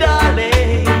 pretty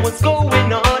darling. What's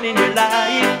going on in your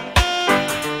life?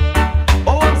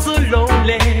 Oh, I'm so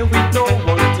lonely with no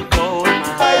one to call my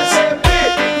own.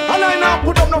 And I now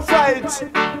put up no fight.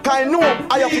 I know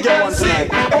I have to get one tonight.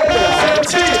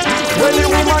 When the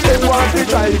woman them want to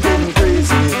drive them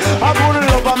crazy, I put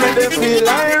love and make them feel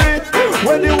irate.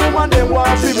 When the woman them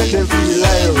want to make them feel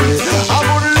irate, I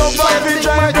put love and to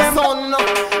drive them.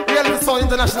 Reality Sound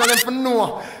International them for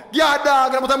no.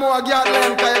 Guarddogg, but I'm more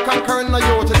guardland, cause you're conquering the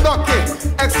youth. Ducky,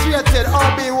 MxXSHxW,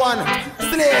 RB1,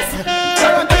 Snace.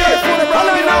 And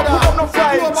I now put up no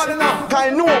fight. I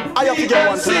know I have to get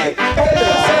one tonight.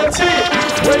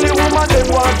 When the woman them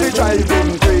want to drive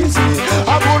them crazy,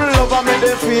 I put love and make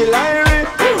them feel irate.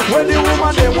 When the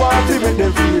woman them want to make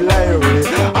them feel irate,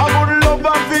 I put love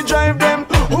and to drive them.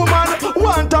 Woman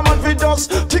want a man fi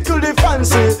just tickle the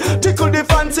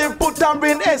fancy, put her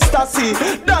in ecstasy.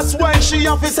 That's why she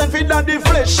have to send fi daddy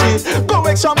fleshy. Go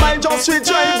extra mile just fi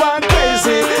drive her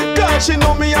crazy. Cause she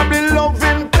know me have the love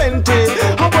in plenty.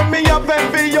 And when me have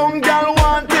every young girl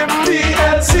want them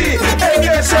TLC,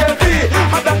 ASAP.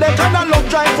 And that they kind of love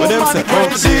drive woman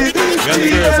crazy.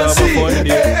 TLC,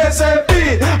 ASAP.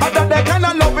 And that they kind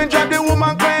of love and drive the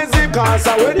woman crazy. Cause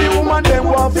when the woman them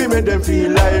want fi make them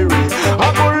feel irate,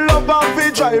 I go love and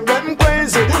fi drive them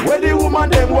crazy. When the woman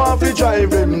them want fi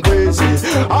drive them crazy,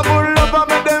 I go love and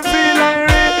make them feel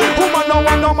irate. Woman no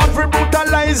want no man fi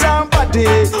brutalize her body.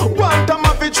 Want a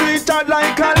man fi treat her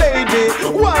like a lady.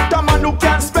 Want a man who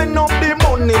can spend up the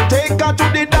money. Take her to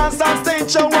the dance and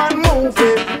stage show and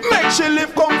movie. Make she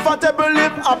live comfortable,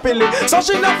 live happily, so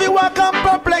she not fi walk and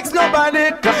perplex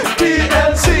nobody.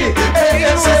 TLC,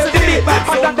 ASAP. And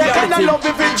that they kinda love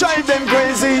if it drive them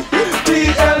crazy.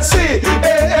 TLC,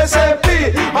 ASAP.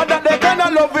 And that they kinda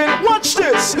love it. Watch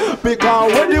this.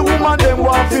 Because when the woman them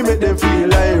want to make them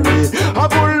feel irate, I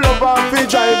could love and fi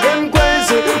drive them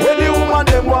crazy. When the woman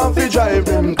them want to drive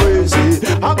them crazy,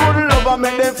 I could love and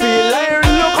make them feel irate.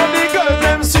 Look how the girls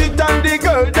them sweet and the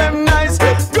girls them nice.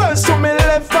 Girls to me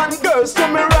left and girls to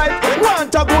me right.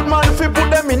 Want a good man fi put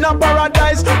them in a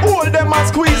paradise. Hold them and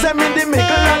squeeze them in the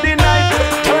middle of the night.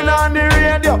 Turn on the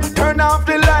radio, turn off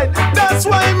the light. That's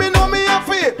why me know me a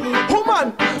fit.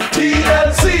 Woman,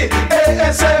 TLC,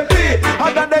 ASAP.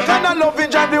 And that they kinda love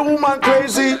and drive the woman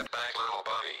crazy.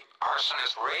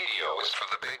 Arsonist Radio is for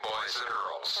the big boys and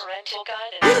girls. Parental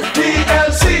guidance.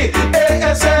 TLC,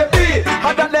 ASAP.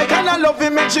 How that they kind of love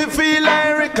him make she feel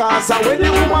like cause when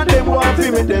the woman them want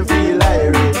to make them feel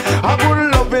like I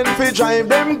would love him fi drive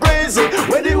them crazy.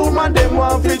 When the woman them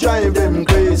want to drive them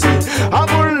crazy, I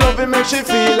would love him make she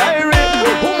feel like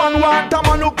woman want a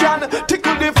man who can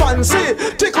tickle the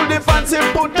fancy,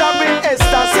 put her in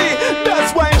ecstasy.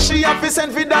 That's why she have to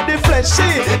send for that the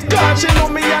fleshy. Cause she know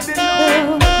me and the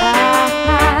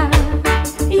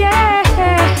yeah.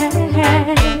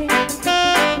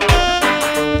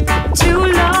 Too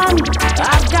long,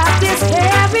 I've got this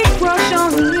heavy crush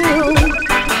on you.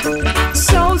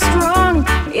 So strong,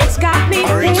 it's got me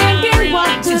thinking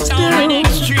what to do.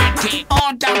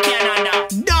 Out of Canada,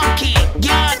 donkey,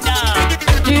 guarddogg.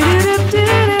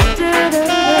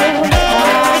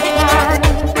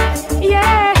 Yeah.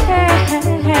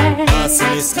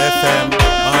 Arsenist FM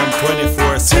on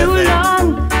 24/7. Too long,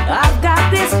 I've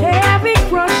got this heavy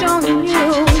crush on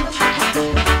you.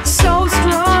 So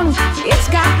strong, it's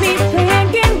got me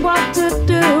thinking what to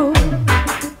do.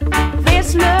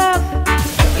 This love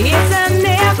is an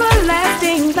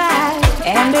everlasting vibe,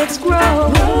 and it's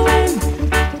growing,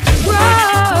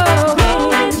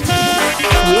 growing.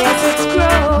 Yes, it's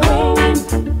growing,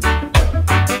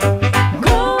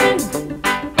 growing.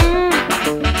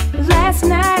 Last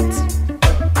night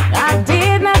I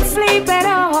did not sleep at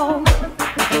all.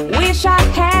 Wish I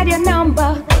had your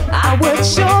number, I would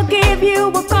sure give you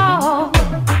a call.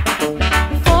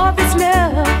 For this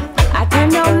love, I can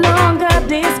no longer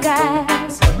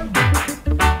disguise.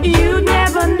 You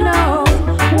never know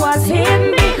what's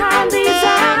hidden behind these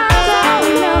eyes. Oh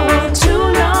no, too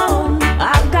long,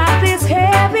 I've got this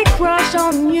heavy crush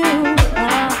on you.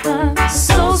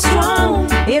 So strong,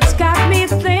 it's got me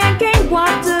thinking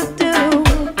what to do.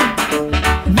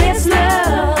 This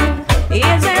love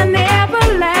is an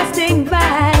everlasting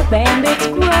vibe, and it's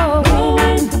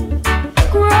growing,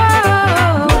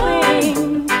 growing.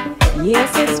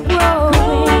 Yes, it's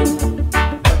growing,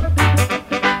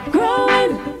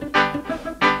 growing.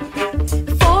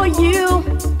 For you,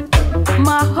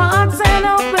 my heart's an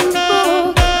open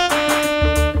book.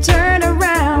 Turn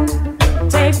around,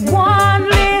 take one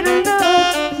little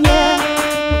look. Yeah,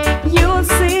 you'll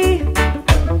see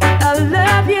a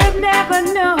love you've never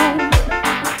known.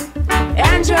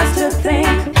 And just to think,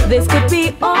 this could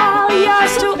be all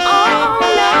yours to own.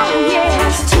 No,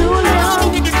 yes, too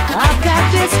long, I've got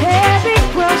this heavy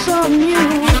crush on you.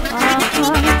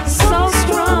 So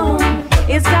strong,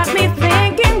 it's got me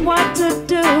thinking what to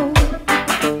do.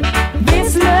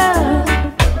 This love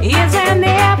is an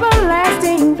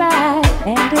everlasting vibe,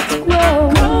 and it's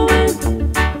growing,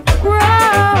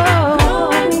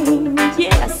 growing.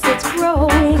 Yes, it's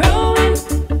growing, growing.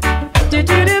 Do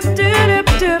do do do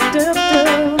do do do.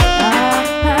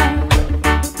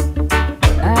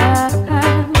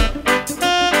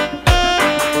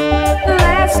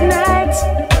 Last night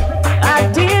I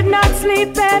did not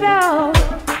sleep at all.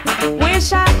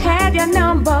 Wish I had your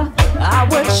number, I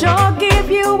would sure give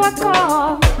you a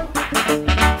call.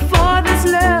 For this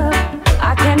love,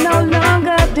 I can no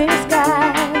longer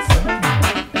disguise.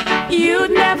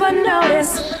 You'd never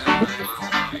notice.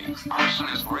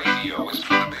 Arsonist Radio is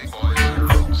for the big boys and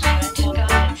girls.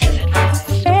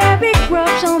 Heavy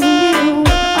crush on you.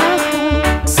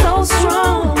 So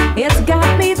strong, it's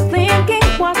got me thinking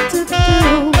what to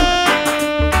do.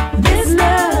 This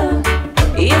love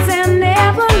is an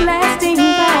everlasting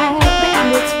vibe,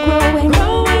 and it's growing,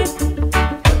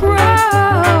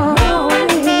 growing.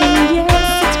 Yes,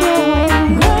 it's growing,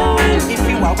 growing. If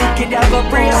you are wicked, I go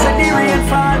praise the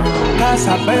rainfall, cause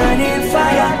I'm burning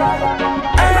fire.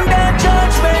 And the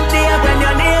judgment day when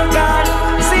your name gone,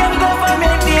 same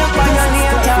government day when your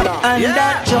name gone. And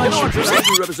that judgment.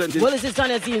 Well, this is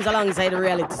Sonny Teams alongside the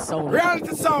Reality Sound.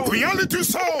 Reality Sound. Reality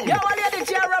Sound. Yeah, well, you're the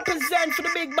chair represent for the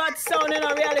big bad sound in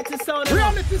a Reality Sound.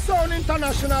 Reality Sound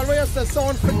International, where you say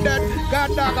sound for dead.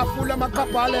 Guarddogg a full of my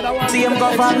cup, all of the same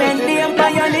government name by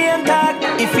your name tag.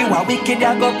 If you are wicked,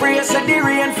 I go praise the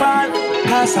rainfall,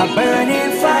 cause I'm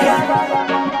burning fire.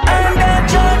 And that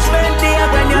judgment day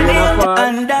when your name,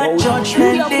 and that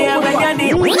judgment day when your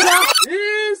name.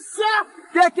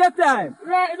 Take your time.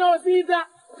 Right now, Caesar,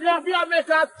 we have to make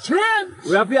a trend.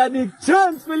 We have to dig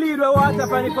chance to lead the water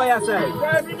from the fireside.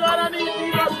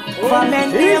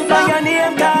 Government name by your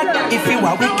name tag. If you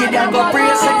are wicked, I go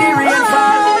praise the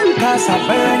rainfall, cause I'm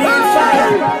burning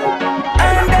fire.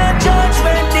 And that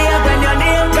judgment day when your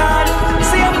name gone,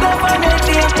 same government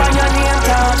name by your name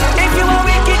tag. If you are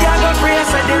wicked, I go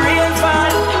praise the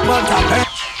rainfall, but I'm burning.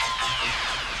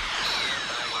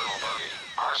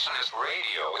 Arsonist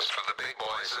Radio is for the big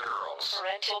boys and girls.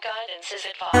 Parental guidance is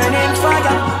advised. Burning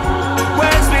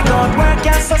fire.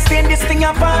 can't sustain this thing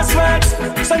of passwords.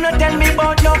 So no tell me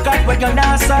about no God where you're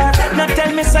not serve. No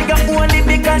tell me say you're only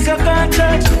because you can't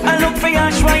church. I look for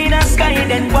your shrine in the sky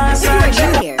then one search.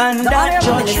 And that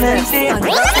judgment day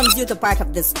welcomes you to part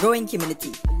of this growing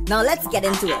community. Now let's get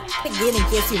into it. Begin in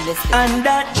case you missed it. And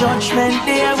that judgment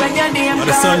day when your name on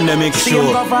the Sunday Mix Show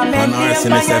on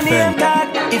RCNS FM.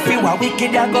 If you are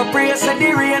wicked, I go pray so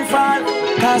the rain fall,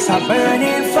 cause a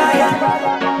burning fire.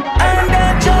 And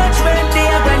that judgment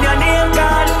day when your name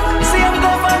call, same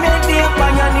government name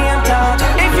on your name tag.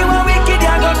 If you are wicked,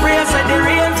 I go pray so the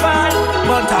rain fall,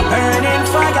 but a burning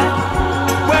fire.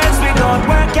 Words we don't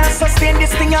work, can't sustain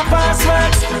this thing of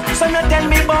passwords. So no tell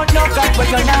me about no God where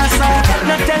you're not serve.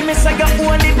 No tell me say you're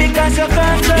only because you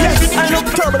can't trust. Yes, I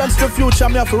look turbulence to future.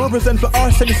 Me have to represent for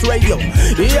RCNS Radio.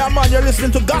 Yeah man, you're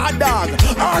listening to guarddogg,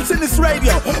 RCNS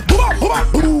Radio. Boom,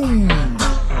 boom, boom.